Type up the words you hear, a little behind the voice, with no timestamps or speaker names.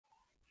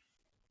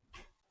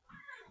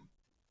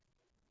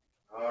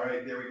All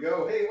right, there we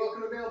go. Hey,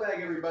 welcome to Mailbag,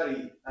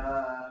 everybody.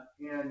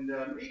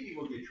 Maybe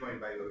we'll get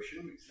joined by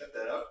Ocean. We can set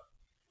that up.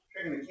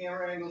 Checking the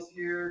camera angles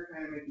here,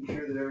 kind of making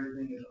sure that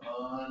everything is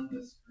on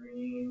the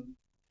screen,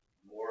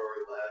 more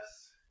or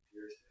less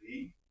appears to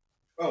be.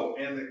 Oh,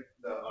 and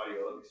the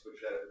audio. Let me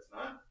switch that if it's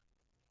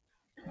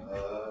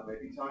not.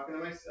 Maybe talking to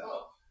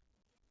myself.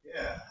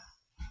 Yeah,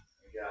 I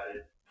got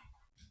it.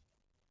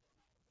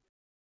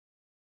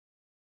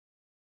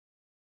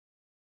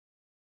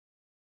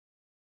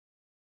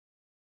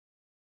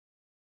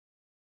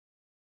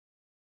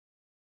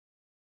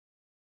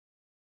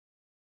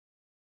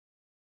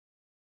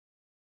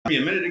 A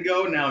minute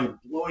ago, now I'm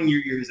blowing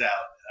your ears out.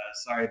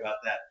 Sorry about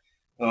that.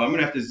 I'm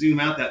gonna have to zoom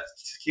out that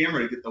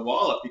camera to get the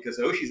wall up because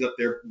Oshi's up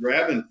there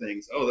grabbing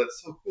things. Oh,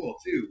 that's so cool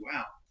too.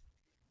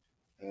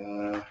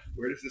 Wow.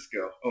 Where does this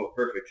go? Oh,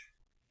 perfect.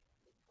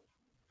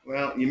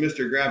 Well, you missed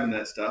her grabbing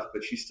that stuff,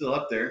 but she's still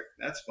up there.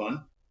 That's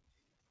fun.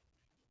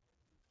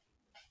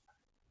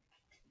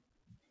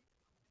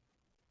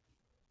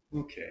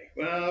 Okay.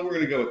 Well, we're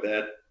gonna go with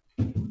that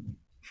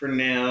for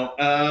now.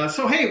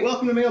 Hey,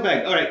 welcome to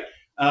Mailbag. All right.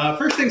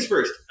 First things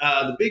first.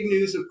 The big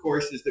news, of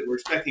course, is that we're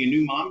expecting a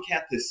new mom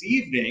cat this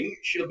evening.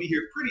 She'll be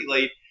here pretty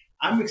late.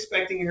 I'm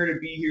expecting her to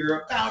be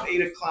here about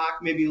 8 o'clock,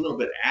 maybe a little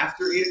bit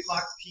after 8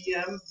 o'clock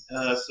p.m.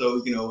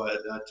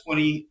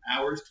 20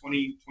 hours, 20:00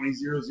 on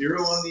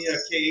the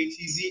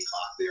KATZ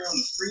clock there on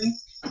the screen.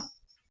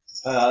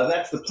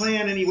 That's the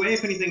plan anyway.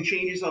 If anything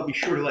changes, I'll be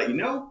sure to let you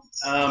know.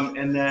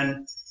 And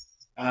then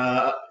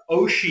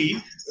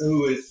Oshi,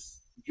 who is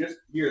just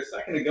here a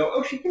second ago.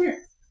 Oshi, come here.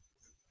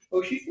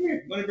 Oshi, come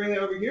here. Want to bring that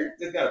over here?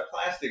 They've got a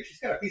plastic. She's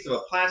got a piece of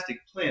a plastic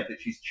plant that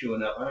she's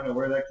chewing up. I don't know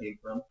where that came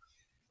from.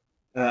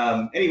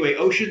 Anyway,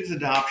 Ocean's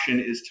adoption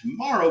is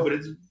tomorrow, but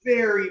it's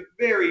very,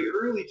 very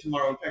early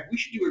tomorrow. In fact, we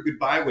should do her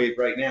goodbye wave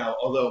right now,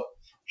 although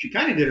she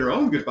kind of did her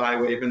own goodbye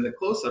wave in the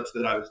close-ups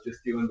that I was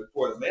just doing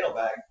before the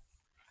mailbag,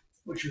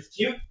 which was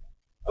cute.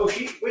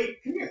 Oshi,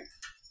 wait, come here.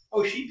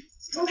 Oshi,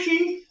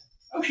 Oshi,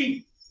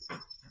 Oshi.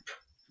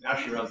 Now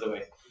she runs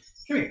away.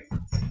 Come here.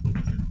 Come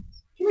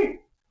here.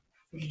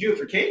 Would you do it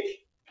for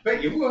cake? I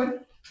bet you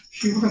would.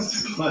 She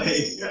wants to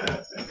play.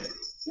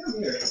 Come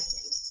here.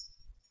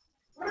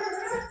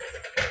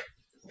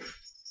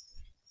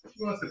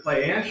 She wants to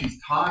play, and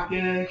she's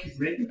talking. She's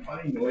making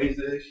funny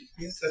noises. She's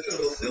being such a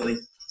little silly.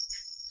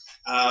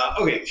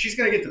 Okay, she's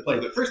gonna get to play,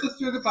 but first let's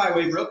do a goodbye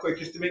wave real quick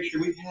just to make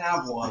sure we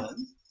have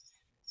one.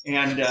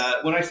 And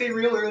when I say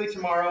real early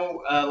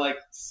tomorrow, like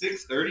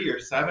 6:30 or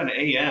 7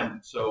 a.m.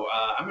 So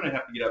I'm gonna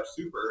have to get up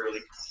super early.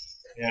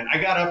 And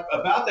I got up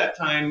about that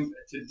time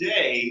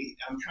today.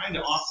 I'm trying to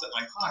offset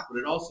my clock, but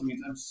it also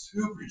means I'm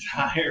super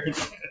tired.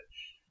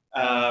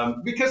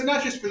 Because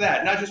not just for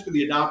that, not just for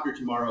the adopter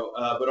tomorrow,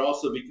 but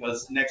also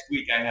because next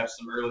week I have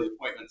some early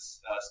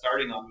appointments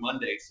starting on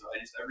Monday. So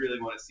I really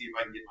want to see if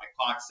I can get my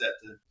clock set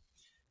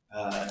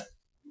to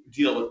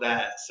deal with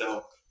that.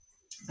 So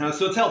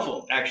it's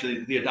helpful actually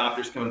that the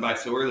adopter's coming by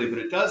so early, but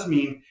it does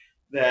mean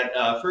that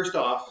first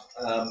off,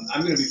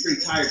 I'm going to be pretty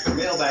tired for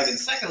mailbag, and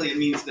secondly, it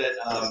means that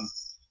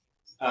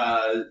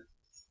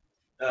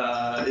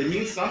it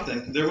means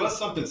something. There was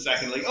something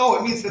secondly. Oh,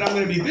 it means that I'm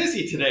going to be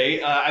busy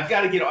today. I've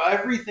got to get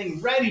everything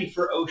ready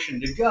for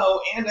Ocean to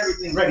go and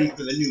everything ready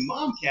for the new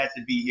mom cat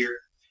to be here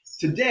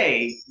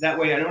today. That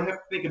way I don't have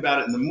to think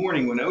about it in the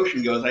morning when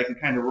Ocean goes. I can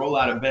kind of roll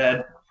out of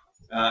bed,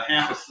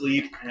 half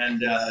asleep,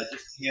 and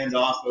just hand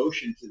off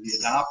Ocean to the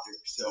adopter.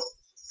 So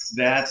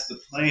that's the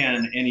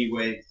plan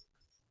anyway.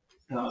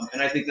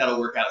 And I think that'll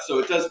work out. So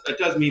it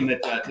does mean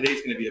that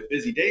today's going to be a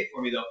busy day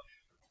for me, though.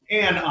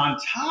 And on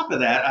top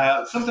of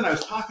that, something I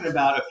was talking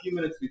about a few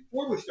minutes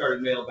before we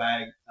started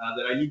Mailbag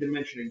that I need to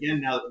mention again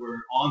now that we're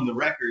on the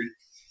record.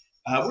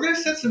 We're going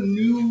to set some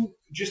new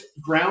just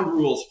ground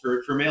rules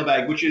for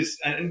Mailbag, which is,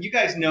 and you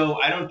guys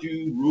know I don't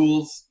do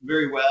rules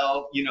very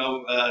well. You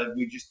know,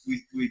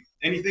 we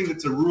anything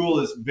that's a rule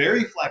is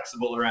very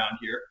flexible around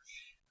here.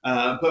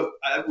 But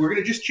we're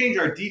going to just change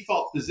our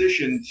default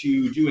position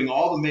to doing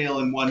all the mail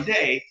in one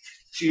day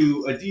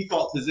to a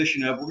default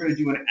position of we're going to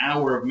do an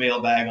hour of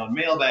mailbag on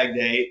mailbag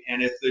day,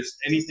 and if there's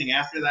anything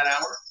after that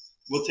hour,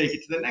 we'll take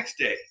it to the next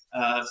day.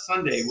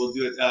 Sunday we'll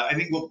do it. I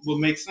think we'll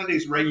make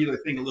Sunday's regular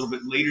thing a little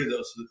bit later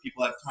though, so that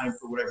people have time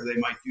for whatever they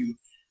might do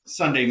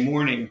Sunday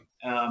morning.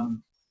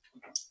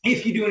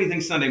 If you do anything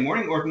Sunday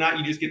morning, or if not,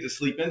 you just get to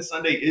sleep in.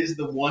 Sunday is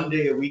the one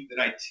day a week that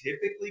I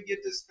typically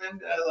get to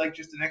spend like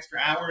just an extra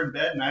hour in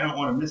bed, and I don't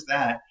want to miss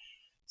that.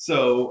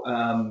 So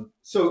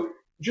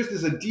just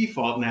as a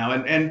default now,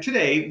 and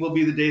today will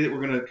be the day that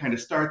we're going to kind of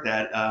start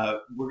that.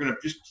 We're going to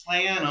just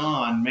plan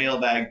on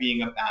mailbag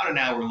being about an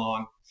hour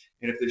long.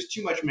 And if there's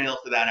too much mail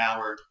for that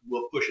hour,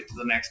 we'll push it to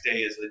the next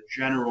day as a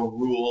general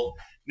rule.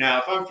 Now,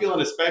 if I'm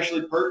feeling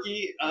especially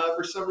perky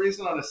for some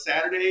reason on a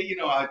Saturday, you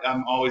know,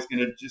 I'm always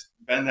going to just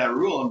bend that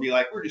rule and be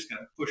like, we're just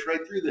going to push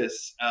right through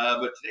this.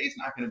 But today's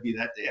not going to be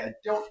that day, I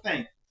don't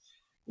think.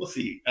 We'll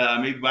see.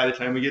 Maybe by the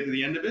time we get to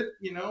the end of it,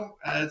 you know,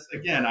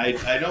 again,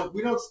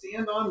 we don't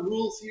stand on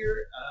rules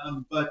here,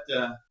 but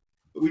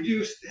we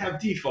do have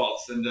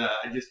defaults, and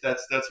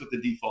that's what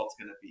the default's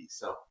going to be.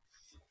 So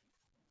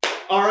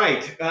All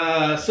right.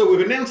 So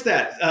we've announced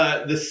that.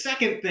 The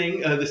second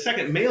thing, the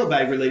second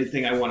mailbag related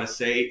thing I want to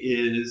say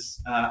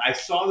is I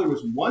saw there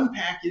was one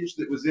package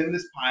that was in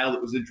this pile that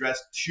was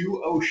addressed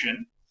to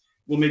Ocean.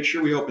 We'll make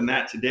sure we open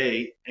that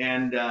today.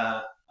 And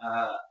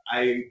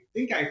I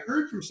think I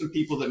heard from some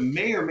people that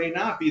may or may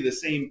not be the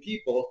same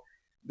people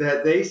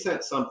that they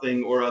sent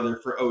something or other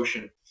for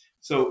Ocean.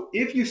 So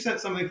if you sent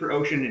something for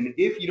Ocean, and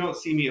if you don't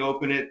see me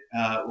open it,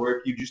 or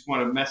if you just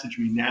want to message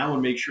me now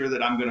and make sure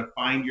that I'm going to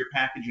find your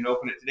package and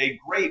open it today,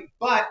 great.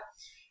 But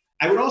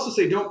I would also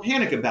say don't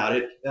panic about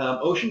it.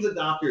 Ocean's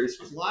adopter is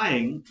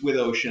flying with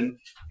Ocean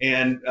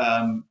and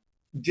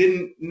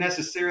didn't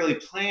necessarily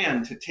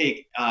plan to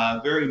take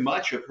very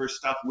much of her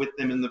stuff with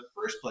them in the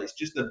first place,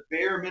 just the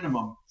bare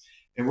minimum,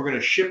 and we're going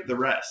to ship the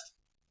rest.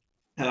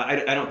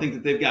 I don't think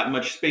that they've got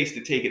much space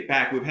to take it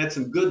back. We've had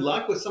some good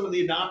luck with some of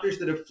the adopters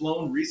that have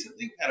flown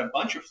recently. We've had a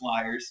bunch of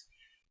flyers,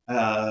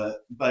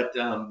 but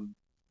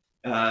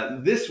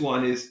this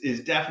one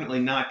is definitely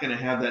not going to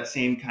have that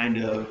same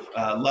kind of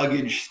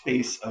luggage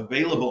space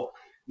available.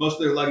 Most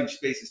of their luggage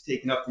space is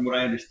taken up, from what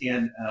I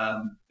understand.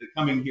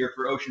 Coming here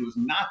for Ocean was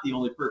not the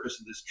only purpose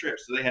of this trip,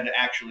 so they had to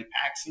actually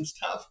pack some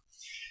stuff,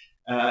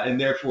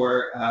 and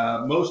therefore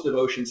most of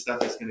Ocean's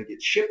stuff is going to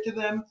get shipped to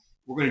them.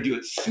 We're going to do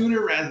it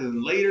sooner rather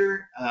than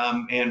later,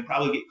 and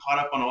probably get caught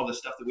up on all the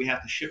stuff that we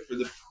have to ship for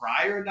the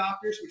prior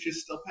adopters, which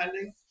is still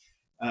pending.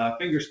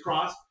 Fingers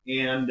crossed.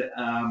 And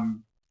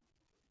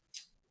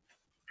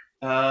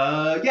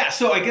yeah,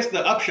 so I guess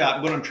the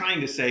upshot, what I'm trying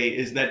to say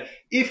is that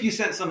if you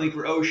sent something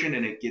for Ocean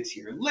and it gets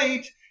here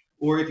late,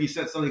 or if you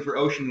sent something for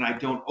Ocean and I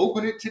don't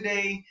open it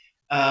today,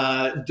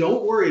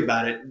 don't worry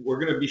about it. We're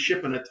going to be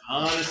shipping a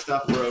ton of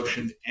stuff for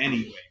Ocean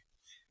anyway.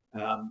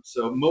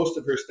 So most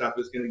of her stuff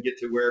is going to get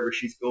to wherever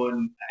she's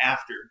going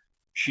after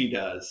she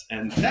does,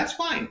 and that's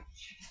fine.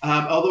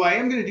 Although I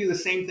am going to do the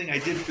same thing I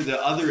did for the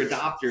other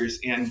adopters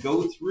and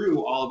go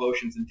through all of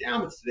Ocean's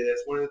endowments today.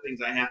 That's one of the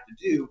things I have to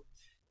do,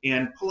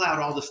 and pull out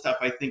all the stuff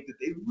I think that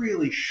they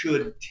really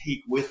should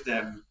take with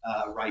them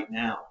right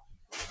now.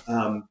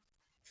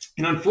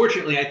 And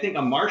unfortunately, I think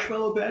a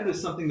marshmallow bed is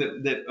something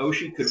that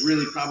Oshi could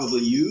really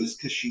probably use,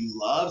 because she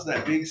loves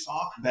that big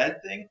soft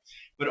bed thing,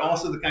 but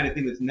also the kind of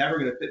thing that's never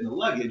going to fit in the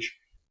luggage.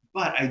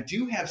 But I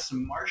do have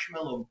some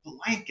marshmallow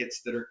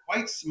blankets that are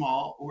quite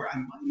small, or I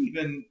might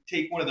even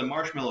take one of the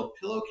marshmallow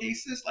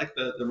pillowcases, like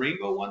the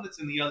rainbow one that's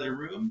in the other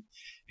room,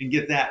 and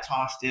get that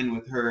tossed in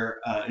with her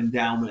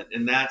endowment.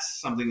 And that's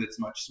something that's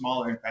much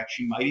smaller. In fact,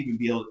 she might even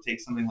be able to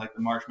take something like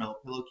the marshmallow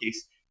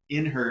pillowcase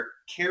in her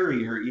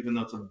carrier, even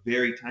though it's a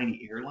very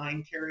tiny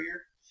airline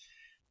carrier.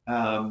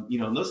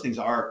 And those things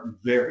are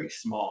very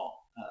small.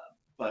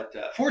 But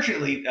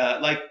fortunately,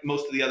 like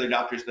most of the other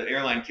adopters, the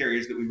airline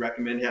carriers that we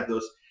recommend have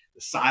those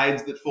the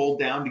sides that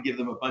fold down to give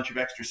them a bunch of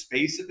extra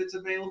space if it's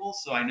available.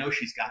 So I know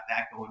she's got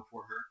that going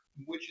for her,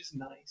 which is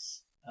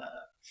nice.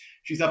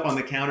 She's up on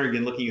the counter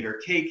again looking at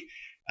her cake.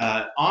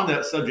 On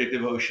the subject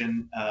of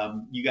Ocean,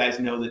 you guys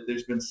know that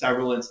there's been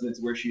several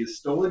incidents where she has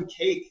stolen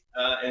cake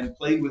and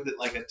played with it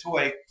like a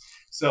toy.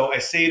 So I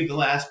saved the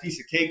last piece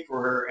of cake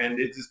for her, and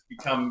it's just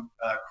become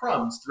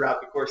crumbs throughout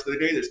the course of the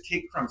day. There's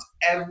cake crumbs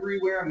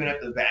everywhere. I'm going to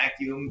have to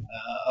vacuum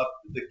up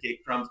the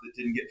cake crumbs that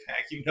didn't get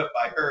vacuumed up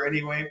by her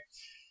anyway.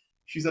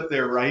 She's up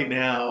there right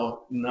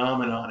now,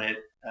 nomming on it.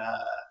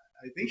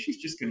 I think she's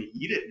just going to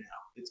eat it now.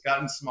 It's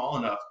gotten small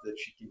enough that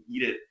she can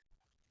eat it.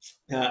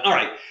 All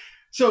right.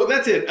 So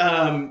that's it.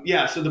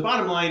 Yeah, so the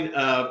bottom line,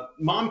 new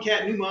mom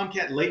cat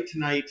late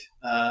tonight.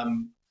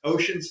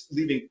 Ocean's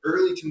leaving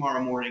early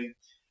tomorrow morning.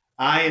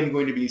 I am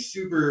going to be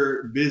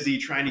super busy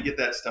trying to get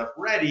that stuff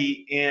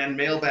ready, and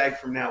mailbag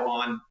from now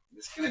on,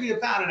 it's going to be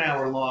about an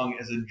hour long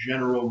as a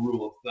general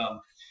rule of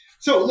thumb.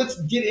 So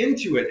let's get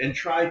into it and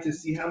try to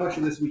see how much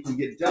of this we can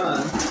get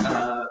done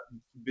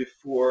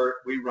before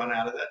we run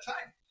out of that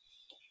time.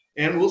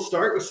 And we'll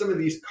start with some of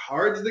these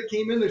cards that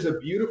came in. There's a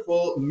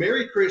beautiful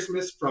Merry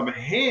Christmas from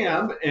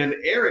Ham and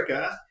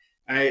Erica.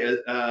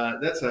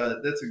 That's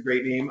a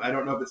great name. I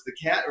don't know if it's the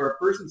cat or a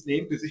person's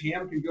name, because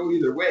Ham can go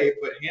either way,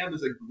 but Ham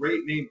is a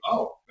great name.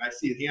 Oh, I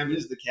see. Ham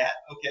is the cat.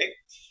 Okay.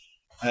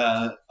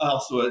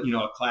 Also,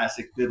 a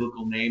classic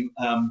biblical name.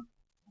 All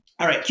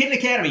right, Kitten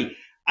Academy.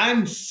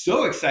 I'm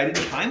so excited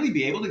to finally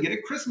be able to get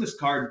a Christmas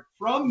card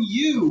from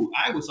you.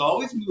 I was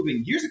always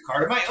moving. Here's a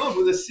card of my own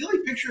with a silly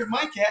picture of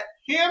my cat,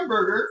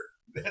 Hamburger.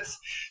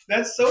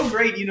 That's so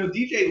great.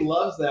 DJ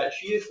loves that.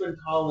 She has been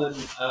calling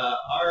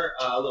our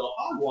little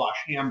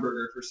hogwash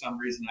Hamburger for some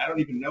reason. I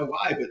don't even know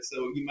why, but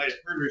so you might have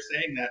heard her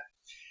saying that.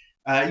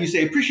 You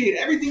say, appreciate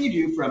everything you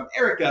do, from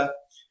Erica,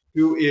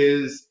 who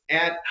is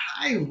at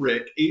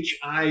Hyrick,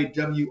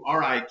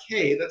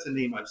 Hiwrik. That's a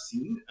name I've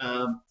seen,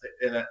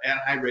 at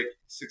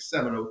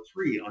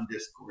Hyrick6703 on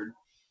Discord.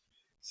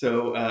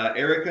 So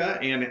Erica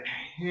and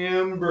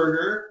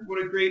Hamburger,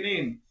 what a great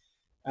name.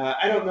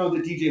 I don't know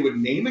that DJ would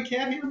name a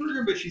cat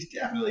Hamburger, but she's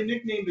definitely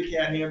nicknamed a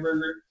cat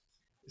Hamburger.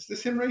 Is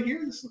this him right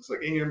here? This looks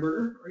like a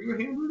hamburger. Are you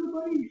a hamburger,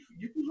 buddy?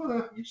 You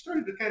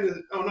started to kind of.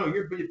 Oh no,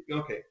 you're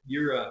okay.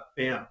 You're a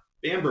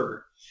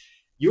Bamburger.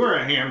 You are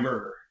a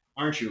hamburger,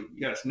 aren't you?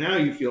 Yes. Now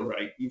you feel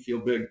right. You feel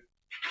big.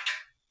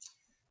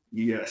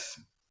 Yes.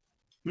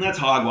 And that's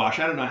hogwash.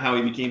 I don't know how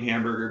he became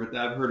hamburger, but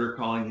I've heard her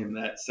calling him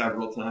that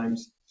several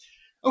times.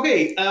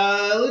 Okay,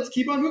 let's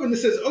keep on moving.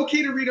 This says,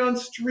 okay to read on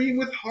stream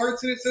with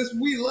hearts, and it says,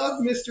 we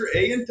love Mr.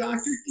 A and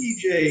Dr.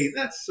 DJ.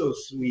 That's so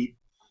sweet.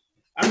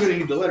 I'm going to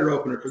need the letter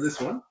opener for this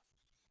one.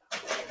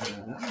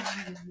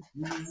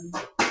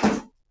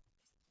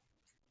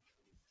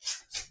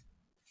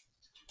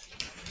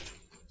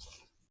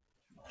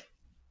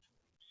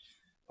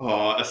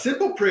 A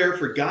simple prayer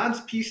for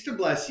God's peace to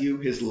bless you,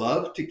 his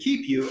love to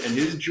keep you, and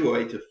his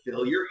joy to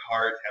fill your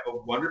heart. Have a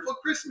wonderful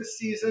Christmas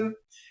season.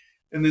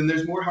 And then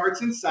there's more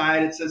hearts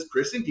inside. It says,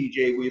 Chris and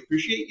DJ, we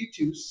appreciate you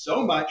two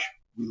so much.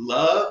 We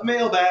love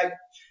Mailbag.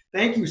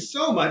 Thank you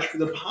so much for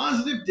the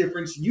positive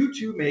difference you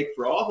two make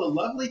for all the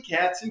lovely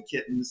cats and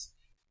kittens.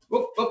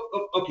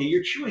 Okay,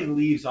 you're chewing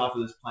leaves off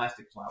of this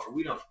plastic flower.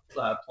 We don't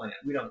plant.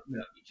 We don't need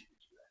you to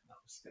do that. No,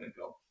 I'm just going to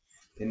go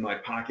in my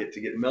pocket to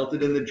get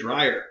melted in the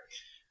dryer.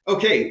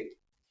 Okay,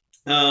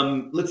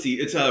 let's see.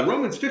 It's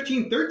Romans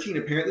 15:13,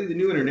 apparently, the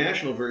New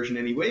International Version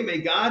anyway. May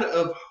the God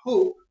of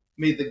hope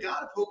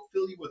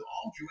fill you with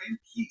all joy and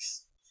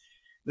peace.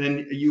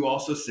 Then you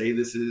also say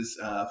this is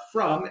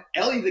from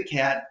Ellie the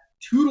cat,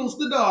 Toodles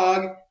the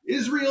dog,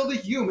 Israel the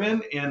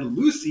human, and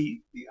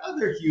Lucy the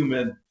other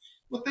human.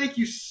 Well, thank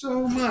you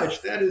so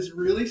much. That is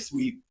really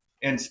sweet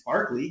and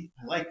sparkly.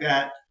 I like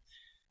that.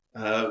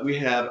 We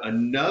have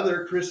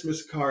another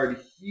Christmas card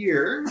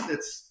here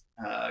that's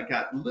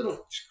got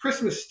little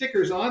Christmas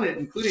stickers on it,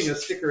 including a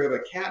sticker of a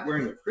cat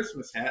wearing a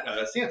Christmas hat,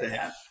 a Santa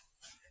hat.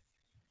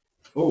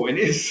 Oh, and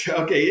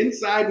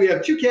inside we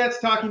have two cats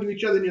talking to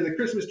each other near the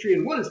Christmas tree,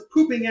 and one is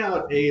pooping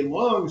out a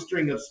long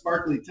string of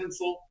sparkly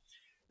tinsel.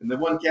 And the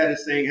one cat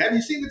is saying, have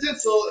you seen the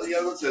tinsel? And the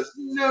other one says,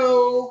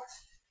 no.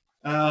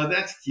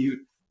 That's cute.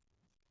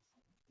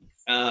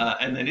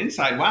 And then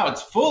inside, wow,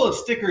 it's full of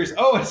stickers.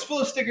 Oh, it's full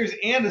of stickers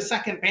and a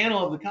second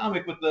panel of the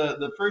comic with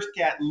the first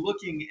cat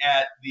looking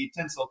at the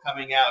tinsel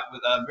coming out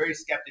with very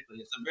skeptically.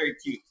 It's a very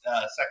cute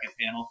second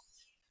panel.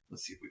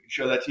 Let's see if we can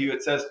show that to you.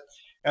 It says,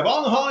 have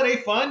all the holiday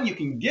fun you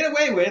can get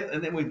away with.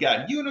 And then we've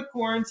got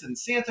unicorns and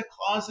Santa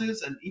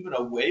Clauses and even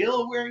a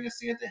whale wearing a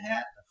Santa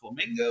hat, a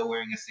flamingo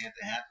wearing a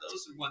Santa hat.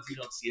 Those are ones you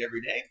don't see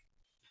every day.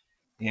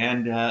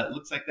 And it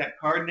looks like that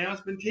card now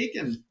has been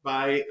taken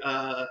by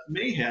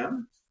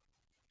Mayhem.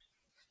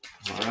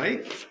 All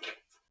right.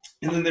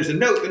 And then there's a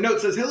note. The note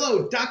says,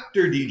 hello,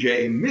 Dr.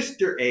 DJ,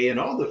 Mr. A, and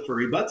all the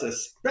furry butts,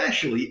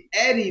 especially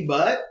Eddie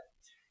Butt.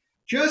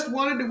 Just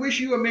wanted to wish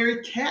you a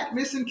Merry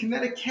Catmas and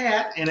Kinetic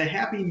Cat and a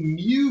Happy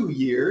New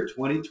Year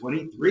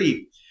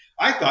 2023.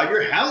 I thought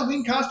your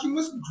Halloween costume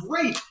was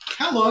great.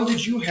 How long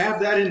did you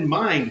have that in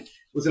mind?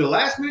 Was it a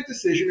last-minute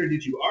decision, or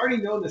did you already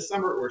know in the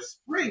summer or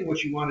spring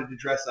what you wanted to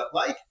dress up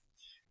like?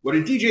 What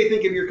did DJ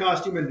think of your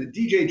costume, and did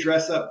DJ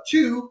dress up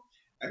too?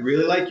 I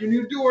really like your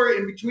new door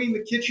in between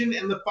the kitchen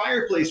and the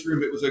fireplace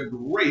room. It was a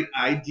great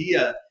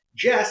idea.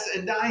 Jess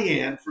and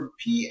Diane from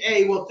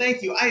PA. Well,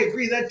 thank you. I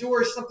agree. That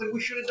door is something we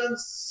should have done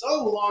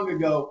so long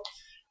ago.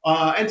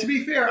 And to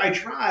be fair, I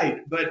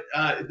tried, but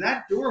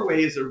that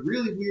doorway is a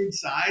really weird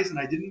size, and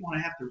I didn't want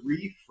to have to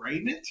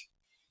reframe it.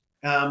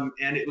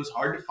 And it was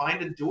hard to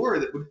find a door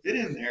that would fit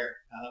in there.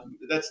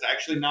 That's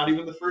actually not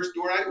even the first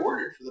door I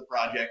ordered for the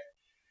project.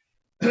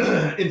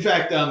 In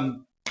fact,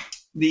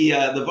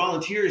 the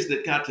volunteers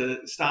that got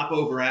to stop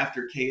over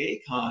after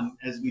KACon,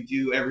 as we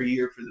do every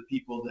year for the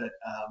people that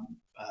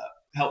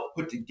help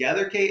put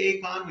together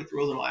KACon, we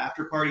throw a little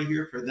after party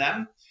here for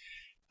them.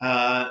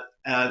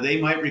 They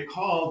might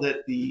recall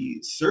that the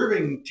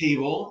serving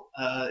table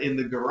in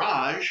the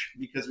garage,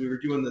 because we were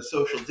doing the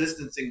social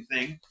distancing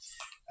thing,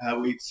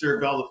 we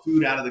served all the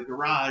food out of the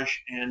garage,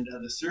 and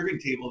the serving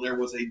table, there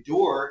was a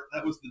door.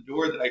 That was the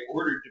door that I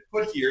ordered to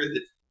put here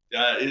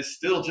that is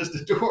still just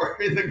a door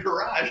in the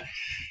garage.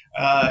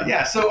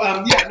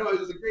 It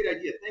was a great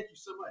idea. Thank you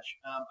so much.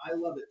 I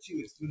love it too.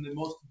 It's been the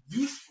most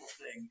useful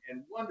thing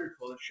and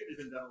wonderful. It should have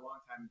been done a long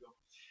time ago.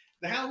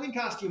 The Halloween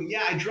costume,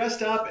 yeah, I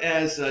dressed up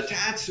as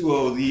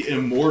Tatsuo, the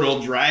immortal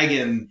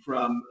dragon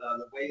from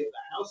the Way of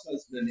the House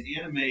Husband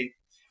anime.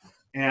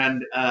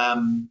 And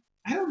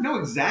I don't know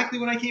exactly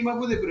when I came up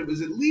with it, but it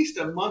was at least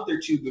a month or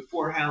two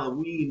before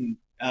Halloween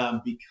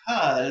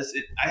because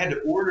I had to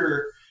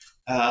order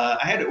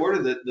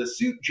the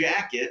suit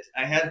jacket.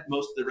 I had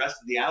most of the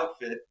rest of the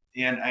outfit,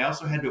 and I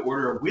also had to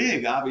order a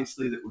wig,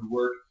 obviously, that would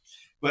work.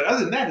 But other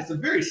than that, it's a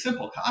very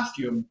simple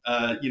costume,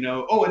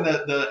 Oh, and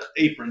the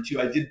apron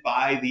too. I did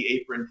buy the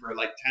apron for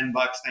like $10.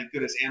 Thank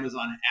goodness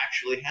Amazon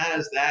actually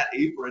has that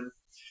apron.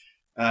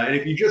 And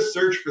if you just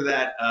search for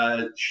that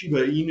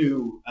Shiba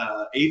Inu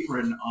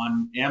apron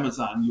on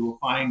Amazon, you will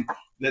find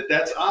that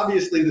that's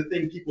obviously the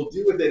thing people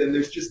do with it. And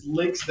there's just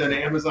links on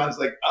Amazon. It's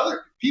like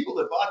other people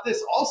that bought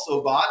this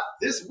also bought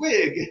this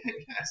wig.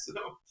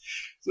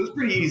 So it's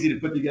pretty easy to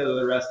put together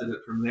the rest of it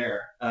from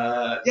there.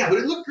 But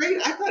it looked great.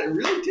 I thought it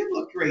really did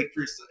look great.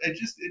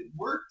 It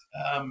worked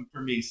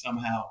for me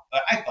somehow.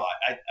 I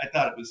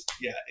thought it was,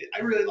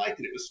 I really liked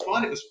it. It was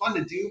fun. It was fun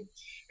to do.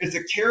 It's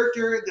a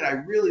character that I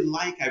really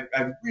like.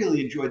 I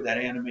really enjoyed that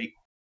anime.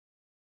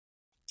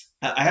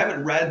 I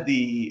haven't read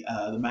the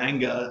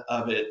manga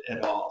of it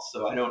at all,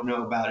 so I don't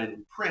know about it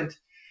in print.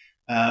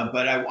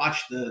 But I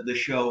watched the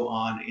show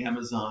on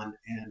Amazon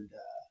and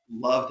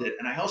loved it.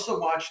 And I also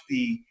watched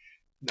the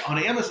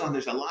on Amazon.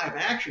 There's a live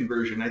action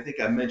version. I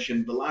think I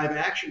mentioned the live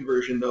action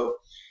version though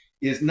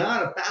is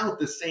not about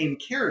the same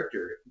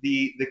character.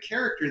 The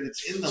character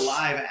that's in the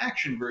live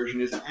action version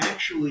is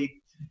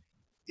actually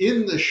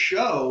in the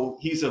show.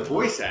 He's a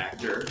voice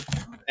actor,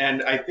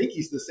 and I think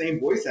he's the same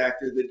voice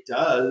actor that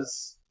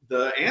does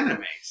the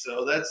anime.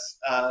 So that's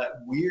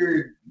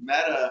weird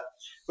meta,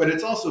 but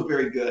it's also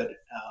very good,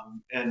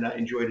 and I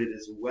enjoyed it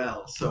as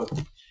well. So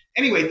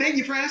anyway, thank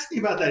you for asking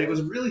about that. It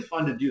was really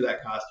fun to do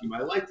that costume.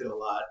 I liked it a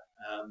lot.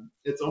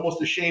 It's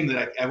almost a shame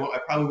that I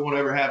probably won't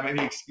ever have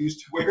any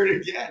excuse to wear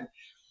it again.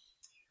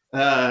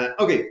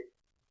 Okay,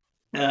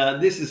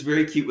 this is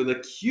very cute with a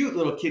cute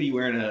little kitty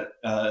wearing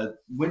a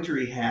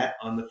wintry hat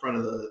on the front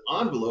of the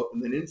envelope.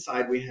 And then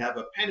inside we have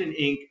a pen and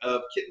ink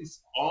of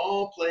kittens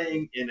all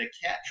playing in a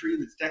cat tree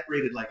that's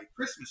decorated like a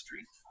Christmas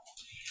tree.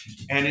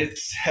 And it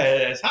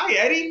says, "Hi,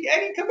 Eddie.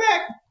 Eddie, come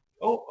back."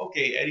 Oh,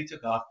 okay. Eddie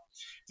took off.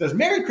 It says,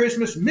 "Merry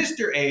Christmas,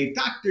 Mr. A,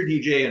 Dr.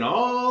 DJ, and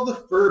all the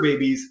fur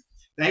babies.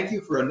 Thank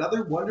you for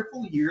another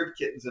wonderful year of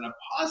kittens and a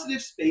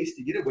positive space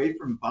to get away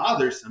from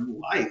bothersome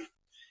life.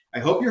 I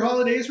hope your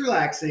holiday is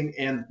relaxing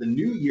and the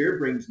new year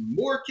brings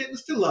more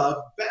kittens to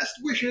love. Best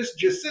wishes,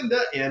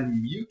 Jacinda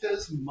and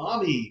Muta's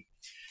mommy."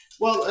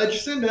 Well,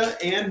 Jacinda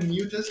and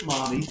Muta's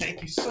mommy,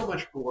 thank you so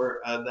much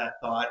for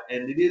that thought.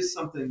 And it is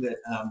something that,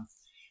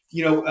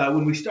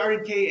 when we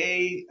started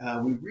KA,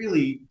 we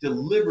really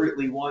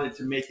deliberately wanted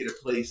to make it a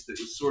place that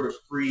was sort of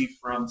free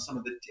from some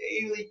of the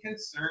daily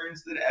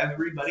concerns that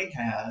everybody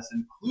has,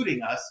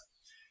 including us.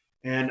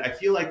 And I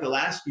feel like the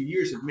last few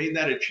years have made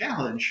that a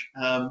challenge,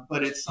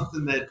 but it's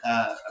something that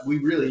we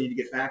really need to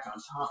get back on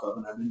top of.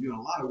 And I've been doing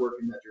a lot of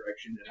work in that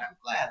direction, and I'm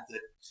glad that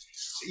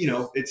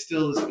it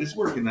still is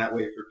working that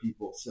way for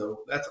people.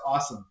 So that's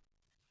awesome.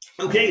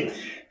 Okay,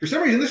 for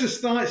some reason this is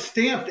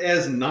stamped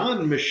as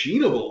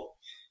non-machinable.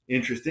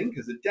 Interesting,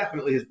 because it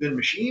definitely has been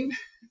machined.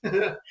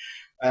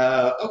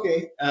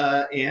 Okay,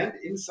 and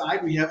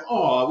inside we have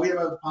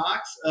a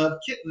box of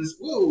kittens.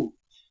 Whoa,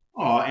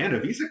 and a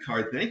Visa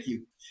card. Thank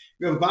you.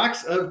 We have a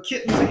box of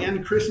kittens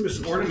and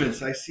Christmas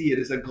ornaments. I see it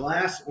is a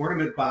glass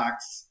ornament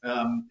box,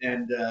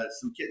 and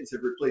some kittens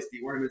have replaced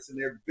the ornaments, and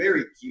they're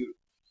very cute.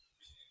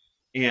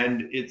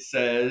 And it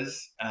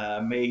says,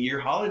 "May your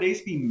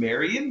holidays be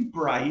merry and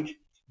bright.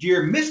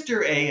 Dear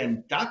Mr. A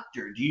and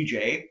Dr.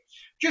 DJ,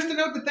 just a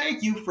note to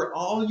thank you for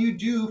all you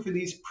do for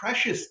these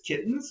precious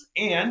kittens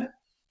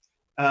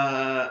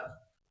uh,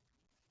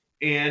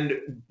 and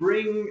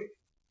bring,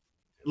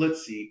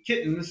 let's see,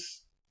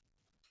 kittens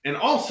and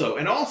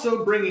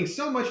also bringing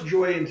so much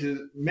joy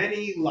into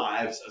many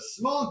lives. A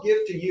small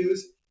gift to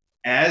use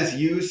as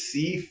you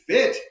see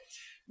fit."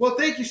 Well,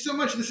 thank you so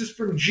much. This is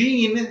from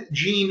Jean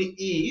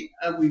E,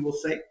 we will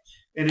say.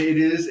 And it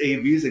is a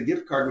Visa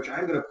gift card, which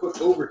I'm going to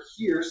put over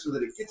here so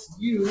that it gets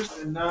used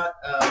and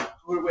not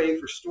put away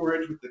for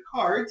storage with the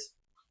cards.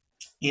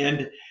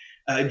 And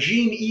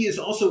Jean E is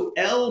also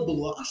L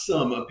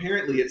Blossom.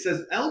 Apparently, it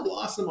says L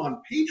Blossom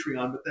on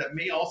Patreon, but that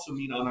may also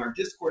mean on our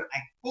Discord. I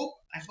hope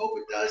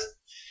it does.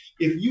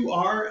 If you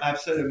are, I've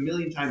said it a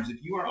million times,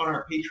 if you are on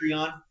our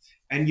Patreon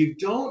and you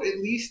don't at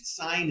least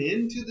sign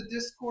into the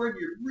Discord,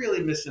 you're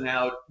really missing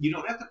out. You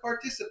don't have to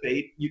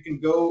participate. You can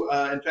go,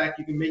 in fact,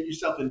 you can make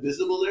yourself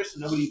invisible there so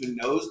nobody even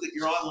knows that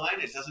you're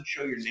online. It doesn't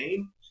show your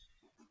name.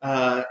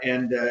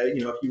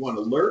 If you want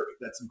to lurk,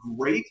 that's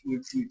great. We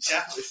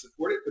definitely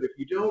support it. But if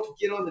you don't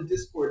get on the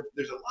Discord,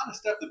 there's a lot of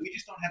stuff that we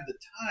just don't have the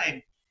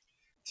time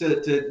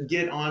to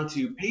get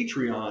onto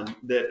Patreon.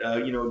 That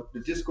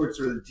the Discord's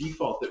sort of the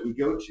default that we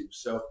go to.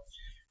 So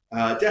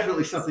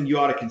definitely something you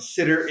ought to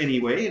consider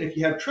anyway. And if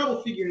you have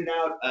trouble figuring it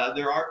out,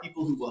 there are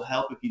people who will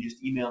help if you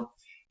just email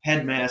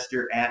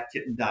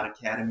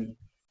headmaster@kitten.academy.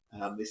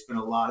 They spend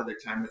a lot of their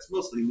time. That's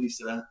mostly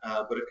Lisa,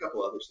 but a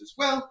couple others as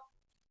well.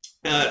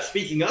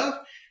 Speaking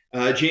of,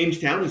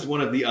 Jamestown is one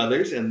of the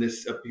others, and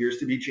this appears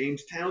to be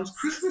Jamestown's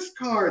Christmas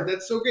card.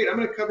 That's so great. I'm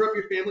going to cover up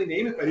your family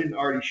name if I didn't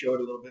already show it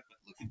a little bit. But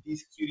look at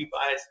these cutie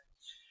pies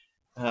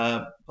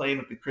playing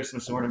with the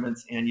Christmas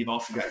ornaments, and you've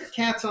also got your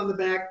cats on the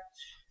back.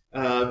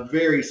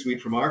 Very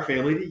sweet, from our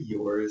family to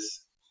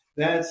yours.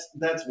 That's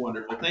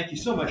wonderful. Thank you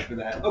so much for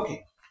that.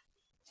 Okay.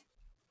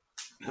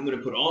 I'm going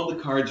to put all the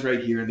cards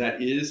right here. That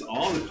is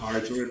all the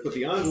cards. We're going to put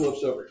the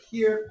envelopes over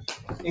here,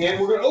 and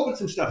we're going to open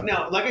some stuff.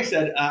 Now, like I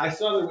said, I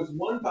saw there was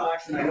one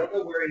box, and I don't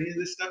know where any of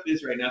this stuff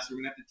is right now, so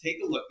we're going to have to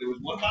take a look. There was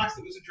one box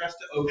that was addressed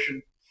to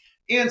Ocean,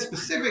 and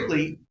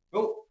specifically,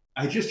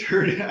 I just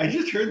heard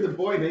the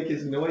boy make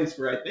his noise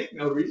for I think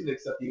no reason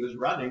except he was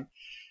running.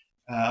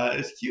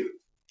 It's cute.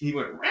 He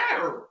went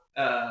rawr.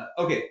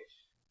 Okay.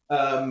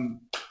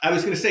 I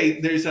was going to say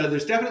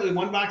there's definitely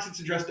one box that's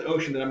addressed to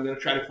Ocean that I'm going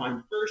to try to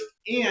find first,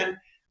 and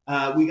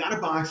we got a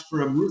box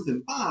from Ruth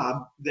and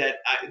Bob that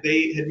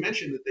they had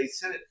mentioned that they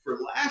sent it for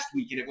last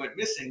week and it went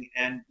missing.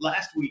 And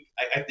last week,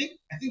 I think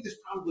there's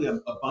probably a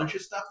bunch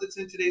of stuff that's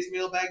in today's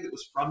mailbag that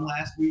was from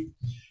last week.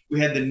 We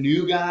had the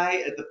new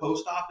guy at the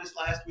post office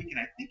last week, and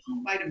I think he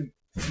might have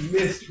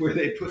missed where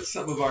they put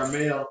some of our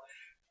mail.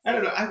 I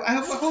don't know. I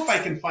hope I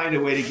can find a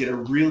way to get a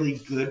really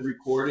good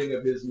recording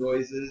of his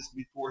noises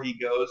before he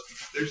goes,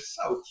 because they're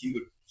so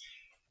cute.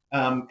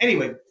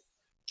 Anyway,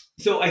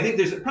 so I think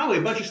there's probably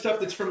a bunch of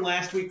stuff that's from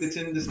last week that's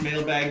in this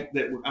mailbag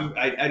that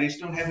I just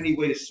don't have any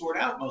way to sort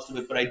out most of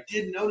it. But I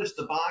did notice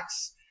the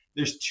box.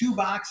 There's 2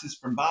 boxes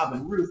from Bob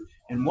and Ruth,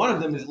 and one of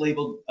them is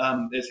labeled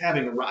as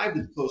having arrived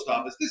at the post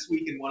office this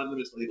week, and one of them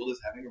is labeled as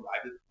having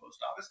arrived at the post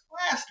office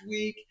last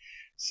week.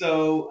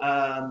 So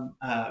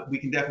we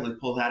can definitely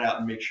pull that out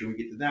and make sure we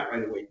get to that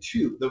right away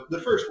too. The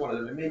first one of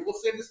them, and maybe we'll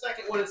save the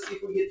second one and see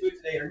if we get to it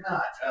today or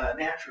not,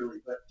 naturally.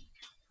 But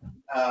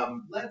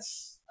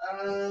let's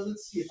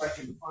see if I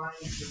can find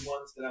the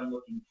ones that I'm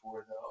looking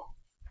for,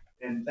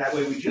 though. And that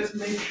way we just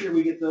make sure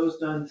we get those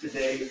done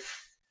today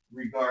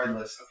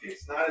regardless. Okay,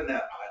 it's not in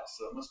that pile,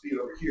 so it must be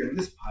over here in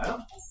this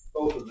pile.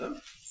 Both of them.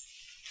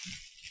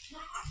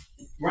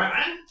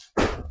 Right.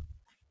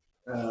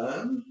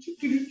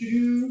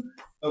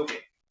 Okay.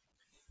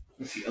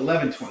 Let's see,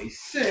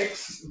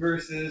 1126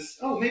 versus,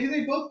 oh, maybe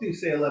they both do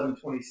say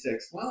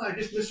 1126. Well, I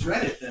just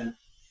misread it then.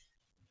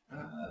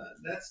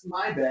 That's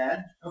my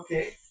bad.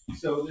 Okay,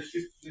 so there's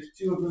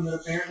 2 of them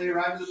that apparently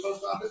arrived at the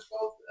post office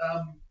both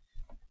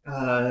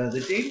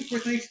the day before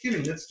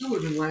Thanksgiving. That still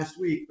would have been last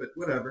week, but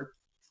whatever.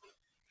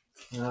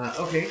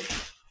 Okay.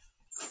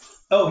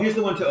 Oh, here's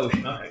the one to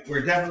Ocean. Okay,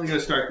 we're definitely going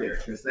to start there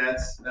because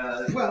that's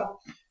well.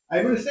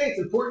 I'm going to say it's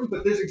important,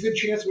 but there's a good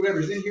chance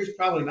whatever's in here is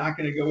probably not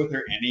going to go with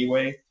her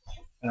anyway.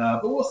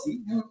 But we'll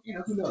see. Who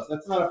knows?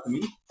 That's not up to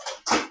me.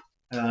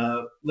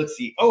 Let's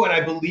see. Oh, and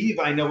I believe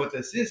I know what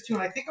this is too,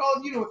 and I think all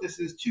of you know what this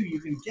is too. You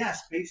can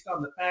guess based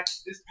on the fact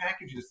that this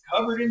package is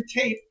covered in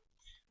tape.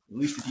 At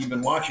least if you've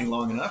been watching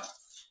long enough,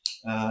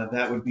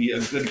 that would be a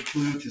good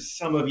clue to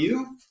some of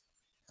you.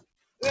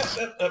 Let's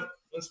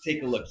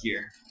take a look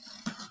here.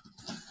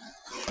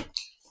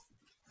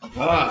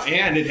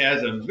 And it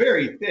has a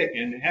very thick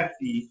and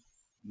hefty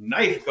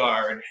knife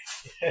guard.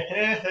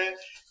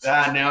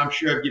 Now I'm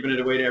sure I've given it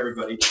away to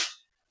everybody.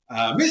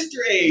 Mr.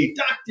 A,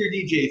 Dr.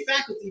 DJ,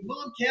 faculty,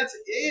 mom, cats,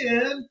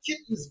 and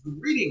kittens,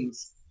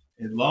 greetings.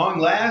 At long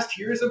last,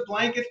 here's a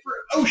blanket for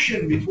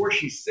Ocean before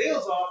she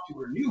sails off to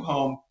her new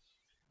home.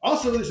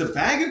 Also, there's a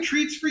bag of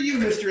treats for you,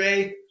 Mr.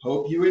 A.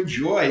 Hope you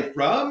enjoy.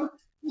 From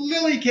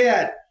Lily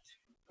Cat.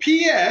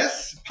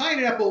 P.S.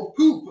 Pineapple,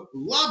 poop,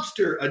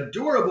 lobster,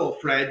 adorable,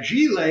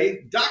 fragile,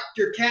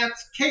 Dr.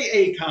 Cat's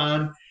K.A.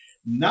 Con.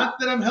 Not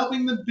that I'm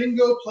helping the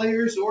bingo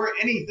players or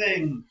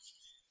anything.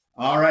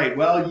 All right,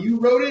 well, you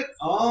wrote it.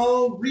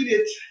 I'll read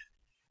it.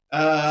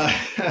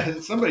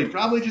 Somebody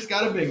probably just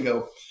got a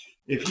bingo.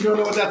 If you don't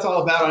know what that's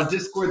all about, on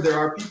Discord, there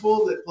are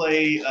people that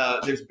play,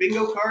 there's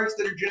bingo cards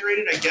that are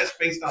generated, I guess,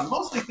 based on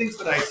mostly things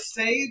that I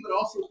say, but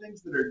also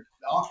things that are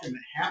often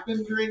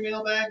happen during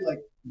Mailbag,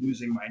 like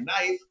losing my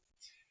knife.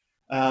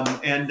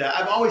 And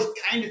I've always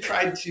kind of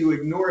tried to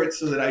ignore it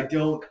so that I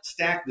don't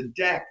stack the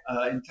deck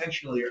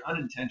intentionally or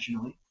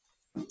unintentionally.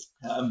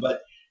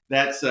 But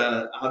that's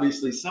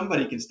obviously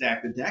somebody can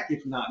stack the deck,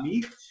 if not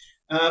me.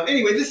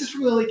 Anyway, this is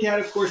from Lily Cat.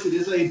 Of course, it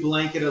is a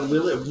blanket, a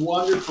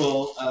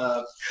wonderful,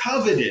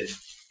 coveted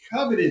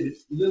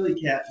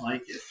Lily Cat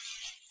blanket.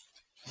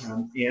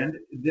 And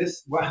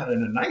this, wow,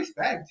 and a nice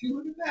bag too.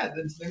 Look at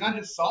that. They're not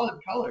just solid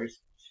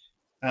colors.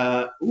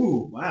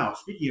 Ooh, wow.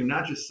 Speaking of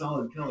not just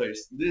solid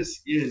colors,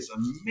 this is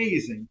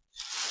amazing.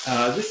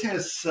 This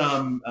has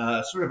some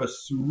sort of a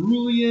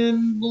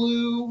cerulean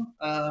blue.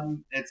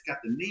 It's got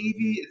the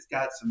navy. It's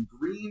got some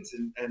greens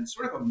and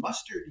sort of a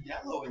mustard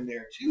yellow in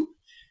there too.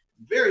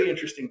 Very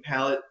interesting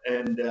palette,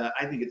 and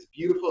I think it's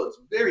beautiful. It's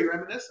very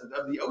reminiscent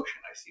of the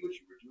ocean. I see what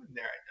you were doing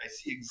there. I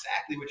see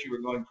exactly what you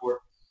were going for.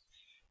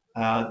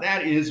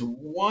 That is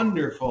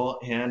wonderful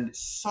and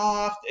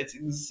soft. It's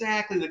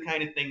exactly the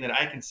kind of thing that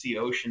I can see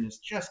Ocean is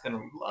just going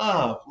to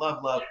love,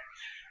 love, love.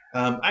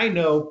 I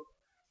know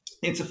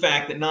it's a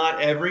fact that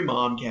not every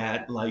mom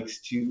cat likes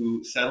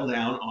to settle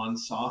down on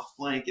soft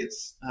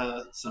blankets.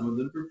 Some of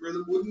them prefer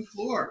the wooden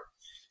floor.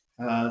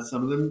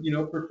 Some of them,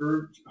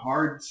 prefer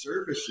hard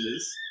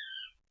surfaces.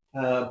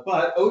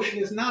 But Ocean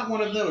is not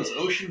one of those.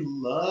 Ocean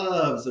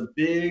loves a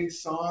big,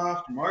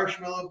 soft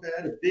marshmallow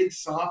bed, a big,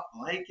 soft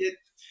blanket.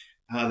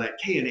 That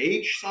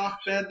K&H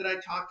soft bed that I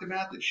talked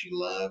about that she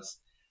loves,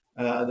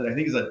 that I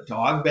think is a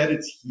dog bed.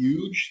 It's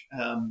huge.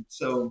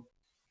 So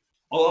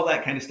all of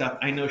that kind of stuff.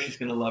 I know she's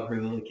going to love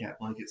her Lily Cat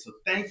blanket. So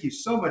thank you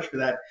so much for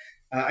that.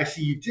 I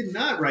see you did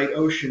not write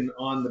Ocean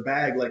on the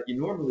bag like you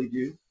normally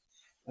do.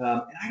 And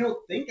I don't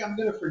think I'm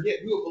going to forget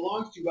who it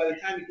belongs to by the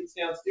time it gets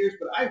downstairs,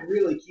 but I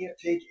really can't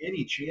take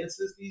any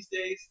chances these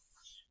days.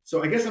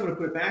 So I guess I'm going to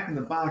put it back in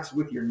the box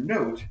with your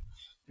note.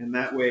 And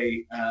that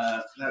way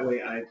I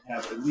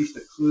have at least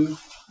a clue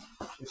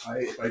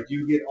if I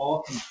do get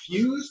all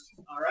confused,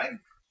 all right?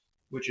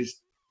 Which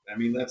is,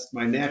 that's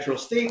my natural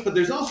state. But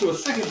there's also a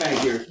second bag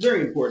here. It's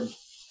very important.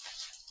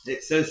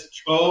 It says,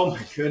 oh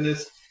my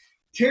goodness,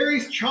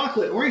 Terry's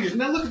Chocolate Oranges.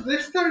 Now look,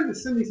 they're starting to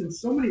send these in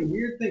so many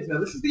weird things. Now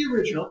this is the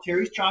original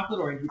Terry's Chocolate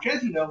Orange, which,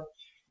 as you know,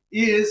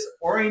 is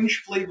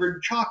orange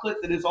flavored chocolate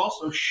that is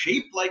also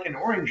shaped like an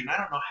orange. And I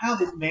don't know how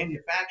they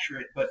manufacture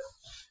it, but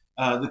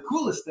the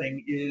coolest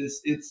thing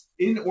is it's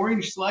in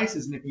orange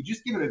slices, and if you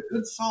just give it a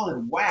good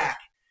solid whack,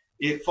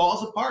 it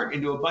falls apart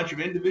into a bunch of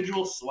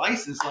individual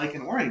slices like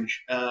an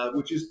orange,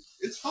 which is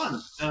it's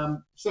fun.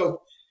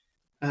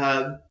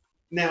 Uh,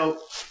 Now,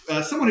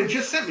 someone had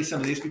just sent me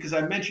some of these because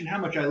I mentioned how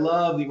much I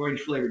love the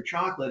orange flavored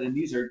chocolate, and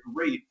these are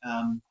great.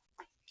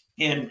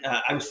 And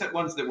I was sent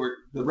ones that were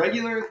the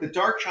regular, the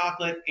dark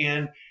chocolate,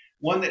 and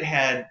one that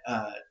had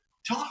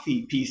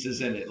toffee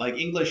pieces in it, like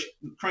English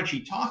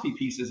crunchy toffee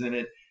pieces in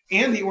it,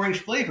 and the orange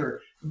flavor.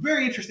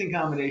 Very interesting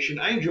combination.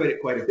 I enjoyed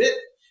it quite a bit.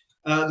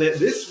 That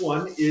this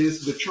one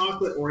is the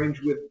chocolate orange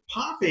with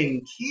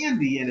popping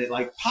candy in it,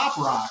 like pop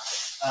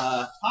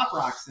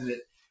rocks in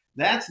it.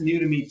 That's new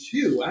to me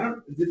too. I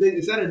don't.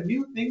 Is that a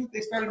new thing that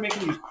they started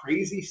making these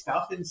crazy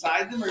stuff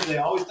inside them, or have they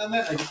always done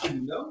that? I just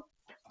didn't know.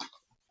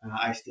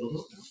 I still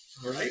don't know.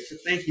 All right, so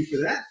thank you for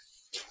that.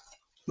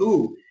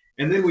 Ooh,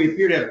 and then we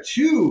appear to have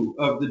two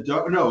of the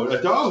no,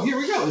 oh, here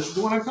we go. This is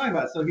the one I'm talking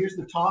about. So here's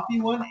the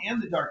toffee one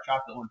and the dark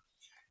chocolate one.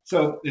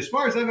 So as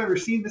far as I've ever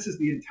seen, this is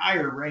the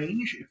entire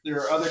range. If there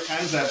are other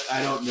kinds,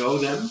 I don't know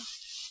them.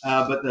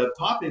 But the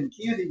pop-in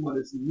candy one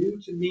is new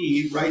to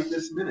me right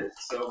this minute.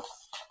 So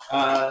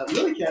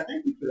Lily Cat,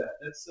 thank you for that.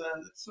 That's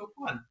so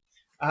fun.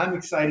 I'm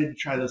excited to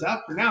try those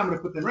out. For now, I'm going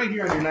to put them right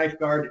here on your knife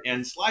guard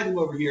and slide them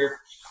over here.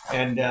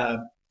 And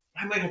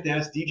I might have to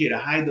ask DJ to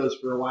hide those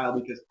for a while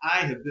because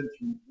I have been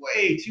through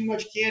way too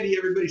much candy.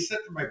 Everybody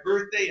sent for my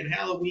birthday and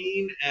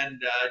Halloween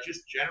and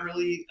just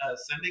generally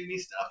sending me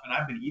stuff, and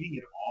I've been eating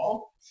it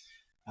all.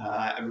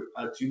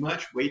 Too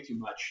much, way too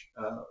much.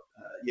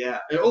 Yeah.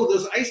 Oh,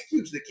 those ice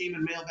cubes that came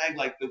in mailbag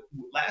like the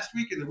last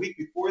week or the week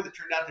before that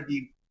turned out to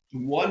be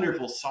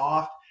wonderful,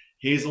 soft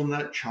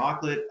hazelnut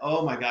chocolate.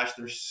 Oh my gosh,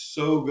 they're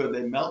so good.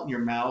 They melt in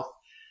your mouth.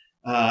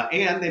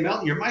 And they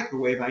melt in your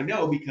microwave, I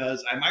know,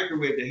 because I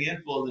microwaved a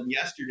handful of them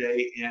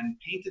yesterday and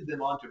painted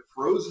them onto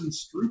frozen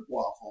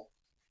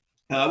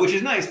stroopwafel, which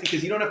is nice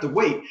because you don't have to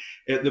wait.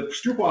 The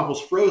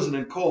stroopwafel's frozen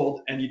and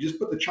cold, and you just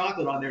put the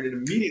chocolate on there and it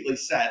immediately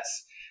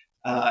sets.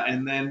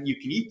 And then you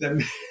can eat them.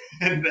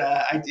 And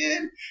I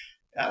did.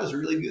 That was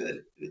really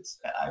good.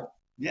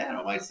 Yeah, I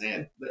don't mind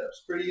saying that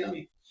was pretty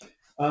yummy.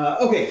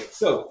 Okay,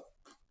 so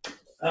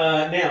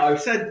now, I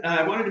said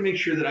I wanted to make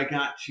sure that I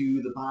got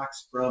to the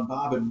box from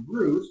Bob and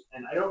Ruth,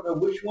 and I don't know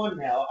which one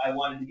now I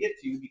wanted to get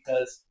to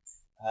because,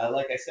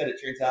 like I said, it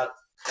turns out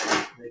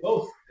they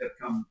both have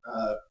come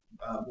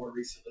more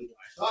recently than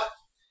I thought,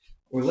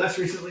 or less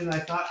recently than I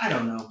thought. I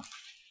don't know.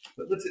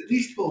 But let's at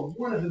least pull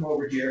one of them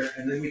over here,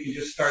 and then we can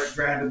just start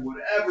grabbing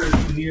whatever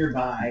is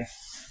nearby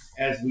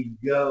as we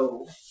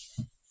go.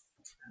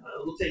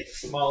 We'll take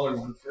the smaller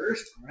one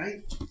first, all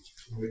right?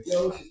 Here we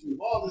go. Let's just move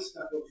all this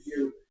stuff over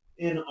here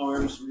in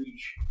arm's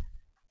reach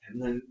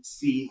and then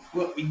see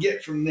what we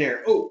get from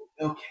there. Oh,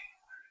 okay.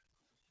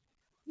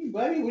 Hey,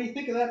 buddy, what do you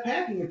think of that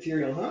packing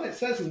material, huh? It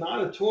says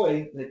not a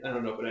toy. I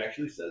don't know if it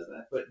actually says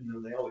that, but you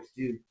know they always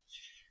do.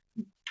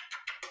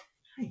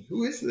 Hey,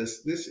 who is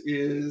this? This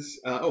is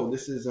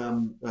this is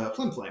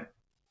Flim Flam.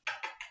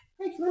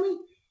 Hey, Flimmy,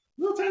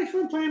 little tiny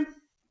Flim Flam.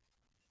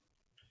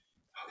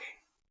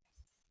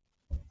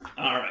 Okay.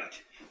 All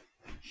right.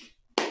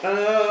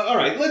 All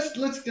right, let's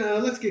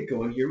get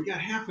going here. We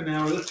got half an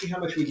hour. Let's see how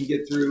much we can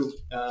get through.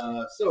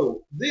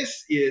 So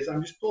this is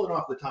I'm just pulling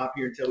off the top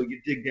here until we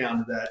get dig down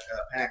to that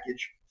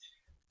package.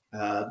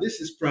 This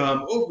is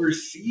from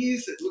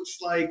overseas. It looks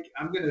like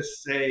I'm gonna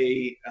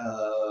say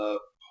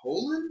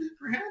Poland,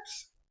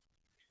 perhaps.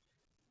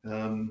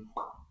 Um,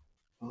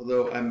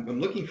 Although I'm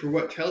looking for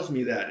what tells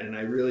me that, and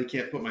I really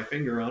can't put my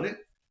finger on it.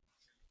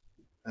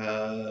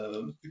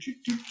 Um,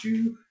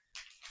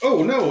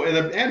 Oh no, and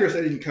the address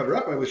I didn't cover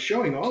up. I was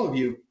showing all of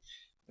you.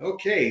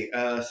 Okay,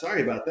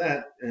 sorry about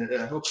that. And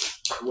I hope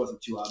it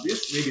wasn't too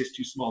obvious. Maybe it's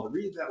too small to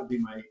read. That will be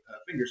my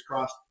fingers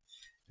crossed.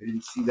 I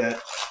didn't see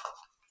that.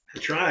 I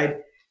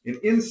tried. And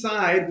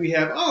inside we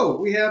have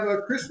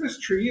a Christmas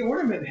tree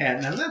ornament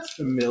hat. Now that's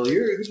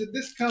familiar. Did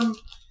this come?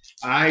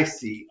 I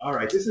see. All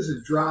right, this is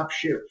a drop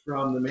ship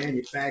from the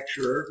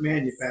manufacturer.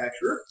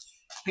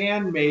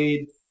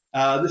 Handmade.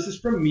 This is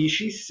from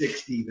Mishi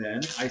 60. Then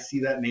I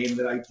see that name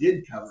that I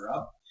did cover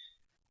up.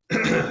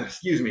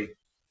 Excuse me.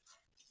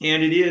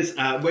 And it is,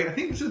 wait, I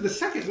think this is the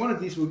second one of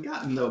these we've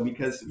gotten, though,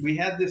 because we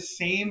had this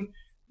same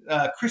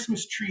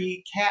Christmas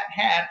tree cat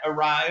hat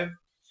arrive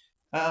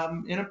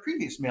in a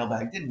previous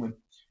mailbag, didn't we?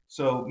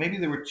 So maybe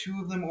there were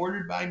two of them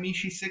ordered by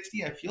Mishi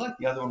 60. I feel like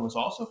the other one was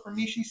also from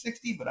Mishi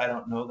 60, but I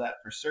don't know that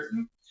for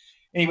certain.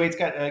 Anyway, it's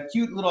got a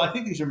cute little, I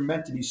think these are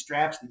meant to be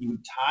straps that you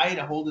would tie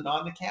to hold it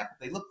on the cap,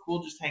 but they look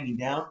cool just hanging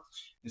down.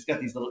 It's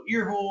got these little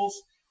ear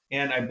holes,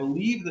 and I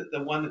believe that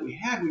the one that we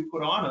had, we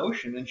put on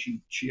Ocean, and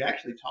she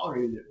actually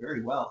tolerated it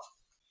very well.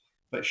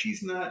 But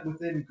she's not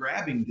within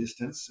grabbing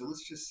distance, so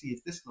let's just see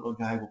if this little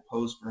guy will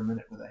pose for a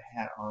minute with a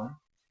hat on.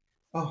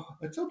 Oh,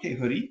 it's okay,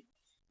 hoodie.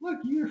 Look,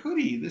 your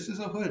hoodie. This is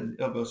a hood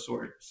of a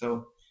sort.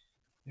 So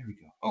there we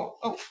go.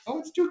 Oh,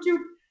 it's too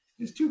cute.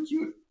 It's too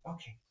cute.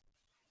 Okay.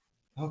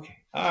 Okay.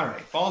 All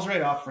right. Falls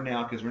right off for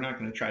now because we're not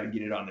going to try to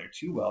get it on there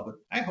too well, but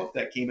I hope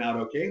that came out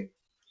okay.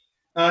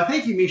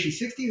 Thank you,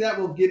 Mishi60. That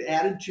will get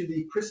added to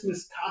the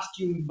Christmas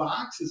costume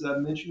box. As I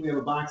mentioned, we have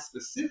a box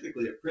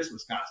specifically of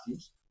Christmas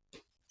costumes.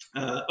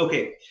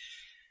 Okay.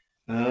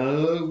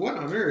 What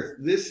on earth?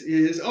 This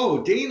is,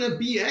 oh, Dana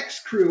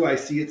BX Crew. I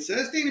see it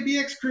says Dana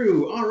BX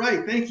Crew. All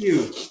right. Thank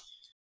you.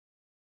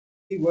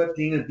 What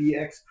Dana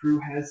BX Crew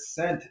has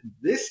sent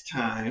this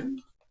time.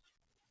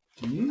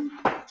 Hmm?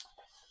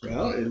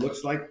 Well, it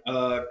looks like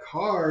a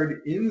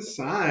card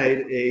inside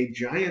a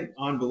giant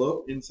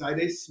envelope, inside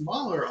a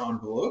smaller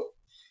envelope.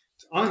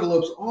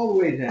 Envelopes all the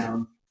way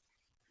down.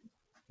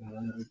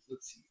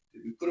 Let's see.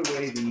 Did we put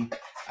away the?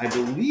 I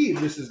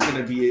believe this is going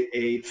to be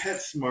a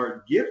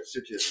PetSmart gift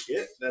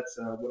certificate. That's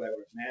what I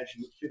would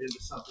imagine would fit into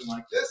something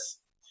like this.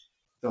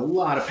 It's a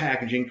lot of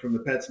packaging from the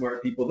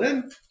PetSmart people.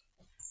 Then,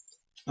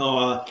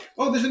 oh,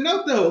 there's a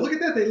note though. Look at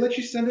that. They let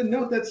you send a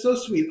note. That's so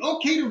sweet.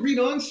 Okay to read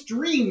on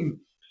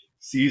stream.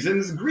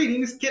 Season's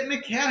greetings, Kitten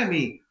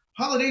Academy.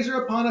 Holidays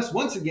are upon us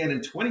once again,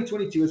 and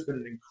 2022 has been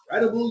an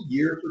incredible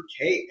year for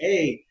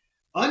KA.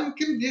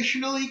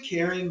 Unconditionally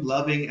caring,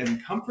 loving,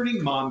 and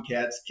comforting mom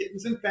cats,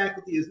 kittens, and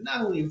faculty is not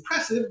only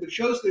impressive, but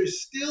shows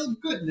there's still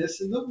goodness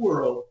in the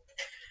world.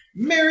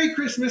 Merry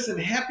Christmas and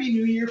Happy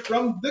New Year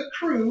from the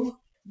crew,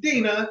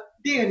 Dana,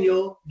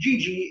 Daniel,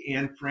 Gigi,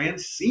 and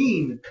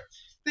Francine.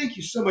 Thank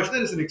you so much.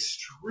 That is an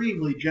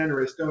extremely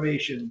generous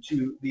donation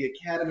to the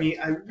Academy.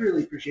 I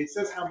really appreciate it. It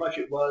says how much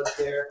it was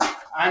there.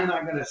 I'm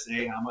not going to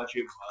say how much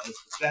it was,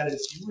 but that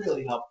is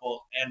really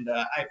helpful, and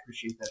I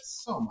appreciate that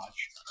so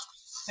much.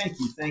 Thank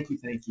you, thank you,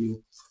 thank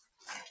you.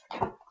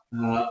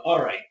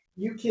 All right.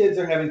 You kids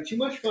are having too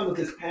much fun with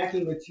this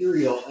packing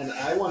material, and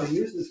I want to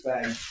use this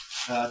bag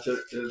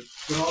to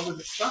put all the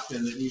stuff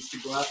in that needs to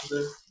go out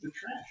to the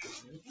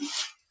trash.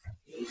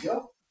 There you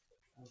go.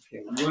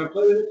 Okay, you want to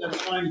play with it?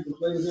 That's fine. You can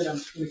play with it. I'm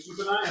just going to keep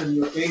an eye on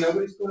you, okay?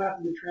 Nobody's going out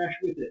to the trash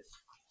with it.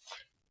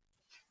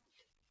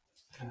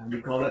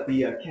 We call that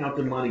the Count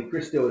of Monte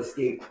Cristo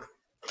escape.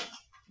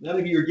 None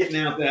of you are getting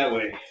out that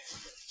way.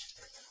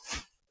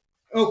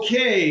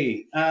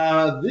 Okay,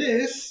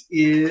 this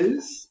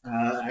is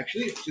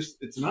actually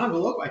it's an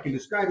envelope. I can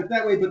describe it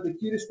that way, but the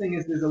cutest thing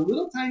is there's a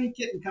little tiny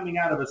kitten coming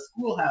out of a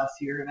schoolhouse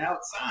here, and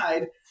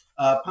outside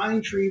a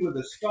pine tree with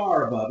a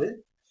star above it.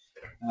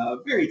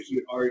 Very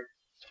cute art.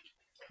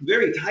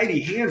 Very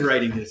tidy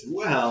handwriting as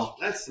well.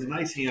 That's some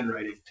nice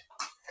handwriting.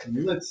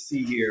 And let's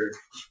see here.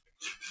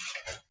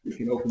 We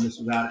can open this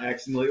without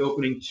accidentally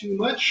opening too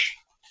much.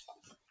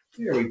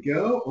 There we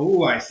go.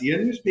 Oh, I see a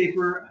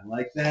newspaper. I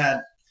like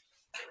that.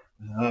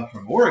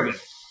 From Oregon.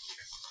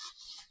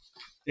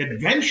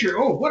 Adventure.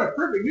 Oh, what a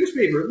perfect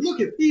newspaper. Look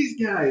at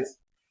these guys.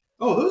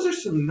 Oh, those are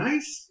some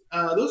nice,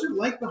 those are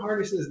like the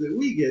harnesses that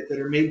we get that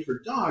are made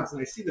for dogs.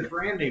 And I see the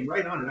brand name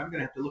right on it. I'm going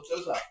to have to look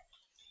those up.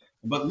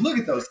 But look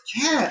at those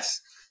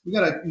cats. We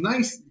got a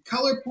nice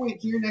color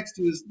point here next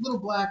to his little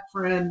black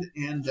friend.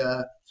 And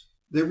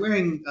they're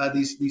wearing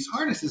these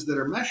harnesses that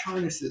are mesh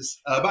harnesses.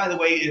 By the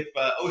way, if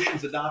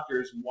Ocean's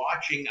adopter is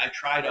watching, I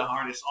tried a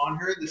harness on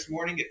her this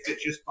morning. It fit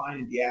just fine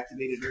and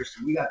deactivated her.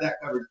 So we got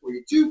that covered for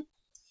you too.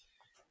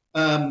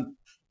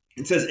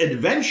 It says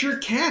Adventure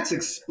Cats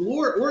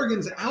Explore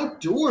Oregon's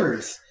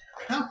Outdoors.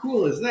 How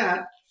cool is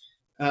that?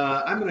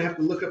 I'm going to have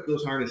to look up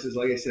those harnesses.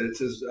 Like I said, it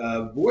says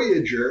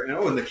Voyager.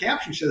 And the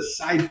caption says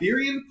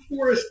Siberian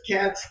forest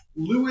cats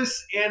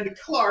Lewis and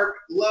Clark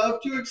love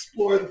to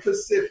explore the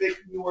Pacific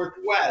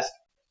Northwest.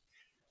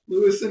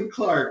 Lewis and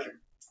Clark.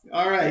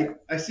 All right.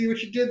 I see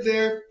what you did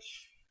there.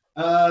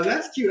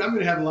 That's cute. I'm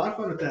going to have a lot of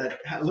fun with that.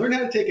 Learn how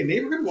to take a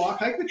neighborhood walk,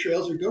 hike the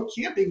trails, or go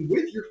camping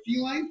with your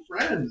feline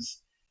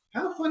friends.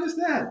 How fun is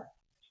that?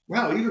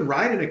 Wow, even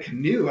ride in a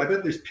canoe. I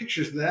bet there's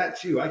pictures of that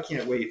too. I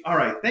can't wait. All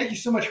right. Thank you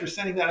so much for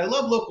sending that. I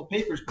love local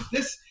papers, but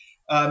this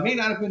may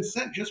not have been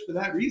sent just for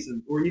that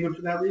reason or even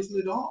for that reason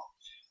at all.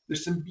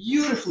 There's some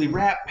beautifully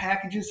wrapped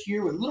packages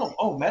here with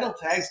little, metal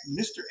tags,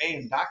 Mr. A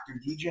and Dr.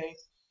 DJ.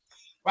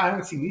 Wow, I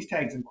haven't seen these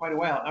tags in quite a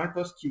while. Aren't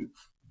those cute?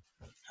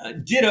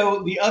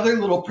 Ditto the other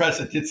little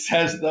present it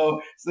says, though,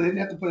 so they didn't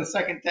have to put a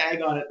second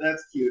tag on it.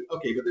 That's cute.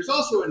 Okay, but there's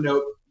also a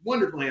note,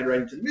 wonderful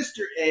handwriting, to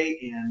Mr. A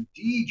and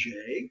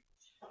DJ.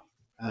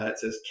 It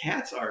says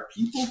cats are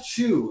people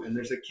too, and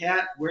there's a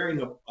cat wearing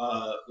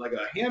like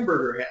a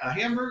hamburger,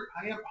 hamburger.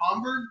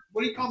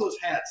 What do you call those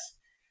hats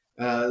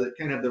that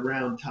kind of have the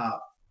round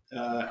top?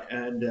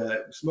 And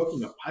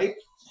smoking a pipe.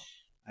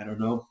 I don't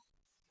know.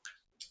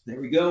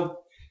 There we go.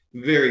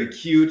 Very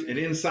cute. And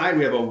inside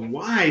we have a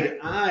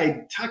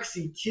wide-eyed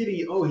Tuxie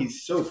Kitty. Oh,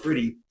 he's so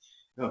pretty.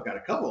 Oh, I've got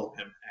a couple of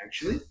him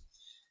actually.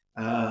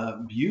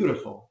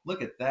 Beautiful.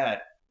 Look at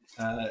that.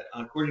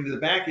 According to the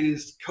back, it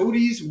is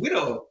Cody's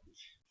widow.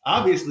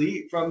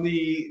 Obviously from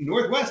the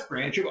Northwest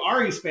branch of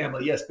Ari's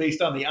family. Yes,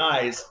 based on the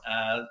eyes.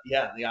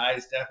 Yeah, the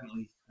eyes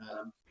definitely.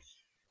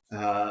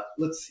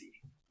 Let's see.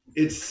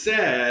 It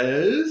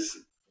says,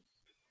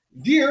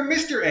 Dear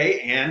Mr.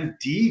 A and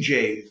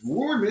DJ,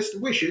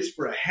 warmest wishes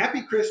for a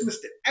happy Christmas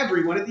to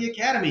everyone at the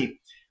Academy.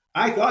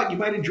 I thought you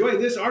might enjoy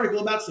this article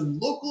about some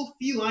local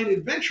feline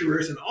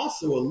adventurers and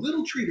also a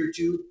little treat or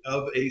two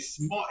of a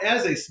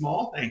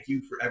small thank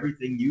you for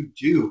everything you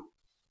do.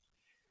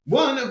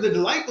 One of the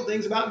delightful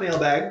things about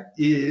Mailbag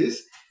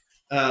is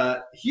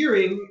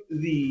hearing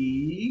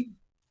the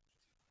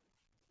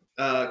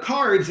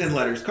cards and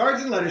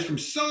letters from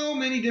so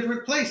many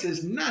different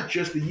places, not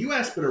just the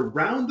US, but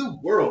around the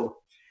world.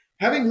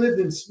 Having lived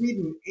in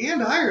Sweden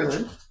and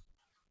Ireland,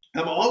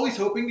 I'm always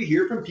hoping to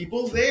hear from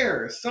people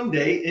there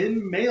someday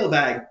in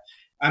Mailbag.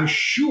 I'm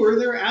sure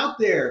they're out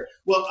there.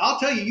 Well, I'll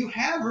tell you, you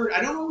have heard.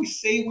 I don't always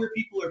say where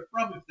people are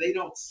from if they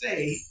don't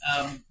say,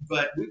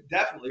 but we've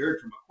definitely heard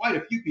from quite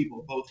a few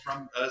people, both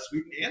from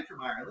Sweden and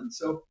from Ireland.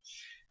 So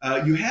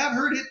you have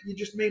heard it, you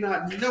just may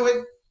not know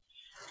it.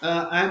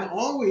 I'm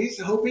always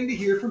hoping to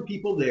hear from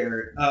people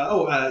there.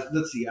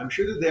 Let's see. I'm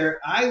sure they're there.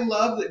 I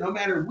love that no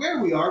matter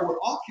where we are, we're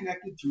all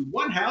connected through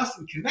one house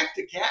and Connect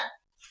a Cat,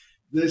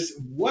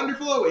 this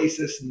wonderful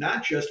oasis,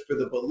 not just for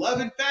the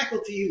beloved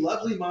faculty,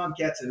 lovely mom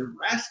cats, and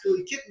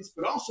rascally kittens,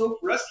 but also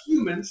for us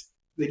humans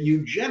that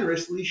you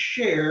generously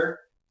share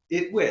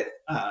it with.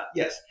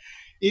 Yes,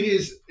 it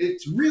is.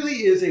 It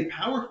really is a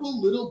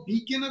powerful little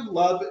beacon of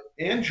love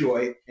and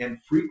joy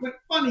and frequent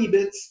funny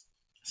bits,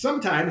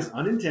 sometimes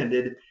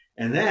unintended,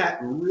 and that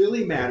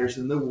really matters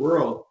in the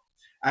world.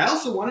 I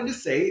also wanted to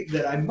say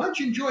that I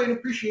much enjoy and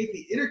appreciate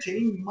the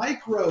entertaining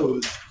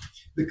micros.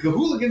 The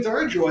Cahooligans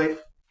are a joy,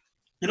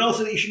 and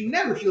also that you should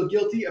never feel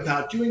guilty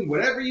about doing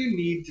whatever you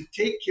need to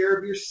take care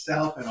of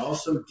yourself and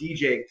also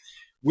DJ.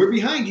 We're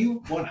behind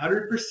you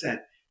 100%.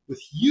 With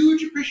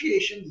huge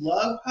appreciation,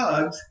 love,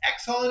 hugs,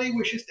 holiday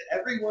wishes to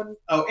everyone.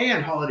 Oh,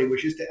 and holiday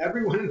wishes to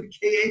everyone in the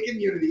KA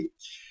community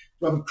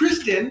from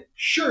Kristen,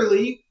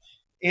 Shirley,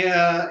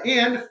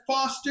 and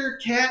foster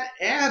cat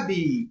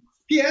Abby.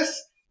 P.S.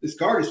 This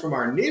card is from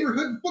our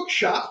neighborhood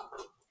bookshop.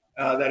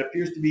 That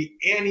appears to be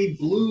Annie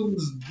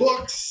Bloom's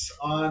Books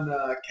on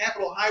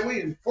Capitol Highway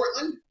in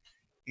Portland.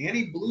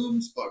 Annie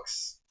Bloom's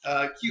Books.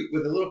 Cute,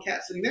 with a little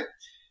cat sitting there.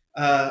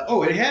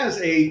 It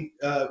has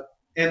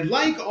and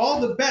like all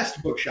the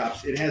best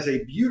bookshops, it has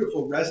a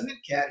beautiful resident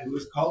cat who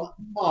is called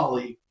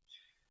Molly.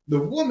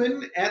 The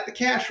woman at the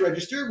cash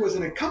register was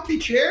in a comfy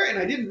chair, and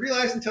I didn't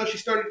realize until she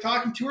started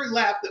talking to her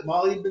lap that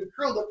Molly had been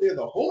curled up there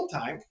the whole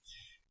time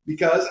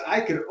because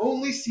I could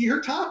only see her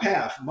top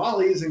half.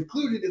 Molly is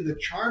included in the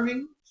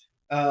charming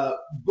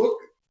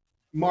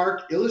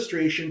bookmark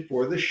illustration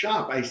for the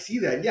shop. I see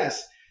that.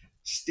 Yes.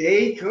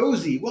 Stay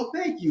cozy. Well,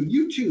 thank you.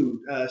 You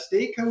too.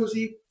 Stay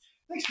cozy.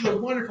 Thanks for the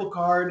wonderful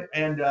card.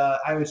 And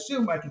I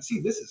assume I can see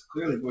this is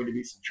clearly going to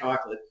be some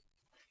chocolate.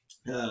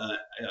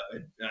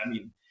 I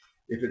mean,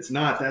 if it's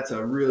not, that's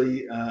a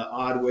really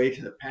odd way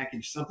to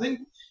package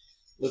something.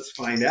 Let's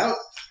find out.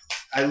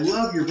 I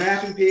love your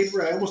wrapping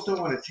paper. I almost don't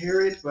want to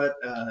tear it, but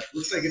it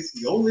looks like it's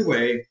the only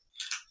way.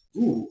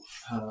 Ooh,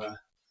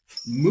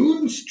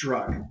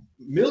 Moonstruck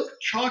milk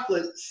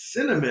chocolate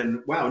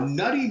cinnamon. Wow,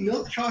 nutty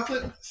milk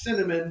chocolate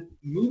cinnamon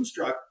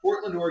Moonstruck,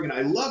 Portland, Oregon.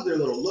 I love their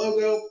little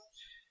logo.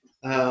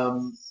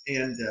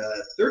 And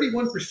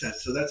 31%.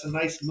 So that's a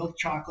nice milk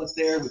chocolate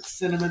there with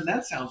cinnamon.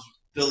 That sounds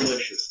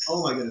delicious.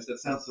 Oh my goodness, that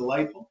sounds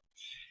delightful.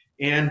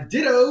 And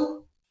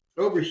ditto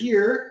over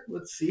here.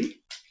 Let's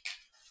see.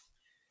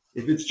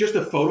 If it's just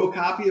a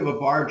photocopy of a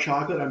bar of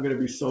chocolate, I'm going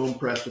to be so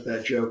impressed with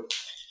that joke.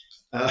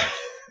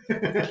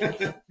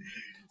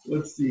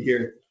 Let's see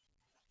here.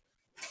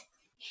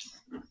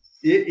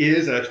 It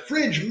is a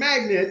fridge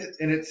magnet,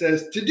 and it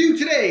says, to do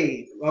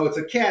today. Oh, it's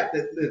a cat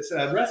that's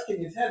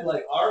resting his head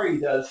like Ari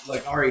does,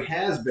 like Ari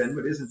has been,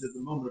 but isn't at the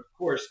moment, of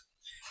course.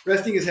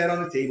 Resting his head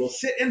on the table.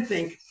 Sit and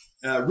think,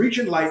 reach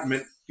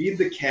enlightenment, feed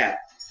the cat.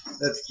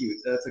 That's cute.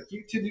 That's a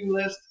cute to-do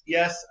list.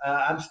 Yes,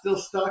 I'm still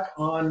stuck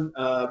on,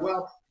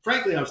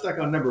 frankly, I'm stuck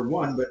on number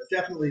 1, but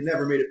definitely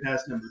never made it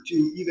past number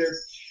 2 either.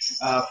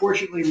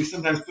 Fortunately, we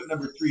sometimes put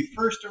number 3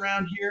 first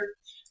around here.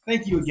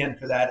 Thank you again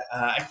for that.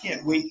 I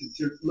can't wait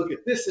to look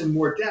at this in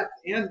more depth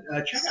and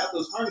check out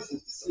those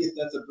harnesses to see if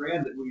that's a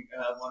brand that we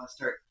want to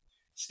start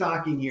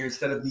stocking here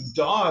instead of the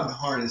dog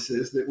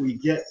harnesses that we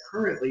get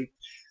currently.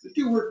 They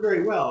do work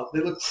very well. They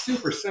look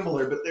super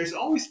similar, but they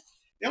always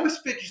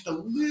fit just a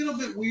little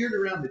bit weird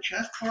around the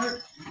chest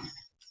part.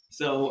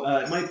 So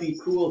it might be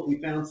cool if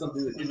we found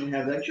something that didn't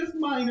have that. Just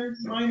minor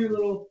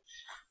little,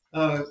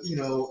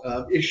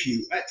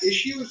 issue.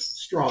 Issue is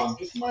strong.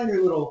 Just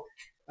minor little.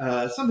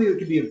 Something that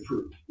could be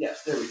improved.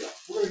 Yes, there we go.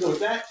 We're going to go with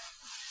that.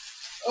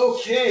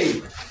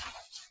 Okay.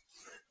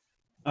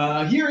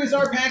 Here is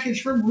our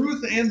package from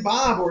Ruth and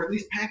Bob, or at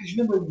least package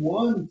number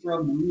 1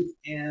 from Ruth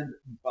and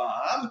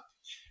Bob.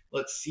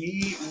 Let's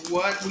see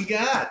what we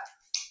got.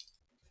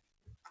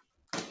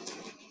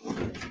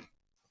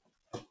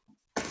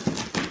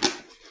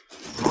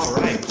 All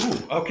right.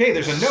 Ooh, okay,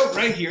 there's a note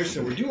right here,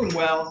 so we're doing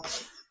well.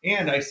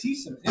 And I see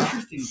some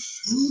interesting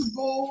food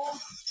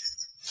bowls.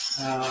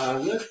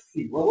 Let's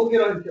see. Well, we'll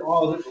get into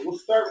all of it, but we'll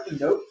start with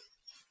the note.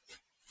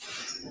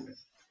 There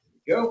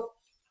we go.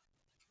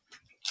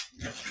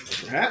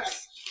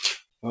 Perhaps.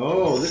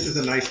 Oh, this is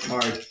a nice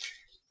card.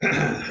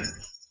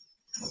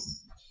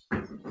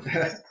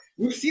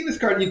 We've seen this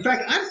card. In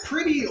fact, I'm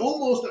pretty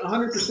almost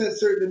 100%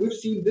 certain that we've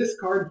seen this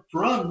card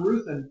from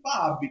Ruth and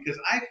Bob because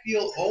I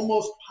feel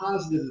almost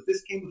positive that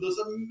this came with those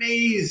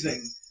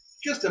amazing,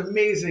 just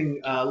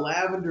amazing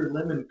lavender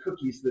lemon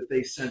cookies that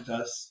they sent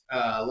us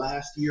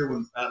last year.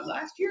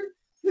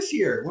 This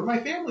year when my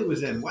family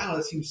was in. Wow,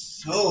 that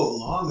seems so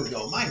long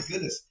ago. My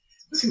goodness,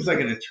 this seems like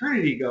an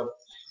eternity ago.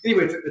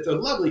 Anyway, it's a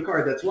lovely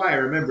card. That's why I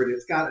remembered it.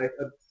 It's got a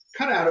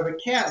cutout of a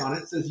cat on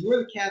it. It says,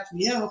 "You're the cat's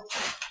meow."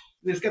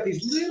 And it's got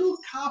these little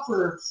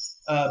copper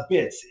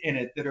bits in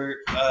it that are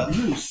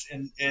loose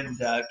and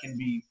can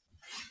be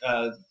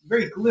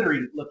very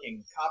glittery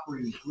looking,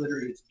 coppery,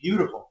 glittery. It's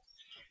beautiful.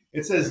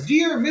 It says,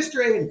 "Dear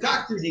Mr. A and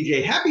Dr.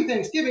 DJ, happy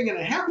Thanksgiving and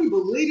a happy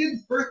belated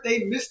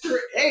birthday, Mr.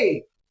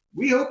 A.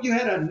 We hope you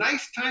had a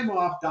nice time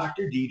off,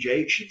 Dr.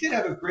 DJ." She did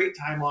have a great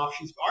time off.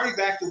 She's already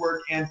back to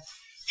work, and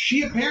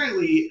she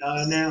apparently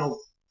now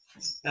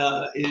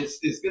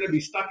is going to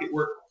be stuck at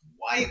work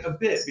quite a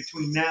bit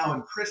between now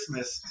and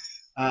Christmas.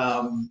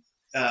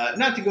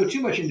 Not to go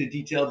too much into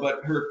detail,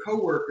 but her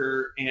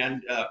coworker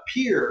and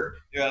peer,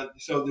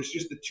 so there's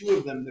just the two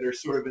of them that are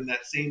sort of in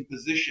that same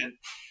position,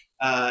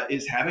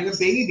 is having a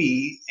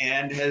baby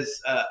and has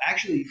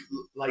actually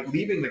like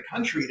leaving the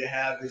country to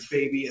have his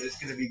baby and is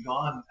going to be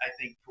gone, I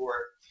think, for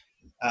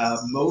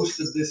most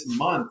of this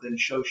month. And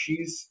so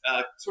she's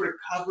sort of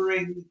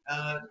covering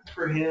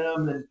for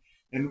him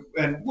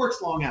and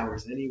works long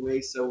hours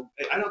anyway. So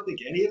I don't think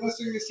any of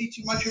us are going to see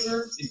too much of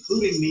her,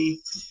 including me.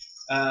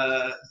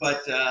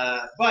 But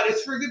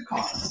it's for a good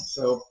cause.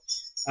 So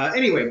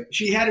anyway,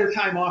 she had her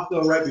time off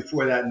though right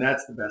before that, and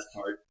that's the best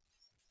part.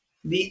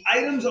 The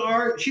items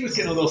are, she was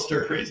getting a little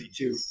stir crazy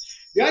too.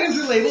 The items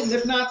are labeled, and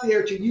if not, they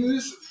are to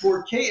use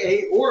for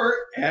KA or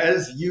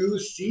as you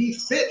see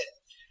fit.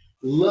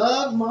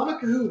 Love Mama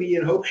Kahootie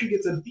and hope she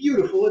gets a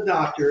beautiful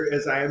adopter,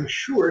 as I am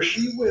sure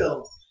she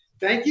will.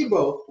 Thank you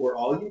both for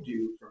all you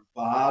do, from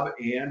Bob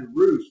and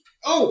Ruth.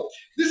 Oh,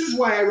 this is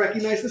why I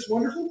recognize this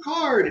wonderful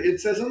card. It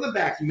says on the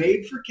back,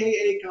 "Made for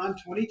KACon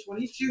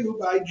 2022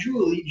 by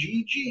Julie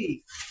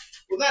GG."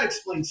 Well, that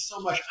explains so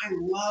much. I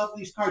love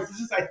these cards. This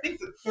is, I think,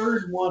 the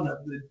third one of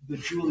the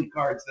Julie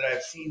cards that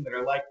I've seen that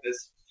are like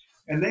this.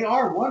 And they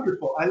are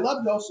wonderful. I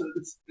love it also.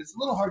 It's a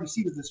little hard to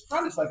see, but this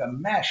front is like a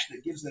mesh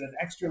that gives it an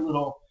extra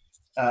little,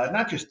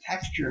 not just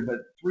texture, but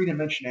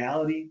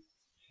three-dimensionality.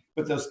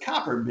 But those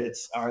copper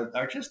bits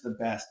are just the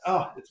best.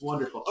 Oh, it's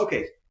wonderful.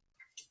 Okay,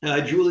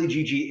 Julie,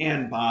 Gigi,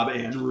 and Bob,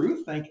 and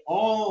Ruth. Thank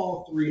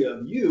all three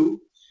of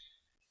you.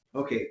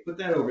 Okay, put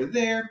that over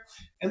there.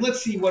 And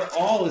let's see what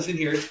all is in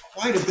here. It's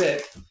quite a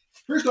bit.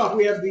 First off,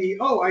 we have the,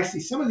 oh, I see.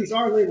 Some of these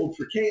are labeled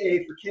for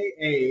KA,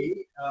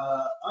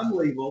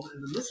 unlabeled.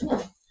 And then this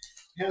one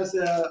has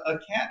a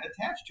cat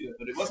attached to it,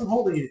 but it wasn't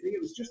holding anything.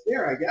 It was just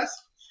there, I guess.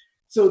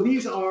 So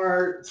these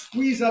are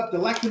Squeeze Up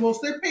Delectables.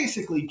 They're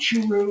basically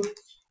Churu,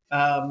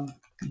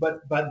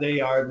 but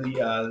they are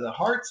the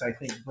Hearts, I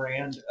think,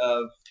 brand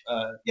of,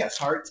 yes,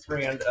 Hearts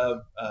brand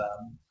of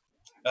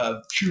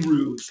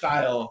Churu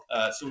style.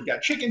 So we've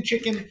got chicken,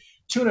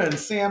 tuna and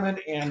salmon,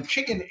 and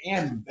chicken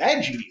and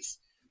veggies.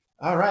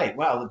 All right.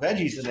 Wow, the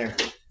veggies in there.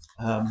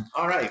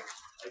 All right.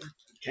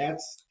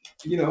 Cats,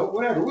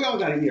 whatever. We all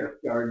got to eat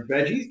our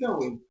veggies, don't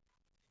we?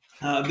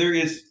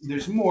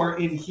 There's more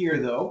in here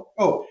though.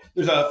 Oh,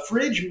 there's a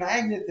fridge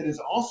magnet that is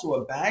also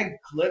a bag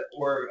clip,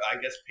 or I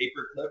guess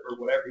paper clip, or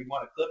whatever you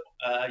want to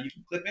clip. You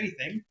can clip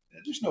anything.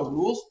 There's no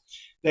rules.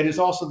 That is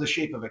also the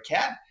shape of a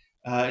cat.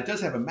 It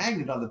does have a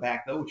magnet on the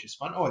back though, which is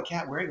fun. Oh, a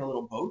cat wearing a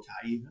little bow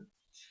tie even.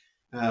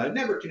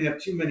 Never can have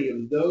too many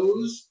of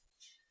those.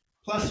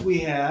 Plus we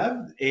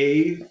have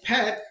a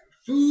pet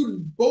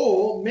food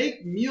bowl.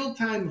 Make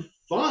mealtime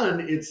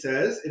fun, it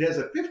says. It has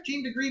a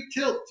 15-degree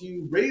tilt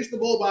to raise the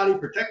bowl body,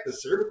 protect the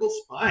cervical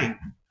spine.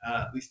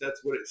 At least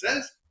that's what it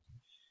says.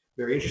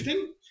 Very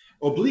interesting.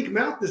 Oblique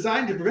mouth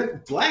designed to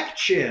prevent black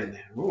chin.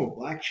 Oh,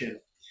 black chin.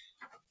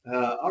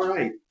 All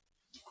right.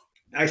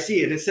 I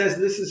see it. It says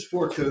this is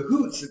for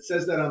Cahoots. It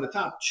says that on the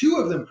top. 2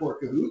 of them for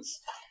Cahoots.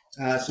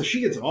 So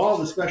she gets all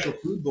the special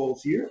food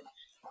bowls here.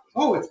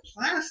 Oh, it's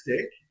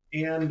plastic.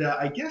 And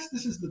I guess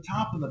this is the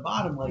top and the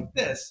bottom like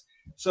this.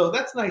 So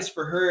that's nice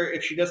for her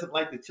if she doesn't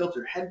like to tilt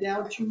her head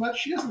down too much.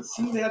 She doesn't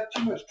seem to have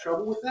too much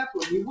trouble with that,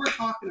 but we were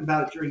talking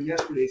about it during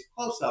yesterday's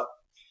close-up,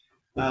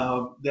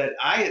 that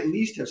I at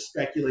least have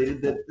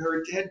speculated that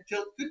her head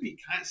tilt could be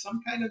some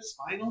kind of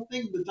spinal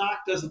thing. The doc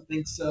doesn't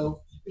think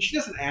so, and she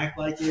doesn't act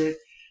like it.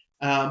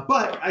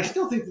 But I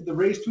still think that the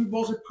raised food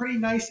bowls are pretty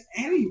nice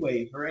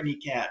anyway for any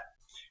cat.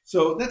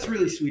 So that's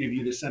really sweet of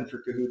you to send for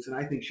Cahoots, and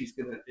I think she's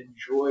going to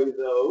enjoy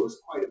those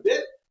quite a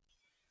bit.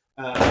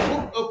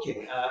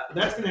 Okay,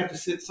 that's going to have to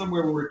sit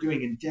somewhere where we're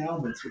doing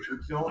endowments, which we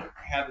don't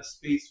have a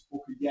space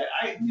for yet.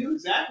 I knew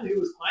exactly who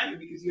was climbing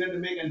because you had to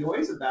make a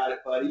noise about it,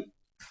 buddy.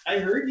 I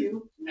heard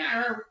you.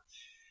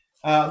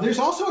 There's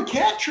also a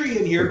cat tree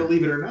in here,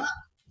 believe it or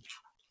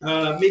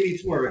not. Maybe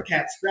it's more of a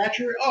cat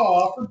scratcher.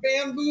 Oh, for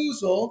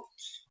Bamboozle.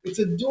 It's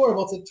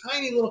adorable. It's a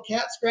tiny little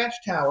cat scratch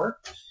tower.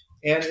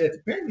 And it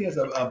apparently has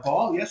a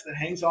ball, yes, that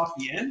hangs off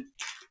the end.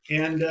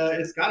 And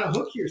it's got a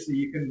hook here so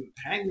you can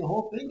hang the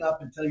whole thing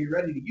up until you're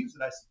ready to use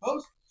it, I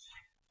suppose.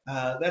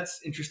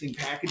 That's interesting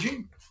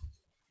packaging.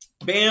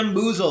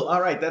 Bamboozle.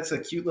 All right, that's a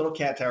cute little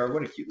cat tower.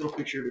 What a cute little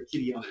picture of a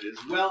kitty on it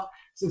as well.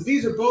 Since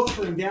these are both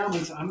for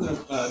endowments, I'm going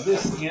to,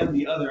 this and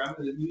the other, I'm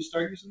going to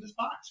start using this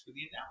box for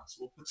the endowments.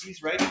 We'll put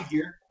these right in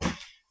here.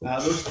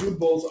 Those food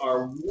bowls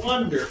are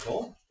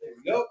wonderful. There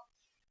we go.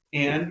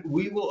 And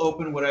we will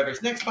open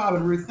whatever's next. Bob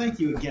and Ruth, thank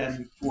you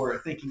again for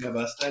thinking of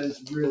us. That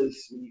is really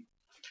sweet.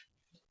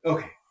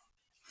 Okay.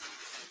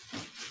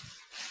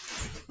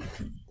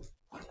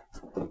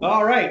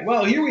 All right.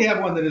 Well, here we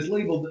have one that is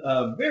labeled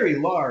very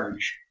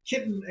large.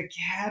 Kitten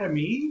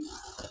Academy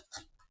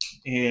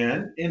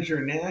and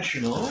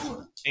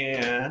International.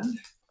 And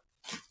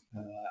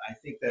I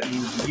think that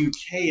means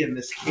UK in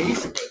this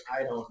case, but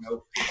I don't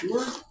know for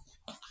sure.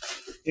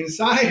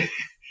 Inside,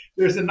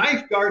 there's a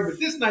knife guard, but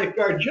this knife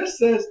guard just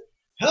says,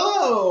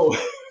 hello.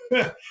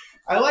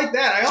 I like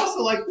that. I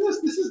also like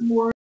this. This is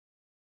more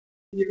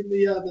even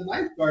the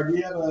knife guard.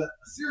 We have a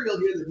cereal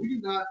here that we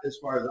do not, as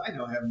far as I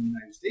know, have in the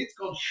United States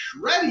called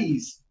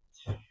Shreddies.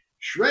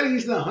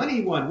 Shreddies the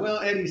honey one. Well,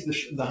 Eddie's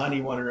the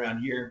honey one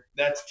around here.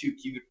 That's too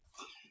cute.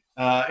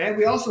 And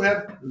we also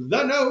have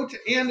the note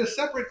and a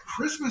separate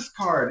Christmas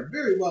card.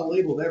 Very well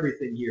labeled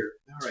everything here.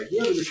 All right,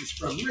 whoever this is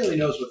from really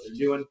knows what they're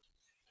doing.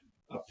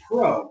 A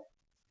pro.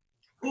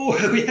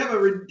 Oh, we have a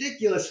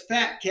ridiculous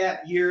fat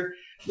cat here.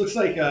 Looks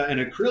like an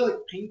acrylic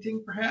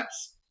painting,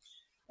 perhaps,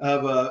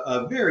 of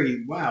a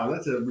very, wow,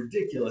 that's a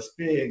ridiculous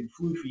big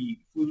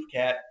floof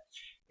cat.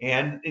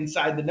 And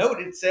inside the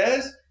note it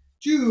says,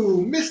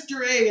 to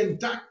Mr. A and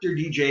Dr.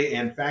 DJ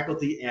and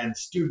faculty and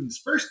students.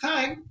 First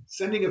time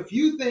sending a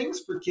few things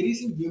for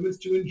kitties and humans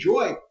to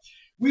enjoy.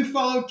 We've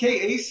followed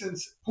KA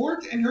since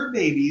Port and her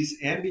babies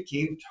and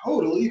became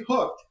totally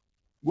hooked.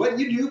 What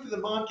you do for the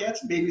mom cats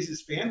and babies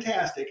is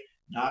fantastic,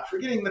 not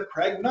forgetting the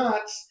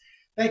pregnots.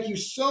 Thank you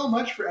so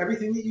much for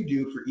everything that you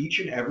do for each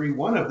and every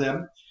one of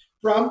them.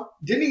 From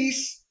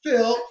Denise,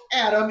 Phil,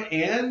 Adam,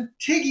 and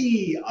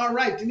Tiggy. All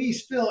right,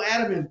 Denise, Phil,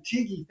 Adam, and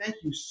Tiggy, thank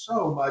you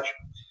so much.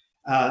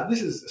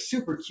 This is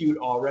super cute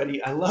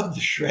already. I love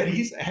the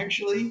Shreddies,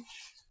 actually.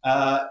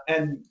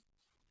 And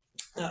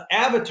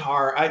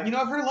Avatar, I've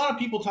heard a lot of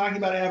people talking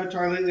about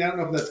Avatar lately. I don't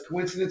know if that's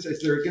coincidence.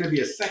 Is there going to be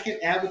a second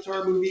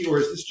Avatar movie, or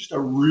is this just a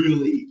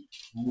really,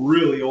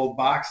 really old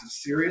box of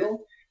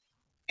cereal?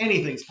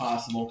 Anything's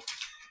possible.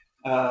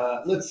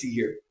 Let's see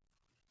here.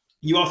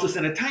 You also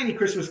sent a tiny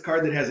Christmas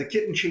card that has a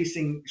kitten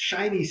chasing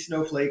shiny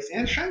snowflakes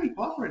and shiny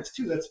paw prints,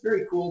 too. That's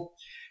very cool.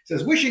 It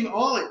says, wishing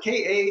all at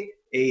KA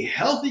a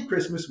healthy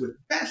Christmas with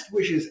best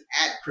wishes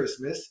at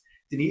Christmas.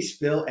 Denise,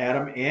 Phil,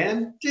 Adam,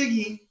 and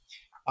Tiggy.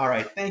 All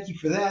right, thank you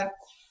for that.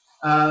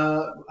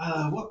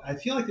 I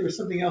feel like there was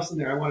something else in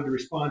there I wanted to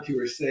respond to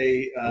or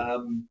say.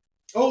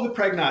 The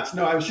pregnots.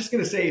 No, I was just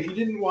going to say, if you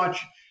didn't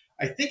watch,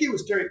 I think it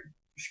was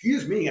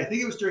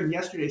during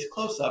yesterday's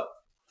close-up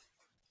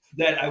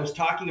that I was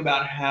talking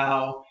about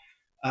how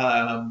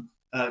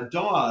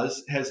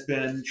Dawes has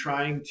been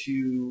trying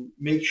to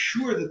make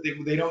sure that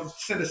they don't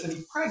send us any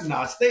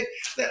pregnots.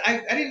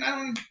 I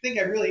don't think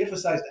I really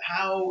emphasized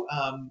how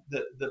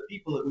the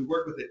people that we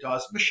work with at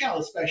Dawes, Michelle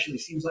especially,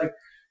 seems like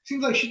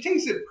she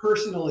takes it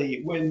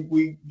personally when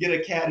we get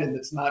a cat in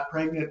that's not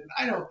pregnant.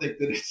 I don't think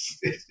that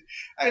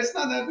it's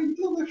not that big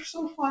deal. They're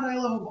so fun. I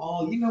love them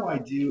all. I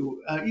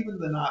do. Even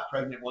the not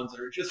pregnant ones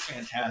are just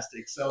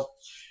fantastic. So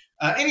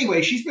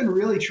anyway, she's been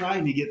really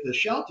trying to get the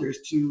shelters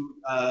to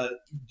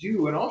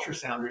do an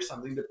ultrasound or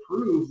something to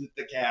prove that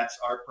the cats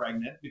are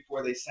pregnant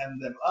before they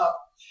send them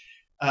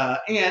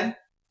up. And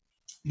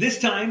this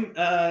time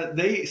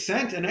they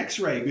sent an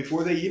x-ray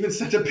before they even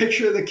sent a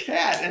picture of the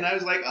cat. And I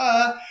was like,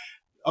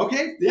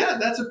 okay, yeah,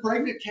 that's a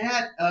pregnant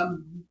cat.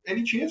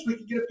 Any chance we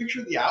could get a picture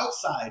of the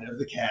outside of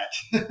the cat?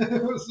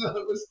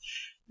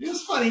 It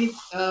was funny.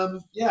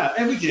 Yeah,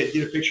 and we did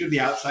get a picture of the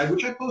outside,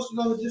 which I posted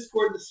on the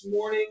Discord this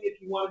morning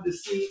if you wanted to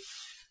see.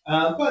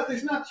 But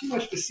there's not too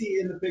much to see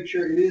in the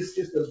picture. It is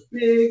just a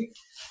big,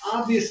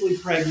 obviously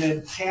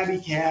pregnant tabby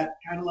cat,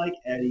 kind of like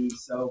Eddie.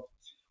 So,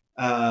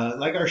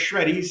 like our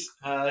Shreddies,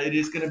 it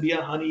is going to be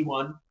a honey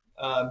one,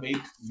 made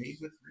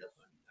with real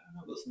honey. I don't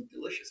know, those look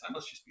delicious. I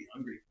must just be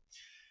hungry.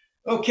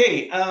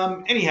 Okay,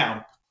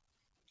 anyhow,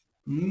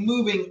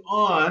 moving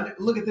on.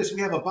 Look at this. We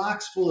have a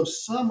box full of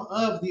some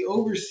of the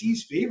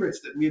overseas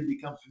favorites that we have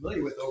become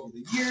familiar with over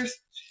the years.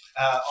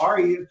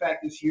 Ari, in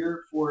fact, is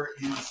here for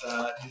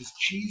his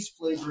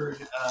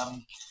cheese-flavored,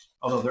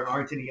 although there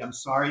aren't any. I'm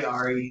sorry,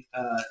 Ari.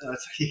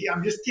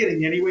 I'm just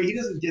kidding. Anyway, he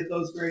doesn't get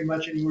those very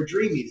much anymore.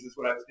 Dreamies is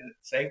what I was going to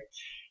say.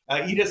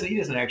 He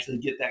doesn't actually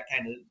get that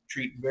kind of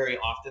treat very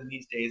often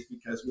these days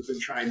because we've been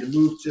trying to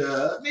move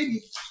to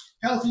maybe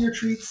healthier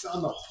treats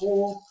on the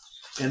whole.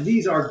 And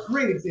these are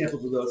great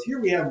examples of those.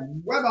 Here we have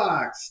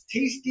Webox,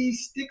 tasty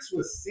sticks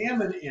with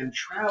salmon and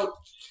trout.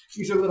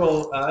 These are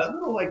little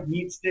like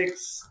meat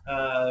sticks,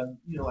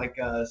 like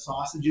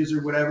sausages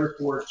or whatever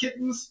for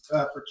kittens,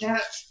 for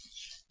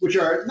cats, which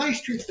are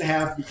nice treats to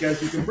have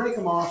because you can break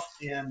them off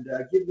and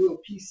give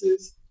little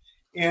pieces.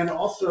 And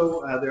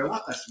also, they're a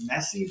lot less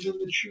messy than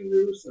the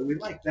Churu, so we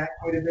like that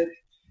quite a bit.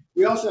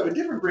 We also have a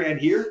different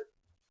brand here,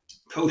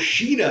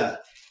 Koshida.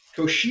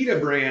 Koshida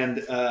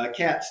brand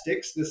cat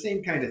sticks. The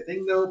same kind of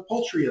thing, though.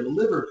 Poultry and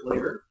liver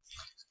flavor.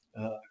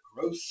 Uh,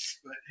 Gross,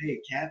 but hey,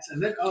 cats.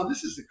 And then, oh,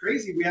 this is the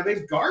crazy. We have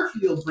a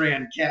Garfield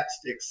brand cat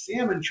sticks,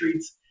 salmon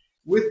treats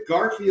with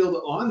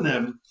Garfield on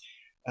them.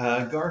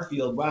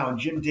 Garfield, wow, and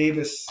Jim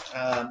Davis.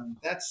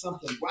 That's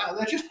something. Wow,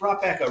 that just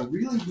brought back a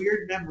really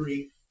weird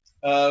memory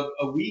of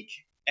a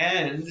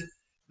weekend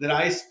that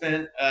I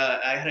spent.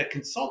 I had a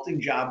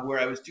consulting job where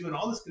I was doing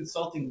all this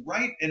consulting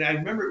right, and I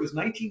remember it was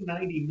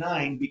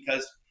 1999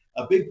 because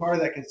a big part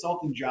of that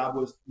consulting job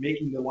was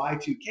making the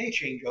Y2K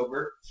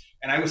changeover,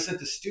 and I was sent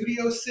to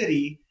Studio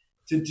City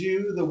to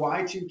do the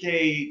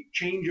Y2K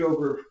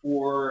changeover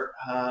for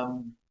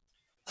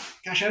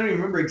gosh, I don't even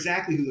remember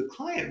exactly who the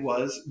client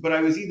was, but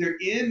I was either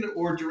in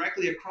or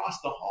directly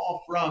across the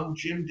hall from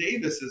Jim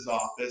Davis's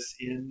office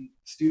in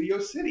Studio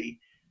City.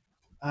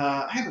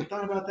 I haven't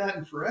thought about that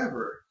in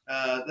forever.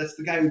 That's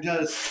the guy who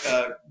does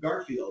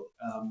Garfield,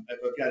 if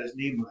I've got his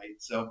name right.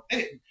 So,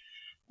 hey,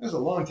 that was a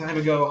long time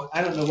ago.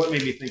 I don't know what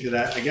made me think of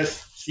that. I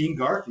guess seeing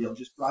Garfield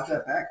just brought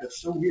that back.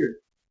 That's so weird.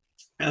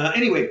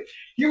 Anyway,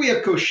 here we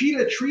have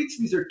Koshida treats.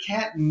 These are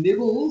cat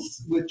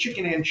nibbles with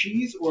chicken and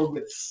cheese or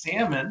with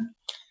salmon.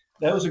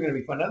 Those are going to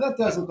be fun. Now that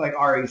does look like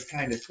Ari's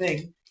kind of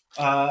thing.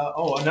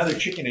 Oh, another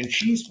chicken and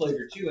cheese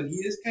flavor too, and he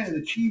is kind of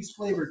the cheese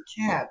flavored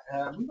cat.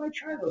 We might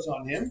try those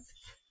on him.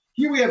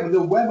 Here we have the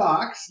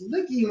Webox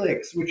Licky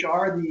Licks, which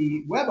are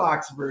the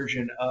Webox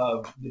version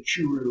of the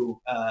Churu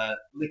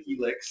Licky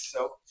Licks.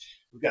 So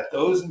we've got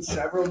those in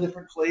several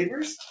different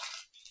flavors.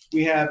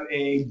 We have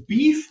a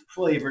beef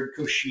flavored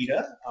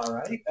Koshida. All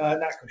right,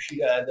 not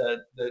Koshida,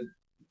 the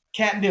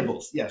cat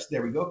nibbles. Yes,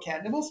 there we go,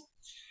 cat nibbles.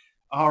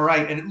 All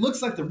right, and it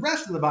looks like the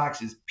rest of the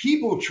box is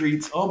people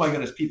treats. Oh my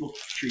goodness, people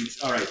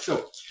treats. All right,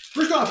 so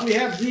first off, we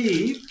have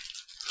the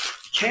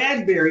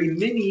Cadbury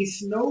mini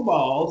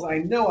snowballs. I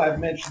know I've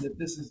mentioned that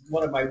this is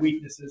one of my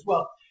weaknesses.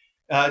 Well,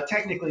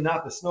 technically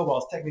not the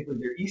snowballs. Technically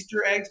they're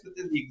Easter eggs, but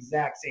they're the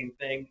exact same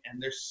thing, and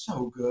they're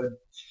so good.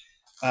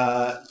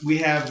 We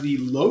have the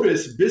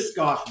Lotus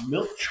Biscoff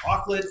milk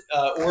chocolate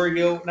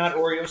Oreo, not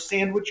Oreo,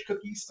 sandwich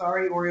cookies.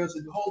 Sorry, Oreo's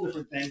a whole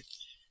different thing.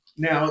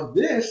 Now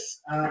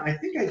this, I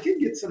think I did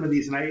get some of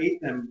these and I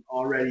ate them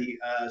already.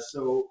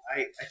 So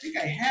I think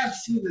I have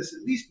seen this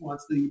at least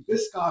once. The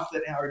Biscoff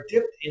that are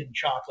dipped in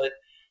chocolate.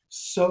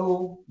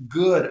 So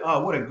good.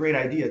 Oh, what a great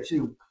idea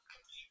too.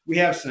 We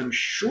have some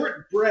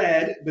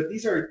shortbread, but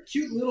these are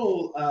cute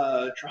little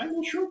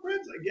triangle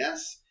shortbreads, I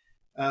guess.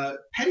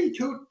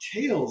 Petticoat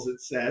tails,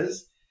 it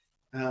says.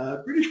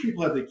 British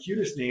people have the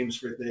cutest names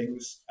for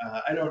things.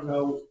 I don't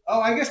know. Oh,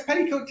 I guess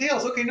petticoat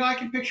tails. Okay, no, I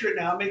can picture it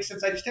now. It makes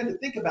sense. I just had to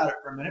think about it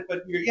for a minute.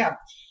 But yeah,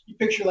 you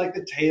picture like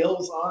the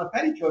tails on a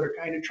petticoat are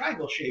kind of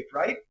triangle shaped,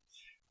 right?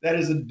 That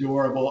is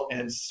adorable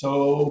and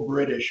so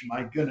British.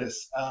 My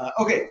goodness.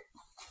 Okay,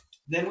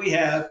 then we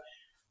have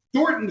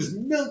Thornton's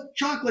Milk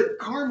Chocolate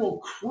Caramel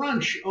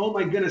Crunch. Oh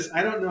my goodness.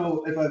 I don't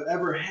know if I've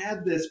ever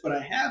had this, but I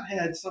have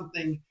had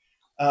something,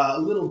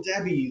 Little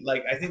Debbie,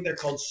 like I think they're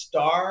called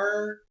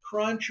Star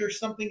Crunch or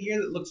something here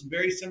that looks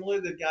very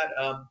similar. They've got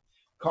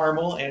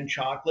caramel and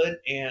chocolate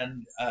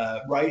and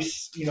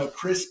rice,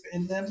 crisp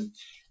in them.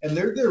 And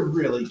they're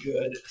really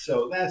good.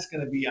 So that's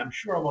going to be, I'm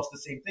sure, almost the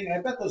same thing. I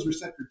bet those were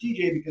sent for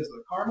DJ because of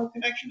the caramel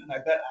connection, and I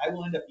bet I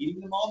will end up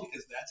eating them all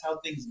because that's how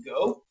things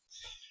go.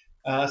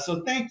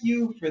 So thank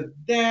you for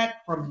that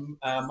from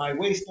my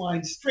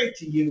waistline straight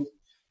to you.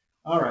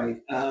 All right.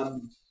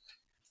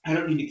 I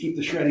don't need to keep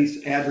the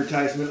Shreddies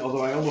advertisement,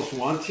 although I almost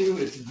want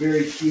to. It's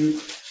very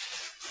cute.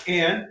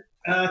 And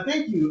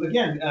thank you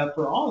again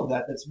for all of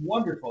that. That's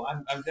wonderful.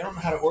 I don't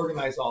know how to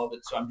organize all of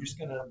it, so I'm just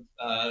going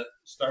to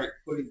start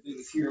putting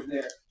things here and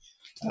there.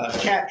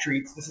 Cat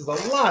treats. This is a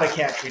lot of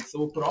cat treats. So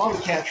we'll put all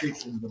the cat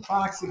treats in the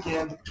box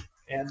again,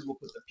 and we'll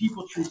put the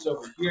people treats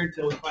over here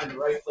until we find the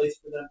right place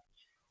for them.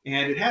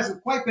 And it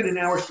hasn't quite been an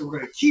hour, so we're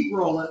going to keep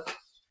rolling.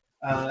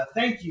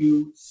 Thank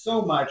you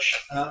so much.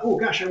 Oh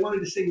gosh, I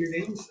wanted to say your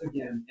names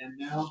again, and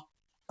now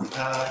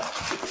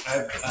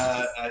I've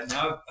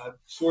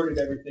sorted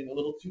everything a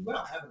little too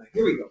well, haven't I?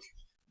 Here we go.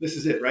 This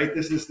is it, right?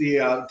 This is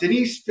the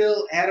Denise,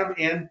 Phil, Adam,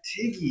 and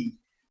Tiggy.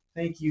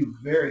 Thank you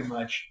very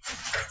much.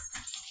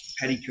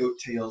 Petticoat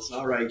tails.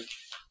 All right.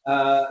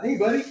 Hey,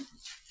 buddy.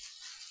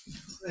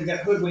 I got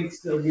Hoodwink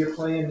still here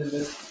playing in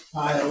this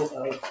pile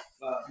of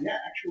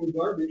actual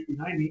garbage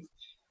behind me.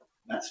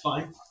 That's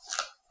fine.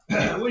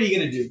 What are you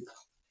going to do?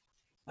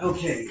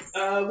 Okay.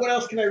 What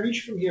else can I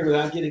reach from here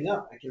without getting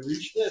up? I can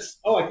reach this.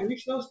 Oh, I can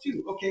reach those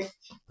too. Okay.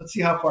 Let's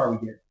see how far we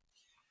get.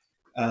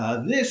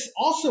 This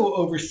also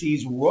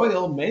oversees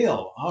Royal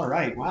Mail. All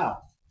right.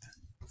 Wow.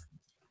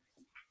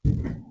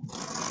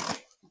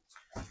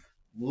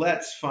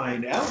 Let's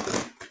find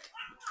out.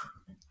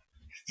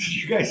 Did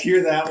you guys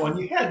hear that one?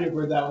 You had to have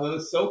heard that one. That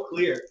was so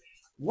clear.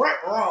 What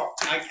roll?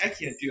 I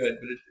can't do it,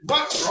 but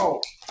what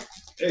roll?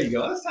 There you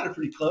go. That sounded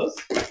pretty close.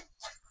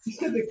 He's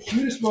got the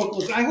cutest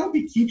vocals. I hope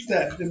he keeps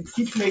that and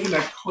keeps making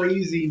that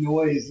crazy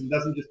noise and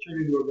doesn't just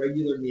turn into a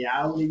regular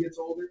meow when he gets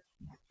older.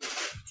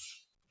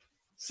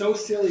 So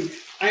silly.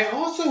 I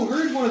also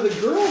heard one of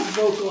the girls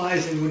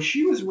vocalizing when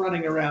she was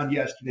running around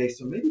yesterday,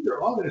 so maybe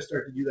they're all going to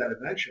start to do that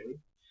eventually.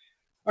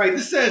 All right,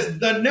 this says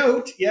the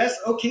note. Yes,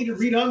 okay to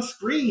read on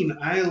screen.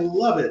 I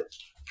love it.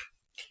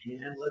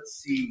 And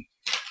let's see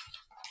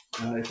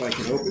if I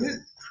can open it.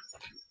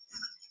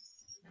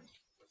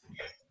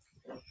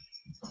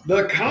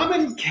 The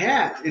common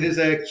cat. It is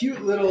a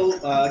cute little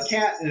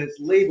cat, and it's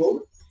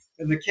labeled.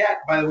 And the cat,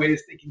 by the way,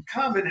 is thinking,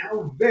 "Common,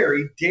 how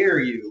very dare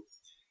you?"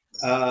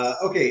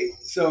 Okay,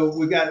 so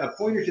we've got a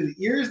pointer to the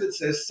ears that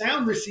says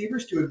sound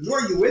receivers to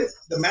ignore you with.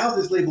 The mouth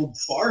is labeled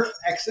barf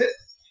exit.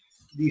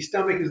 The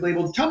stomach is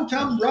labeled tum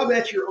tum, rub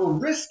at your own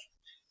risk.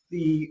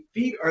 The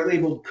feet are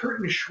labeled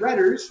curtain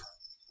shredders.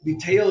 The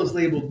tail is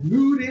labeled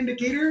mood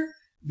indicator.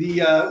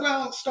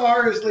 The,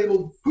 star is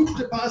labeled poop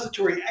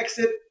depository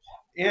exit.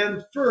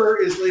 And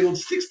fur is labeled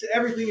sticks to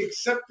everything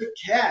except the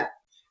cat.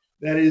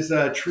 That is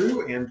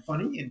true and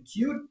funny and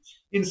cute.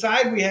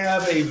 Inside we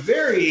have a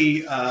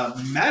very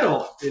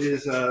metal. It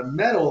is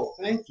metal.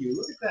 Thank you.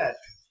 Look at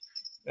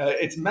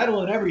that. It's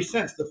metal in every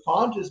sense. The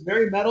font is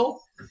very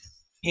metal,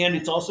 and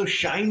it's also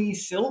shiny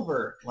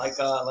silver, like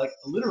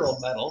literal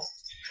metal.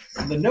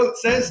 And the note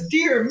says,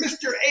 "Dear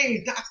Mr.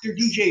 A, Dr.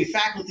 DJ,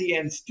 faculty,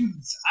 and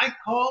students, I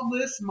call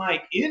this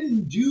my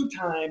in due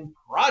time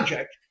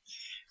project.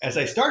 As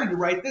I started to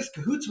write this,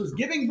 Cahoots was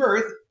giving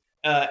birth,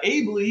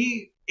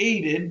 ably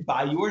aided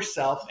by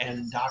yourself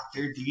and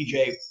Dr.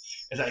 DJ.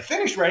 As I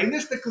finished writing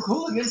this, the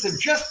Cahooligans have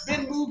just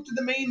been moved to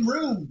the main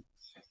room.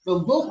 The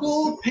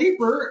local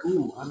paper,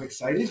 ooh, I'm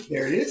excited.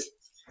 There it is.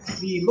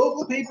 The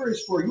local paper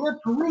is for your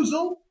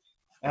perusal.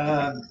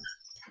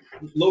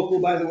 Local,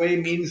 by the way,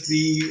 means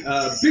the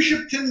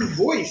Bishopton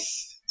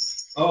Voice.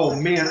 Oh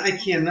man, I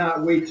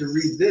cannot wait to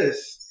read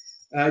this.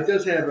 It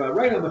does have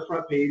right on the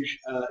front page,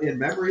 in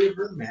memory of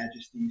Her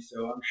Majesty,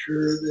 so I'm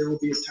sure there will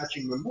be a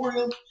touching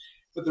memorial.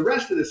 But the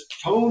rest of this,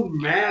 phone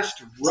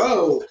mast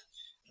row.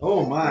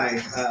 Oh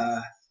my.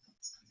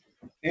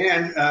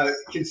 And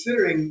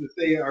considering that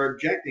they are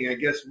objecting, I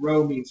guess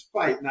row means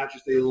fight, not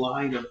just a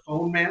line of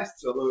phone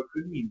masts, although it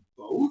could mean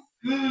both.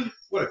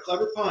 What a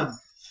clever pun.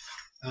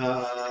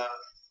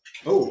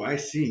 Oh, I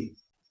see.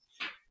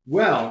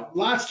 Well,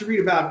 lots to read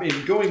about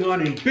going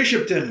on in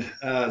Bishopton,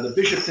 the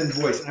Bishopton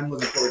Voice. I'm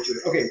looking forward to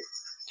it. Okay,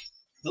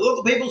 the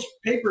local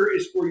paper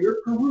is for your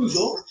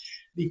perusal.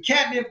 The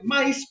catnip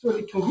mice for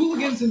the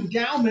Cahooligans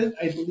Endowment.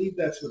 I believe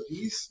that's what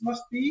these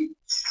must be.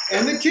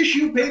 And the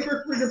tissue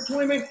paper for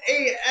deployment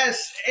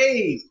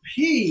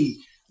ASAP.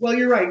 Well,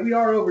 you're right. We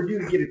are overdue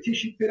to get a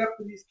tissue pit up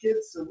for these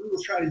kids, so we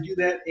will try to do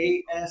that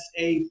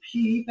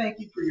ASAP. Thank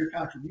you for your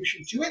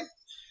contribution to it.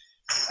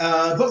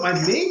 But my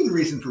main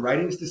reason for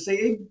writing is to say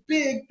a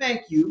big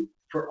thank you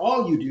for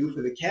all you do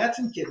for the cats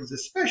and kittens,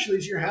 especially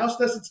as your house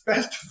does its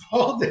best to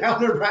fall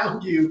down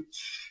around you.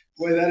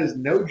 Boy, that is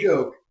no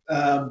joke.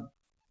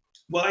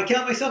 While I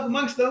count myself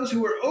amongst those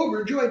who are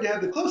overjoyed to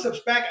have the close-ups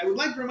back, I would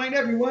like to remind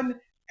everyone,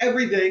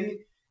 everything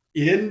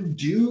in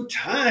due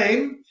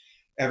time.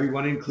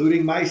 Everyone,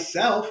 including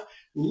myself,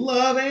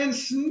 love and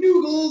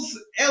snoogles,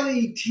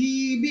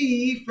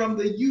 LETB from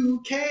the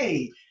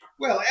UK.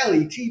 Well,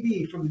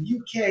 LETB from the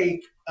UK,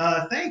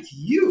 thank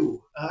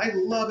you. I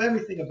love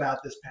everything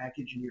about this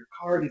package and your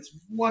card. It's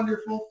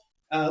wonderful.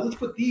 Let's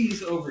put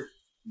these over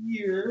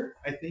here,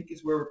 I think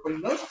is where we're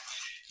putting those.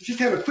 Let's just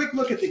have a quick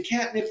look at the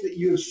catnip that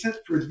you have sent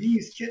for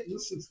these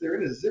kittens, since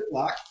they're in a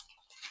Ziploc,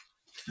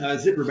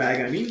 zipper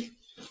bag, I mean.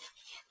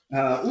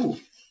 Ooh,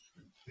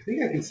 I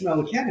think I can smell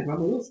the catnip.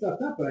 I'm a little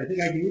stuffed up, but I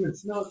think I can even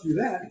smell it through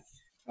that.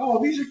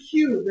 Oh, these are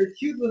cute. They're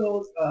cute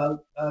little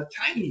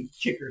tiny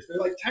kickers. They're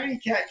like tiny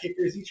cat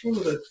kickers, each one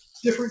with a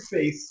different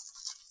face.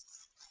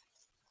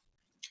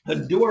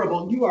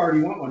 Adorable. You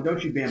already want one,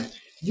 don't you, Bam?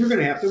 You're going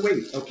to have to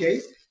wait,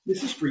 okay?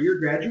 This is for your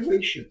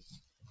graduation.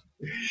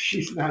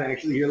 She's not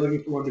actually here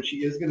looking for one, but she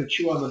is going to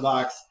chew on the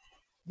box.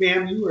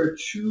 Bam, you are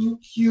too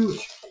cute.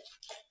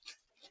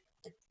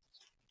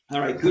 All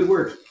right, good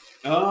work.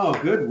 Oh,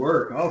 good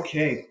work.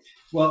 Okay.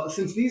 Well,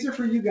 since these are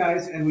for you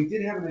guys, and we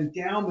did have an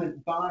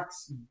endowment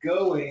box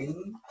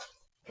going.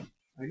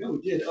 I know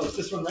we did. Oh, it's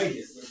this one right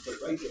here. We're going to put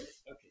it right there.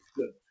 Okay,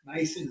 good.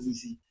 Nice and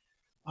easy.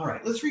 All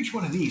right, let's reach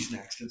one of these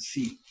next and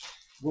see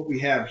what we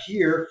have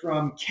here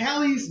from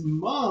Callie's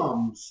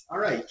Moms. All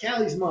right,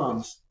 Callie's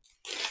Moms.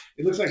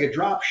 It looks like a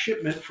drop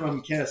shipment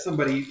from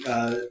somebody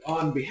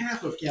on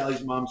behalf of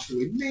Callie's Moms, so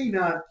we may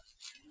not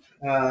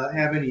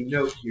have any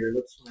note here.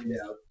 Let's find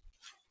out.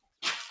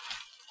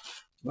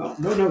 Well,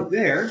 no note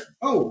there.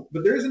 Oh,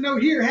 but there is a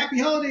note here. Happy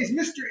holidays,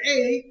 Mr.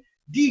 A,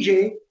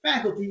 DJ,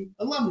 faculty,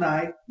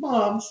 alumni,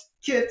 moms,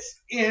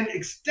 kits, and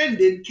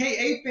extended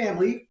KA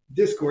family,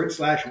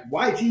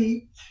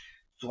 Discord/YT.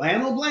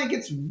 Flannel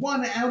blankets,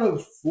 1 out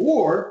of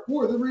 4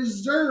 for the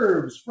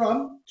reserves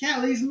from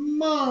Callie's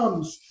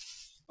Moms.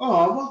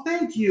 Oh, well,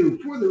 thank you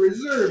for the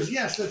reserves.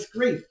 Yes, that's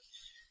great.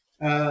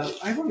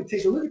 I want to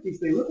take a look at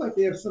these. They look like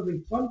they have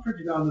something fun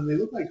printed on them. They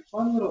look like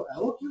fun little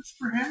elephants,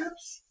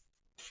 perhaps.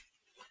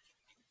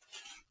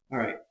 All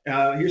right,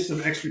 here's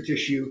some extra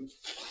tissue.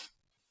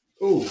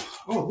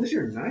 Oh, these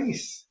are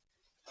nice.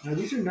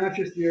 These are not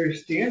just your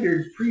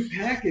standard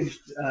prepackaged.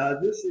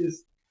 This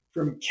is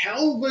from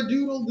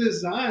Calvadoodle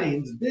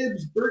Designs,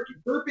 bibs,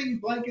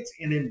 burping blankets,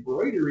 and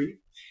embroidery.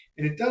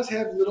 And it does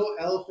have little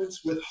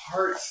elephants with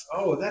hearts.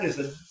 Oh, that is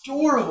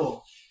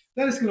adorable.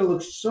 That is going to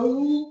look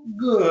so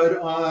good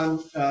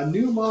on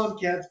new Mom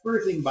Cat's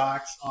birthing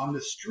box on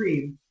the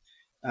stream.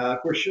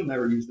 Of course, she'll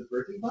never use the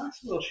birthing box,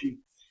 will she?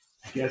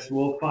 I guess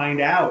we'll find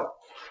out.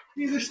 I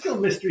mean, there's still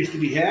mysteries to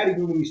be had,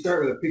 even when we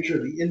start with a picture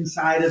of the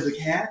inside of the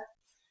cat.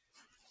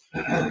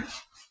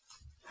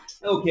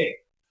 Okay,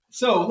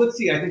 so let's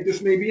see. I think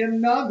this may be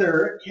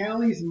another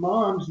Callie's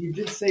Moms. You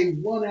did say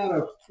 1 out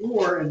of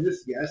 4, and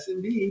this, yes,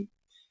 indeed.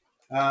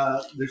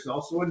 There's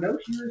also a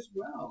note here as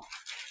well.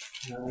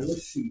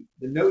 Let's see.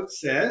 The note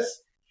says,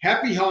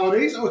 Happy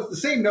Holidays. Oh, it's the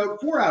same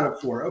note, 4 out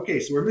of 4. Okay,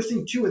 so we're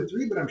missing 2 and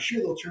 3, but I'm sure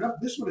they'll turn up.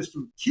 This one is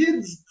from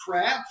Kids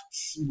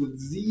Crafts with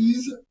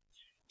Z's.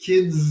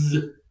 Kids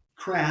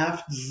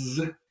Crafts.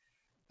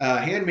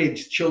 Handmade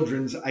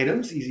children's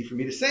items, easy for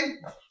me to say.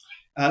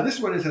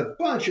 This one is a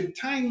bunch of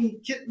tiny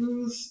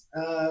kittens,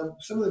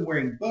 some of them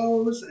wearing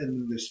bows,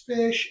 and there's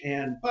fish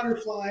and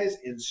butterflies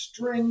and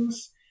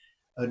strings.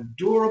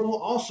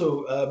 Adorable.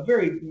 Also, a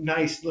very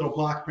nice little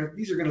block print.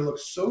 These are going to look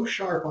so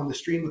sharp on the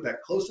stream with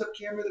that close-up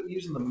camera that we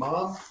use in the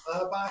mom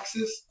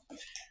boxes.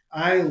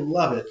 I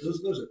love it.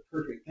 Those are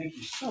perfect. Thank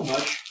you so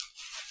much.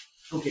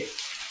 Okay.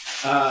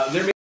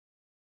 There may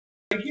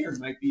right here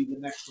might be the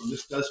next one.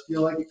 This does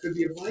feel like it could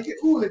be a blanket.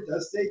 Ooh, and it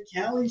does say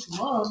Callie's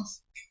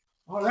Moms.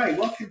 All right,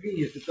 well,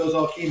 convenient that those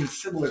all came in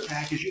similar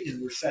packaging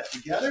and were set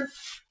together.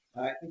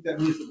 I think that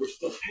means that we're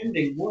still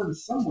pending one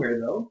somewhere,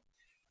 though.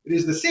 It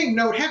is the same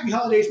note. Happy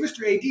holidays,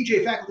 Mr. A,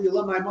 DJ, faculty,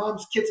 alumni,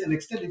 moms, kids, and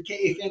extended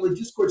KA family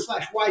Discord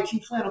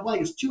 /YT flannel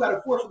blankets. 2 out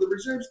of 4 for the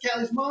reserves.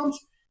 Callie's Moms,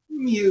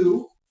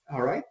 Mew.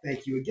 All right,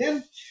 thank you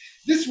again.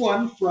 This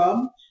one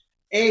from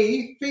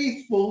A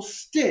Faithful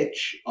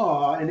Stitch.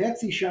 An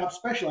Etsy shop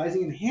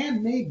specializing in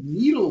handmade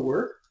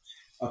needlework.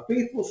 A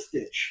Faithful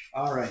Stitch.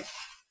 All right.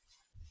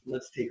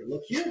 Let's take a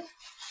look here.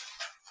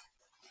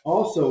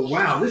 Also,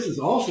 wow, this is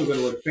also going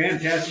to look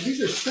fantastic.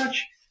 These are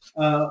such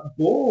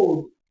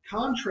bold,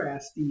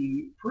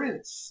 contrasty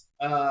prints.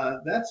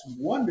 That's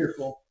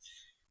wonderful.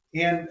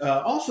 And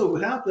also,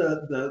 without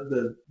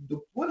the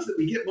ones that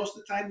we get most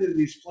of the time that are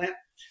these flannel.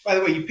 By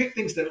the way, you pick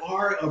things that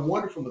are a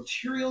wonderful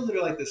material that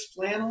are like this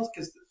flannels,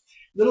 because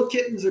little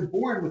kittens are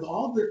born with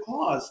all of their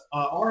claws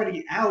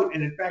already out,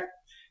 and in fact,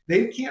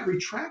 they can't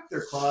retract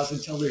their claws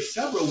until they're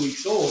several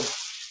weeks old.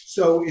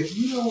 So if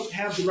you don't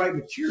have the right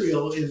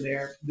material in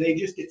there, they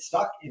just get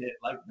stuck in it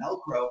like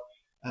Velcro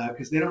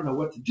because they don't know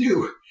what to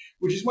do,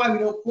 which is why we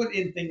don't put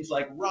in things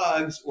like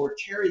rugs or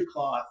terry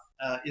cloth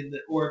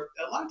or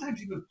a lot of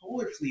times even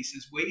polar fleece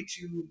is way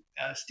too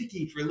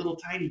sticky for little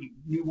tiny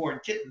newborn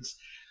kittens.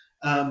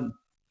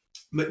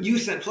 But you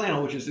sent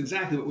flannel, which is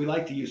exactly what we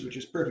like to use, which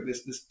is perfect.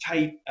 This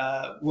tight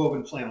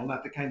woven flannel,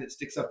 not the kind that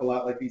sticks up a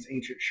lot like these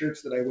ancient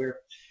shirts that I wear.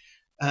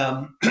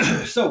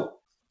 So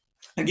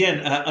again,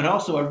 and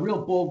also a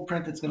real bold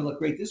print that's going to look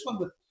great. This one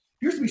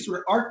appears to be sort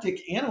of Arctic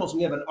animals.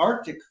 We have an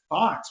Arctic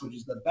fox, which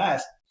is the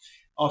best.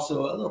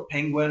 Also a little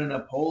penguin and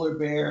a polar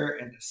bear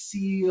and a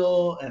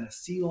seal and a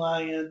sea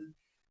lion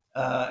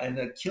and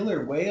a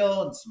killer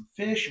whale and some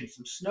fish and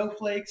some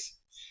snowflakes.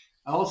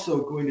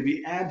 Also going to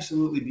be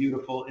absolutely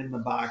beautiful in the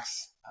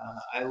box.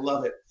 I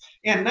love it.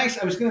 And nice,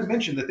 I was going to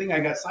mention the thing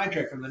I got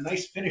sidetracked from, the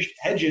nice finished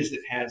edges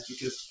it has,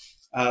 because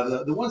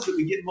the ones that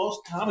we get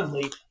most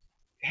commonly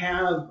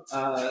have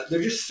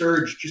they're just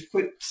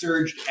quick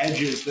serged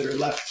edges that are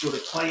left sort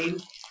of plain,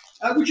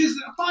 which is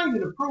fine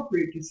and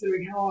appropriate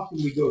considering how often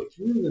we go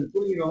through them.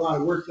 Putting in a lot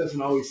of work doesn't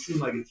always seem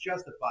like it's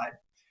justified.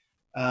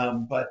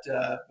 But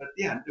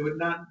yeah,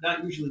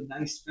 not usually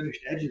nice finished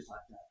edges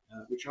like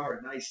that, which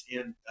are nice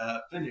and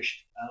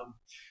finished.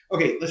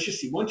 Okay, let's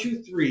just see. 1,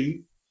 2,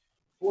 3,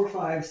 4,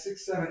 5,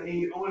 6, 7,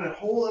 8. Oh, and a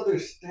whole other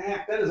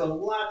stack. That is a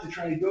lot to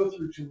try to go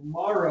through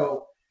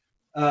tomorrow.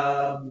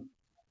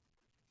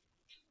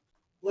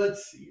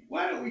 Let's see.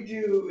 Why don't we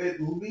do at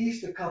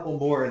least a couple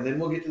more, and then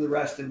we'll get to the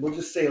rest, and we'll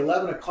just say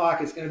 11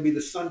 o'clock is going to be the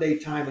Sunday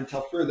time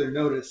until further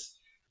notice.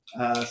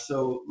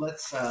 So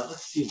let's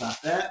see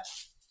about that.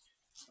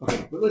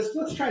 Okay, but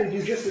let's try to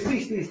do just at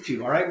least these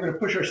two. All right, we're going to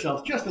push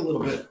ourselves just a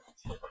little bit.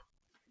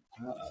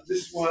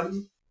 This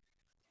one,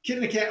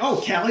 Kitten and Cat.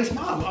 Oh, Callie's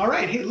Mom. All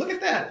right. Hey, look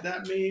at that.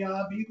 That may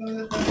be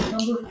the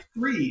number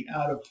 3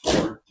 out of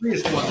 4. 3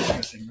 is the one that's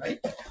missing, right?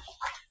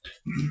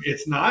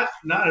 It's not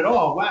at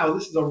all. Wow,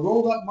 this is a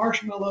rolled up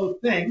marshmallow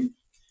thing.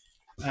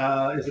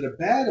 Is it a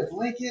bed, a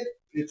blanket?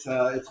 It's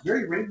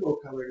very rainbow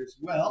colored as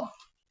well.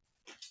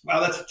 Wow,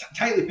 that's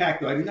tightly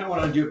packed though. I do not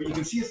want to do it, but you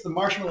can see it's the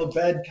marshmallow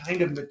bed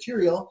kind of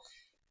material,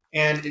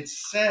 and it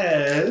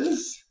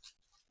says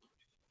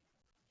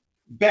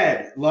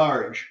bed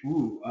large.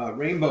 Ooh,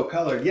 rainbow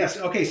colored. Yes.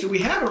 Okay, so we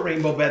have a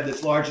rainbow bed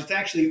that's large.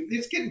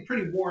 It's getting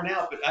pretty worn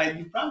out, but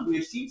you probably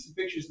have seen some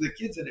pictures of the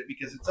kids in it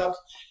because it's up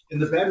in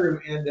the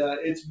bedroom, and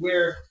it's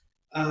where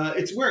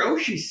It's where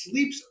Oshi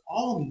sleeps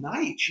all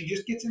night. She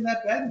just gets in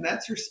that bed, and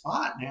that's her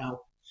spot now.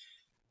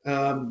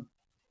 Um,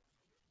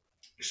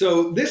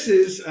 so this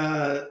is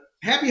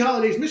Happy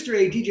Holidays, Mr.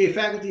 A, DJ,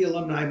 faculty,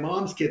 alumni,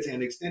 moms, kids,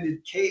 and extended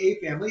KA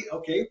family.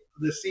 Okay,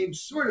 the same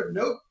sort of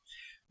note.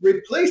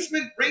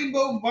 Replacement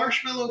rainbow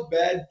marshmallow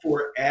bed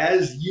for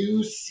as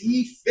you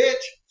see fit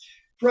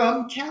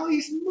from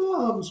Callie's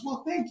moms.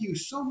 Well, thank you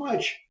so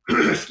much.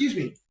 Excuse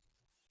me.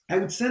 I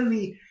would send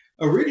the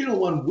original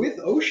one with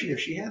Ocean if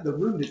she had the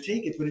room to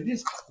take it, but it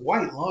is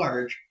quite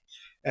large,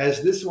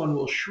 as this one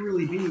will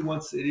surely be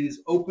once it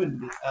is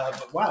opened.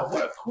 But wow,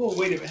 what a cool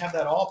way to have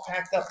that all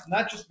packed up,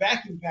 not just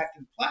vacuum packed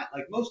and flat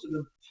like most of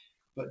them,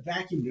 but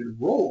vacuumed and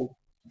rolled.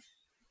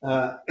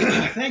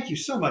 Thank you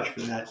so much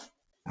for that.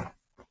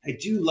 I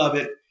do love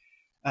it.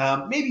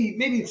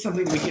 Maybe it's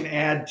something we can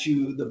add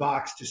to the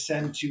box to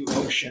send to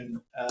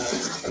Ocean.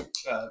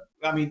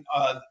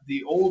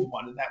 The old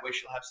one, and that way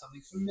she'll have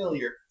something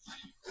familiar.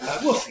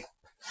 We'll see.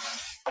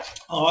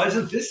 Oh,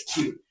 isn't this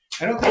cute?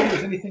 I don't think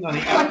there's anything on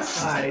the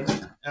outside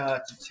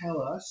to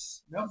tell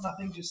us. Nope,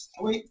 nothing. Just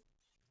wait.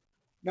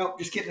 Nope,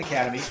 just Kitten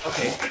Academy.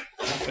 Okay,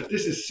 but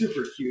this is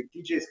super cute.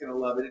 DJ's gonna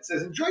love it. It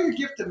says, "Enjoy your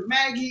gift to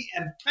Maggie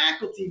and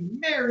faculty.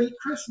 Merry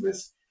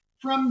Christmas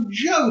from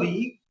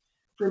Jody."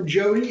 From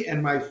Jody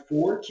and my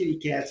 4 kitty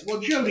cats.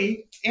 Well,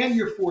 Jody and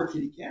your 4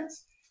 kitty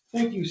cats,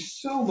 thank you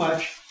so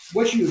much.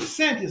 What you have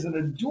sent is an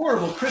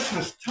adorable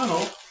Christmas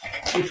tunnel,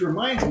 which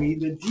reminds me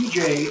that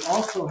DJ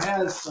also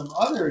has some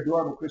other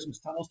adorable Christmas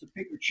tunnels to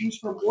pick or choose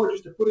from, or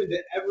just to put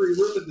into every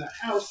room in the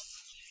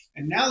house.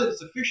 And now that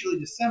it's officially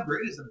December,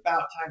 it is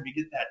about time to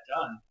get that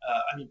done.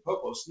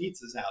 Popo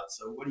Sneets is out,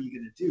 so what are you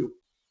going to do?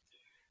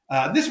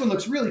 This one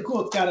looks really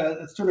cool. It's got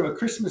a sort of a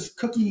Christmas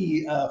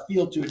cookie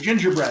feel to it,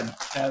 gingerbread,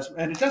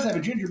 and it does have a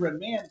gingerbread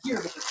man here,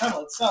 but the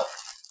tunnel itself,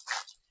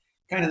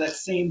 kind of that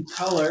same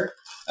color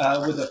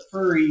with a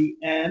furry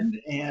end,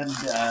 and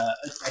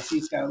I see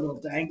it's got a little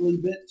dangly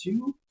bit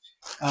too,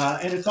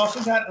 and it's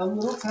also got a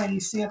little tiny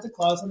Santa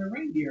Claus and a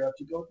reindeer up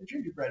to go with the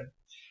gingerbread.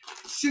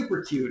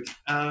 Super cute.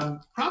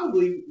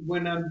 Probably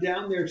when I'm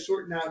down there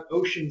sorting out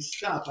Ocean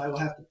stuff, I will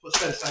have to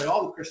set aside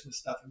all the Christmas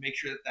stuff and make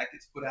sure that that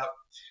gets put out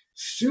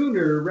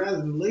sooner rather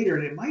than later.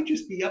 And it might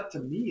just be up to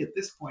me at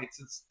this point,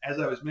 since, as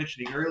I was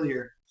mentioning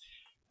earlier,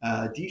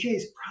 DJ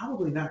is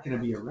probably not going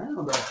to be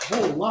around a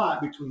whole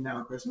lot between now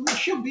and Christmas. Well,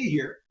 she'll be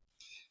here.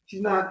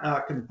 She's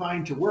not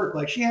confined to work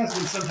like she has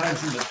been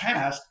sometimes in the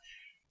past.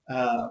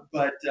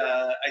 But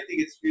I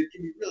think it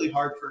can be really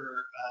hard for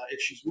her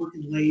if she's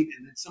working late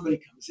and then somebody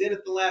comes in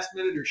at the last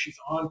minute, or she's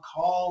on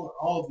call, or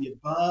all of the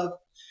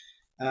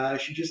above.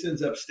 She just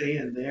ends up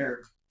staying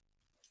there.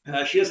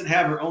 She doesn't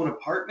have her own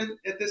apartment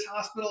at this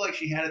hospital like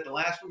she had at the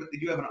last one, but they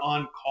do have an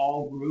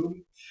on-call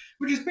room,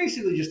 which is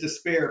basically just a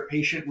spare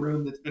patient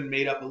room that's been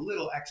made up a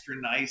little extra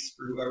nice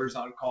for whoever's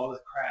on call to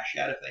crash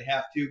at if they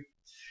have to.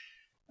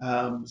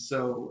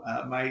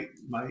 My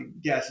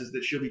guess is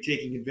that she'll be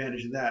taking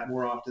advantage of that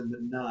more often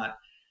than not.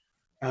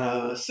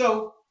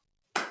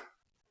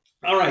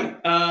 All right,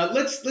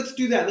 let's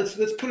do that.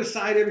 Let's put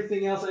aside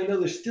everything else. I know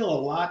there's still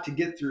a lot to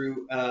get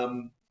through.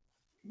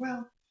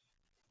 Well,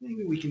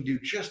 maybe we can do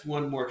just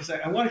one more, because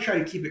I want to try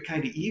to keep it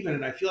kind of even.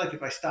 And I feel like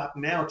if I stop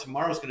now,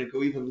 tomorrow's going to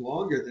go even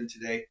longer than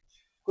today.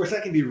 Of course,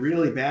 I can be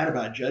really bad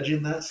about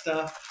judging that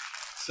stuff.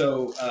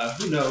 So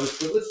who knows?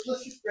 But let's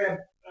just grab.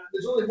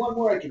 There's only one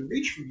more I can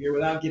reach from here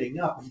without getting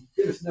up. And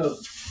goodness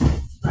knows,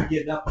 I'm not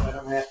getting up when I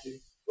don't have to.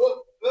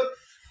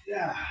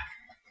 Yeah.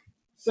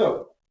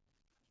 So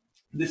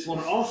this one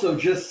also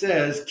just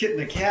says Kitten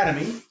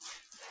Academy.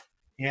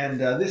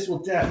 And this will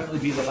definitely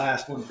be the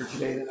last one for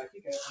today. Then I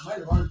think I might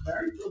have already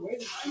buried for away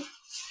tonight.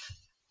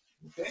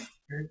 Okay,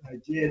 I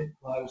did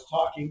while I was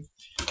talking.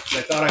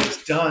 I thought I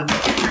was done.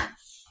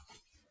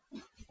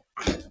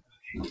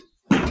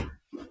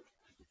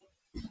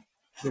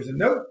 There's a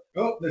note.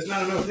 Oh, there's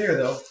not a note there,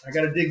 though. I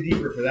got to dig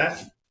deeper for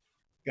that.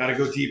 Got to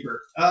go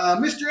deeper.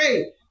 Mr.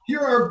 A, here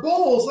are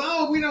bowls.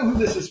 Oh, we know who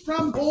this is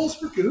from. Bowls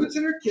for Cahoots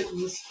and her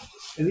kittens.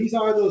 And these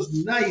are those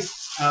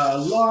nice,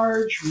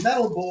 large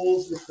metal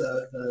bowls with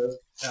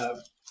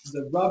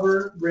the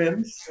rubber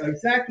rims,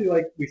 exactly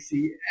like we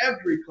see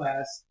every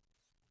class.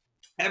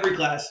 Every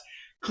class.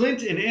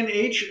 Clint and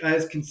NH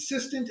as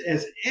consistent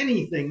as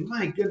anything.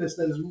 My goodness,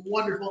 that is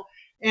wonderful.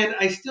 And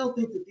I still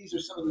think that these are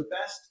some of the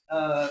best,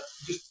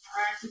 just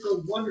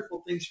practical,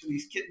 wonderful things for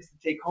these kittens to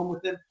take home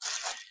with them.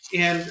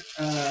 And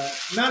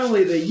not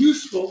only are they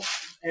useful,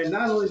 and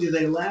not only do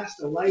they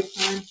last a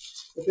lifetime,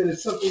 but then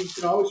it's something you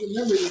can always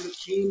remember that it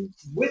came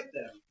with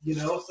them,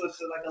 So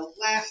it's like a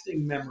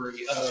lasting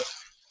memory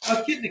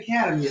of Kitten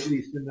Academy, at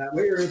least in that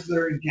way, or if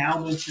they're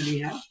endowments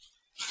anyhow.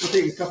 We'll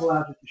take a couple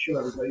out just to show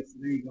everybody. So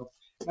there you go.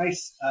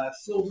 Nice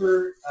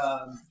silver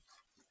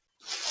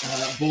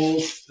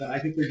bowls. I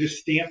think they're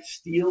just stamped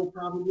steel,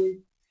 probably.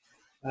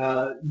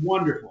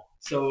 Wonderful.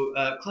 So,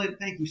 Clint,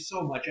 thank you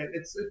so much.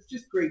 It's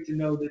just great to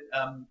know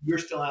that you're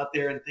still out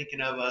there and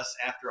thinking of us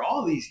after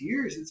all these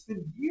years. It's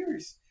been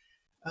years.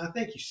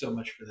 Thank you so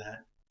much for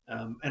that.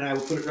 And I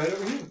will put it right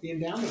over here with the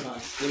endowment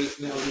box. What is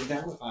now the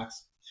endowment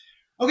box?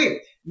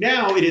 Okay,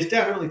 now it is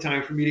definitely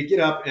time for me to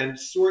get up and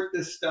sort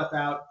this stuff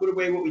out, put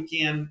away what we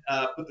can,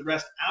 put the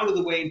rest out of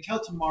the way until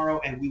tomorrow,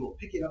 and we will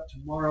pick it up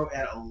tomorrow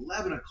at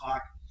 11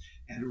 o'clock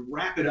and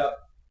wrap it up.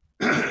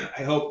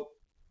 I hope,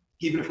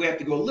 even if we have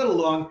to go a little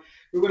long,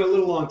 we're going a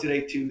little long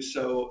today too,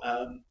 so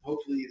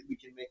hopefully we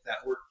can make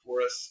that work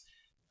for us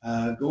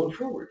going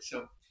forward.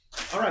 So,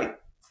 all right,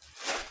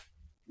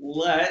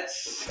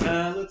 let's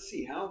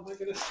see, how am I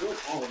going to sort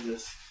all of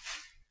this?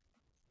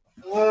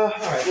 All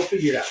right, we'll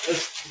figure it out.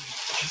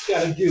 Just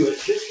got to do it.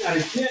 Just got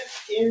to get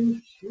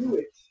into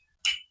it.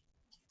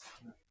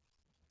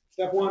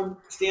 Step one,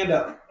 stand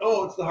up.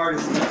 Oh, it's the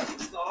hardest step.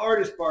 It's the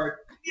hardest part.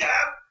 Yeah,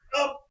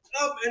 up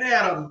and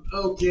at 'em.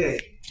 Okay.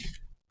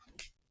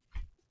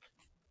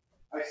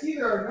 I see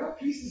there are no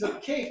pieces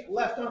of cake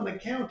left on the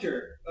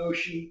counter,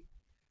 Oshi.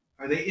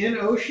 Are they in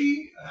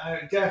Oshi?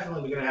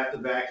 Definitely going to have to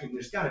vacuum.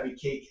 There's got to be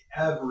cake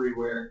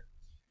everywhere.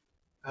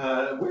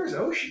 Where's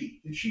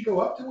Oshi? Did she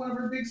go up to one of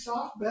her big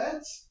soft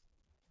beds?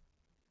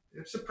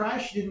 I'm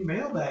surprised she didn't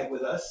mailbag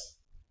with us.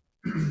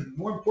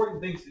 More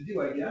important things to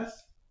do, I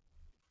guess.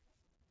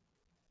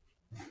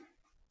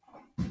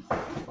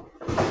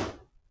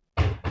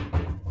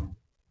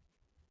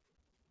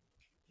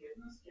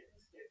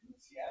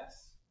 Kittens,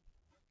 yes.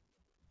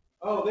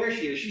 Oh, there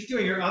she is. She's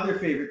doing her other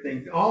favorite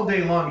thing. All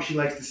day long, she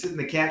likes to sit in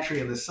the cat tree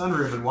in the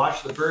sunroom and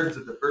watch the birds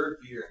at the bird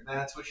feeder. And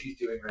that's what she's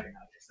doing right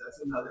now. Yes,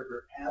 that's another of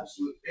her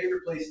absolute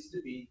favorite places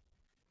to be.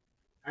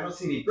 I don't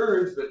see any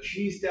birds, but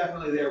she's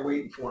definitely there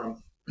waiting for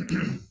them.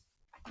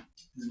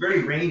 It's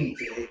very rainy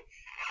today.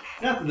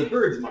 Not that the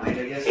birds mind,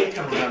 I guess. They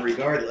come around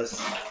regardless.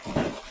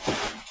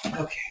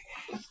 Okay.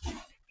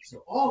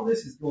 So all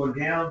this is going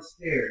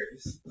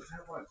downstairs. I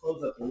don't want to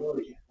close up the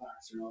loading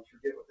box or I'll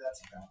forget what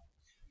that's about.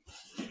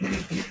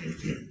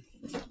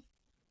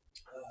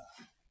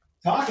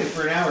 Talking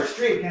for an hour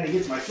straight kind of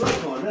gets my throat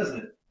going, doesn't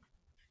it?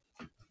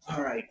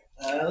 All right.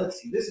 Let's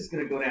see. This is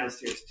going to go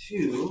downstairs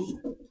too.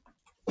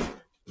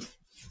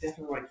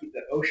 Definitely want to keep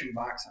that ocean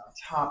box on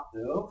top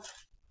though.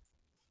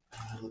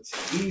 Let's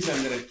see. These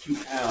I'm going to keep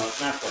out.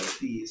 Not those.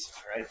 These.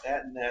 All right.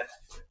 That and that.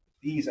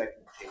 These I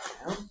can take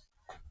down.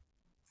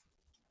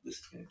 This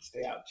is going to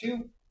stay out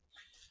too.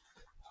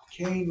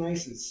 Okay,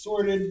 nice and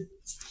sorted.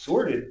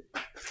 Sorted?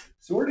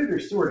 Sorted or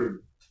sorted?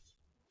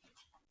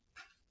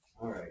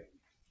 All right.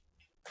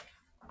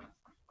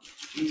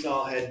 These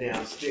all head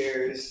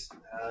downstairs.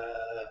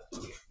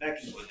 That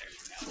can go in there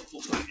for now.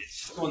 We'll find it.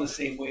 It's going the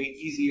same way.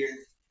 Easier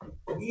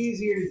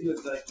to do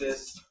it like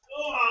this.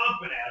 Oh,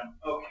 up and at 'em.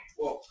 Okay,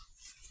 whoa.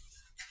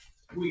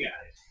 We got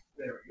it.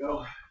 There we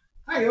go.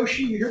 Hi,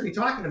 Yoshi. You heard me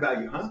talking about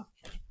you, huh?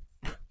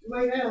 You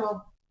might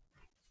have.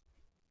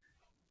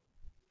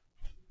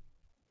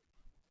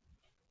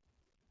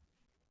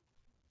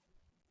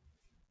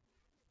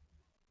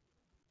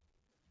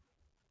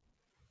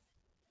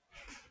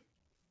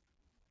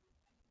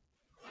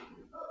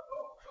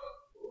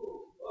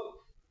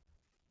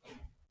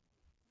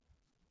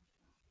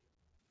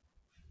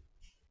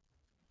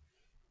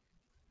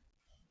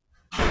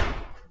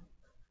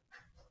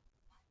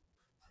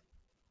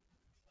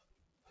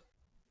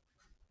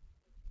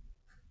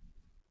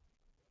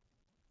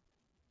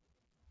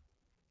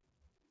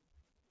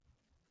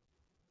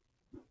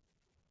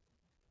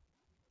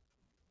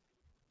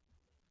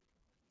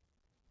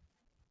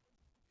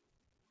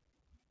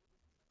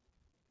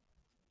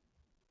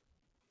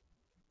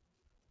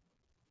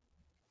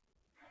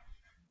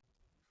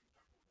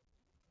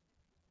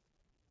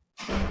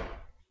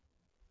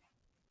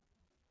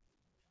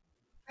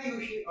 Hey,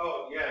 Yoshi.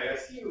 Oh, yeah, I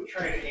see you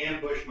trying to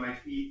ambush my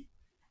feet.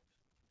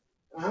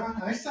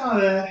 I saw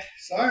that.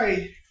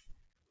 Sorry.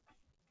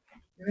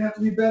 You're gonna have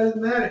to be better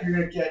than that if you're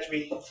gonna catch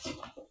me.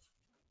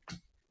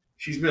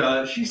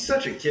 She's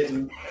such a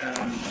kitten.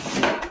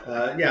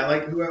 Yeah,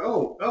 like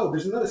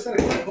there's another set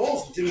of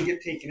balls that didn't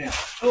get taken out.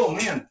 Oh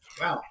man,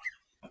 wow.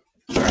 All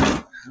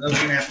right, those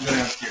are gonna have to go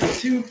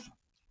downstairs too.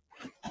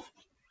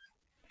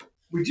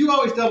 We do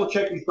always double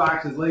check these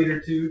boxes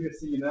later too, just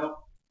so you know.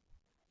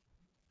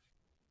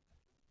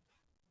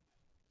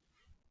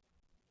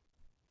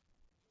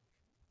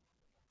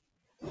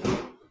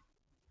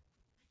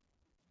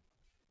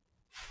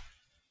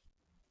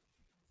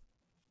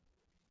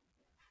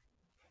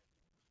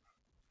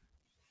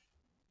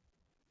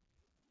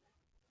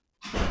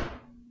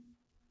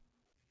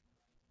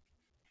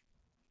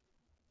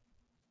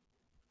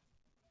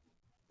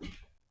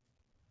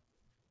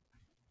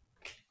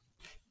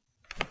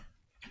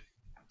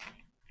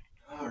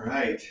 All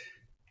right.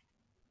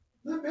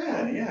 Not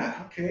bad,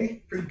 yeah.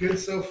 Okay, pretty good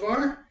so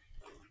far.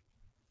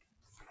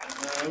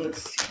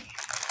 Let's see.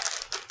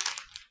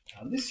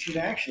 This should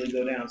actually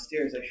go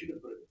downstairs. I should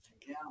have put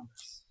it down.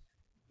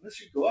 This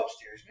should go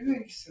upstairs. Maybe I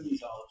can just send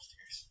these all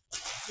upstairs.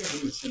 Maybe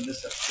I can send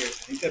this upstairs.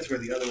 I think that's where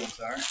the other ones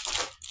are.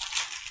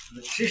 And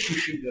the tissue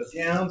should go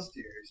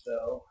downstairs,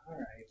 though. All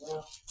right,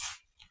 well,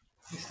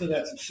 we still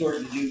got some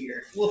sorting to do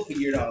here. We'll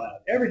figure it all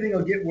out. Everything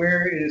will get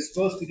where it is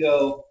supposed to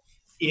go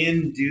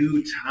in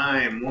due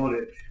time, won't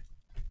it?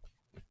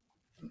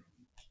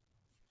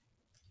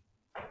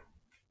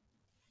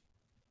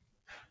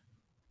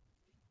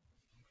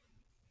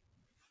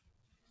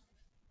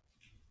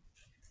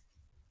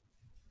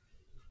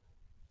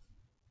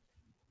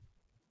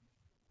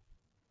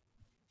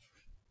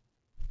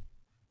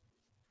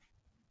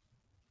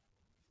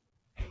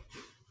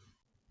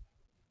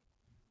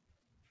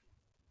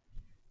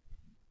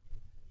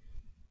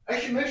 I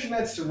should mention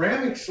that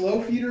ceramic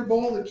slow feeder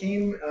bowl that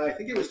came, I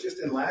think it was just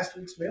in last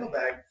week's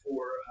mailbag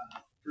for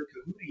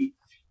Kahootie,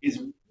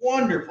 is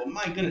wonderful.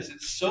 My goodness,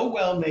 it's so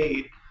well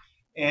made,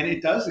 and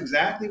it does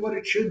exactly what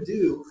it should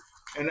do.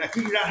 And I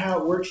figured out how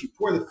it works. You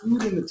pour the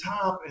food in the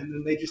top, and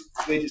then they just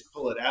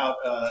pull it out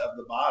of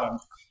the bottom.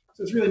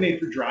 So it's really made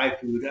for dry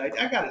food.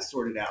 I got it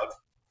sorted out.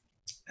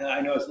 I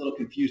know I was a little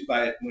confused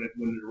by it when it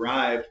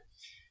arrived,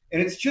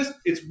 and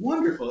it's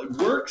wonderful. It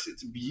works.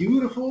 It's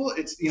beautiful.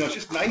 It's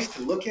just nice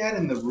to look at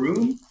in the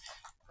room.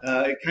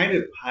 It kind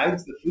of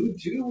hides the food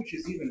too, which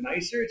is even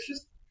nicer.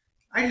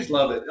 I just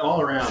love it all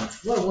around.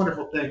 What a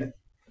wonderful thing.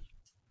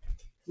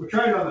 We're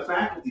trying it on the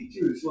faculty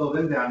too to slow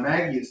them down.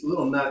 Maggie is a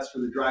little nuts for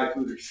the dry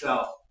food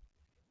herself,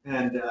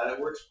 and it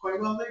works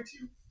quite well there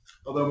too.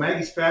 Although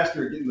Maggie's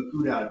faster at getting the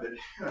food out of it.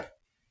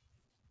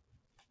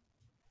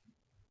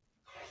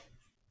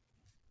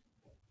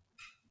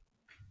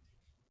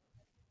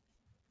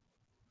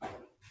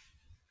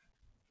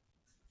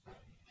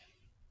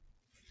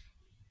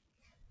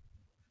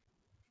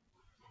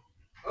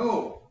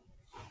 Oh,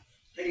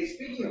 hey,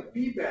 speaking of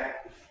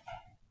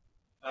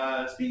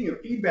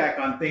feedback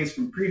on things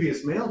from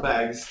previous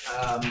mailbags,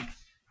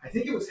 I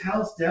think it was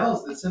Hell's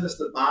Dells that sent us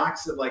the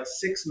box of like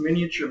 6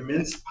 miniature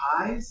mince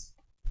pies.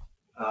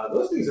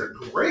 Those things are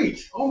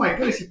great. Oh my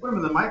goodness, you put them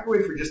in the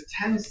microwave for just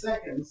 10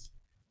 seconds.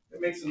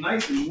 It makes them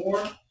nice and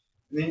warm.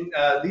 And then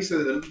these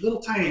are the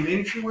little tiny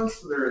miniature ones,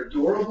 so they're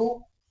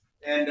adorable.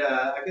 And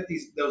I got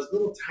those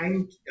little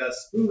tiny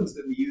spoons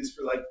that we use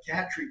for like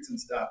cat treats and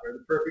stuff. Are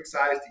the perfect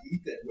size to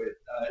eat that with.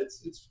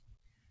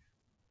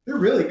 They're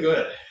really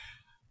good.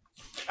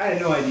 I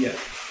had no idea.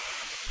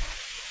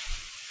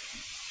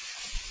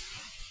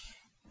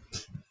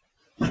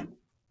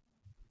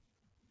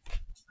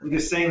 I'm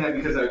just saying that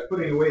because I was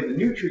putting away the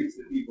new treats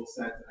that people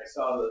sent, and I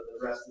saw the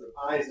rest of the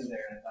pies in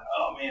there, and I thought,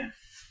 oh man,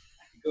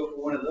 I could go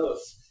for one of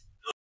those.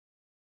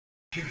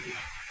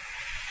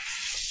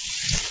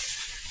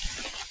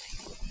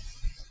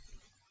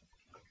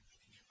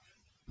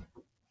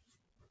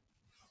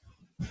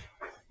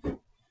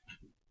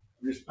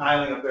 I'm just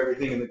piling up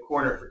everything in the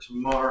corner for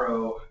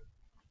tomorrow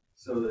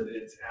so that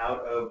it's out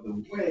of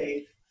the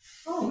way.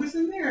 Oh, who's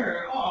in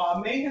there?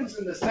 Oh, Mayhem's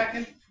in the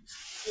second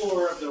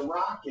floor of the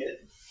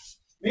rocket.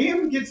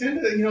 Mayhem gets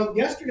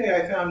yesterday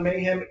I found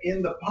Mayhem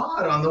in the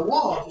pod on the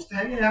wall, just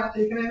hanging out,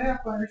 taking a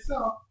nap by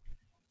herself.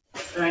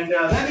 And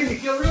that made me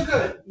feel real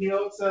good.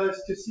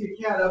 It's to see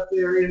a cat up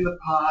there in the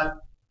pod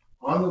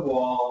on the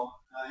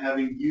wall,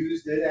 having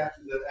used it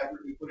after the effort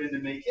we put in to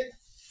make it.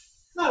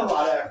 Not a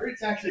lot of effort.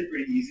 It's actually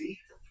pretty easy.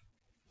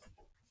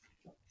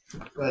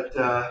 But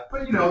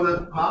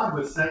the pod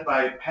was sent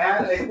by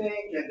Pat, I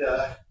think, and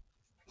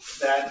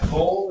that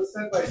bowl was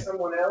sent by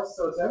someone else.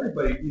 So it's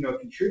everybody,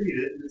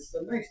 contributed. And it's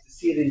so nice to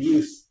see it in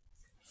use.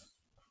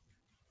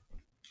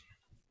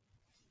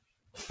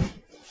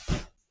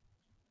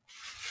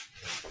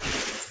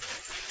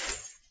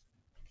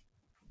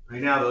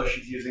 Right now, though,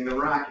 she's using the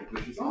rocket,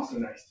 which is also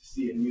nice to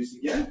see in use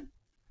again.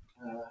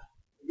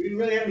 We didn't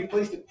really have any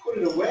place to put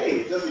it away.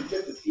 It doesn't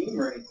fit the theme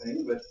or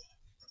anything, but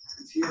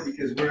it's here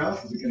because where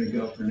else is it going to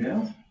go for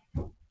now?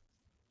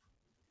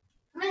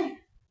 Hi.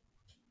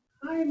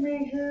 Hi,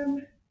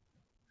 Mayhem.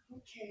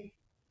 Okay.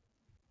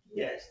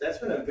 Yes, that's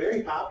been a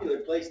very popular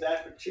place,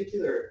 that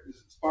particular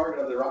part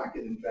of the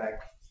rocket, in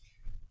fact,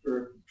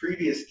 for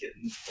previous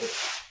kittens. But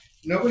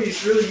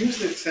nobody's really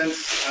used it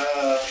since,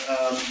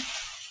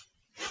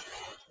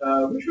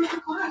 which was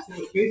the class? It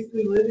was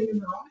basically living in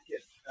the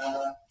rocket.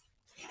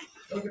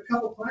 That was a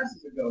couple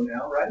classes ago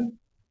now, right?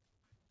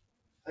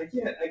 I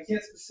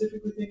can't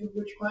specifically think of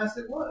which class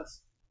it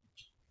was.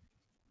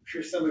 I'm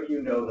sure some of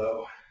you know,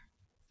 though.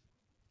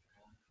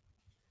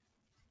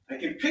 I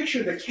can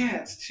picture the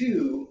cats,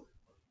 too,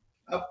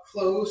 up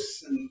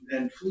close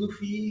and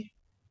floofy.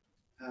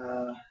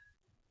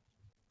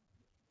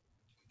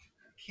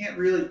 Can't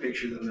really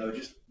picture them, though,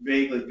 just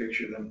vaguely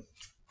picture them.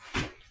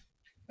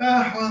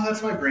 Well,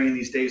 that's my brain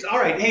these days. All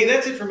right, hey,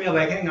 that's it for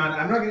mailbag. Hang on.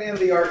 I'm not going to end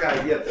the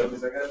archive yet, though,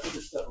 because I got to put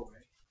this stuff away.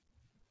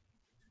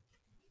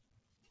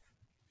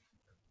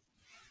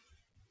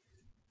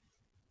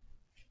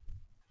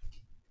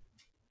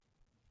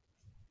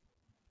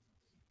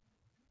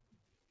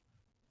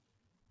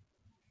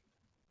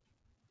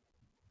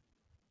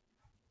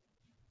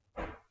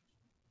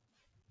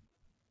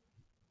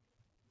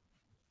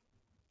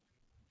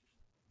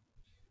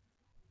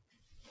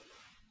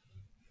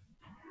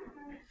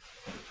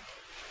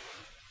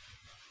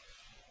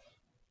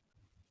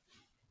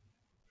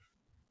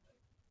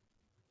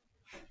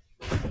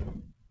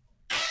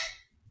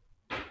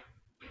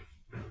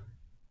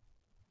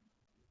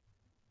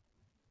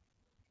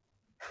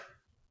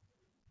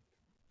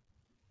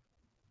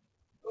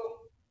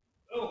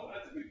 Oh,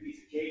 that's a big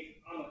piece of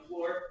cake on the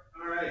floor.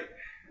 All right.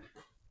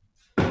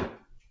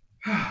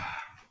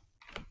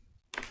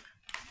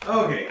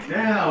 Okay,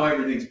 now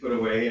everything's put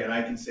away, and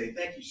I can say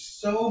thank you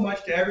so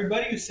much to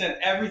everybody who sent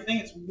everything.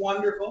 It's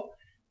wonderful,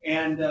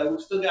 and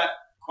we've still got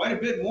quite a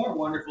bit more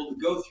wonderful to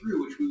go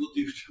through, which we will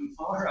do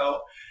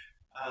tomorrow.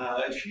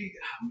 Oh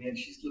man,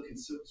 she's looking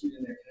so cute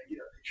in there. Can I get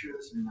a picture of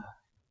this or not?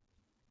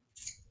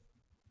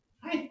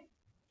 Hi,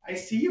 I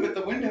see you at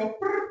the window.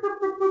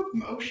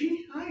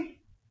 Moshi, hi.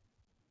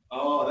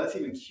 Oh, that's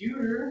even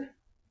cuter.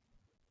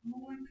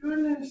 Oh my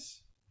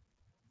goodness.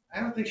 I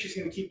don't think she's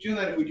going to keep doing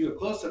that if we do a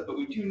close up, but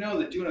we do know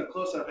that doing a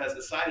close up has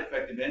the side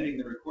effect of ending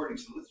the recording,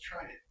 so let's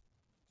try it.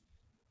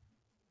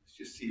 Let's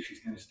just see if she's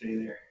going to stay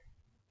there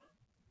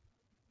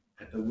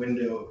at the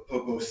window of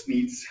Popo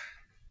Sneets.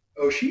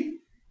 Oshi?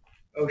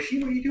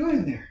 Oshi, what are you doing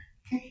in there?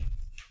 Hey,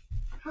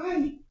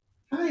 hi.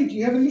 Hi, do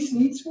you have any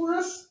sneets for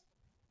us?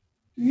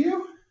 Do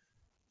you?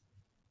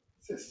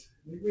 What's this?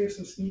 Maybe we have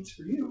some sneets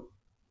for you.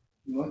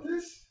 You want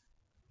this?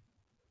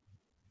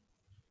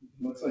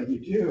 Looks like you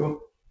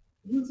do.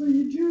 Looks like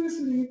you do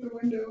sitting at the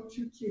window.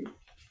 Too cute.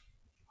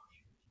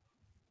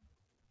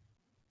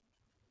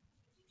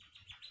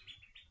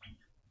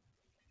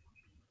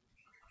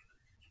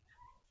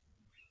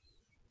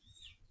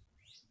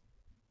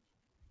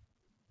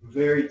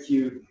 Very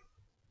cute.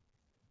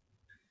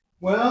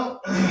 Well,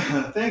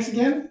 thanks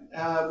again.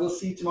 We'll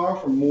see you tomorrow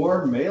for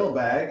more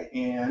mailbag,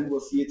 and we'll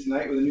see you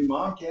tonight with a new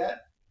mom cat.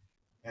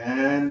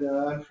 And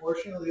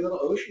unfortunately, little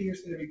Oshi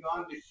is going to be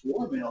gone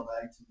before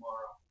mailbag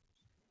tomorrow.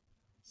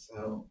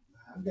 So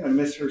I'm going to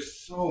miss her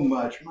so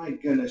much. My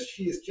goodness,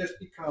 she has just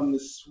become the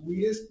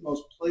sweetest,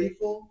 most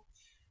playful.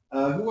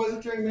 Who was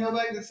it during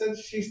mailbag that said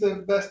she's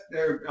the best,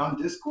 or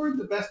on Discord,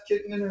 the best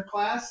kitten in her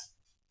class?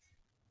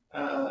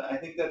 I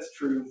think that's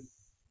true.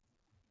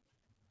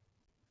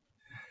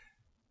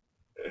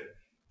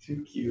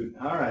 Too cute.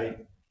 All right.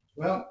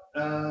 Well,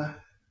 I'll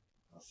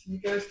see you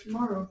guys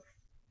tomorrow.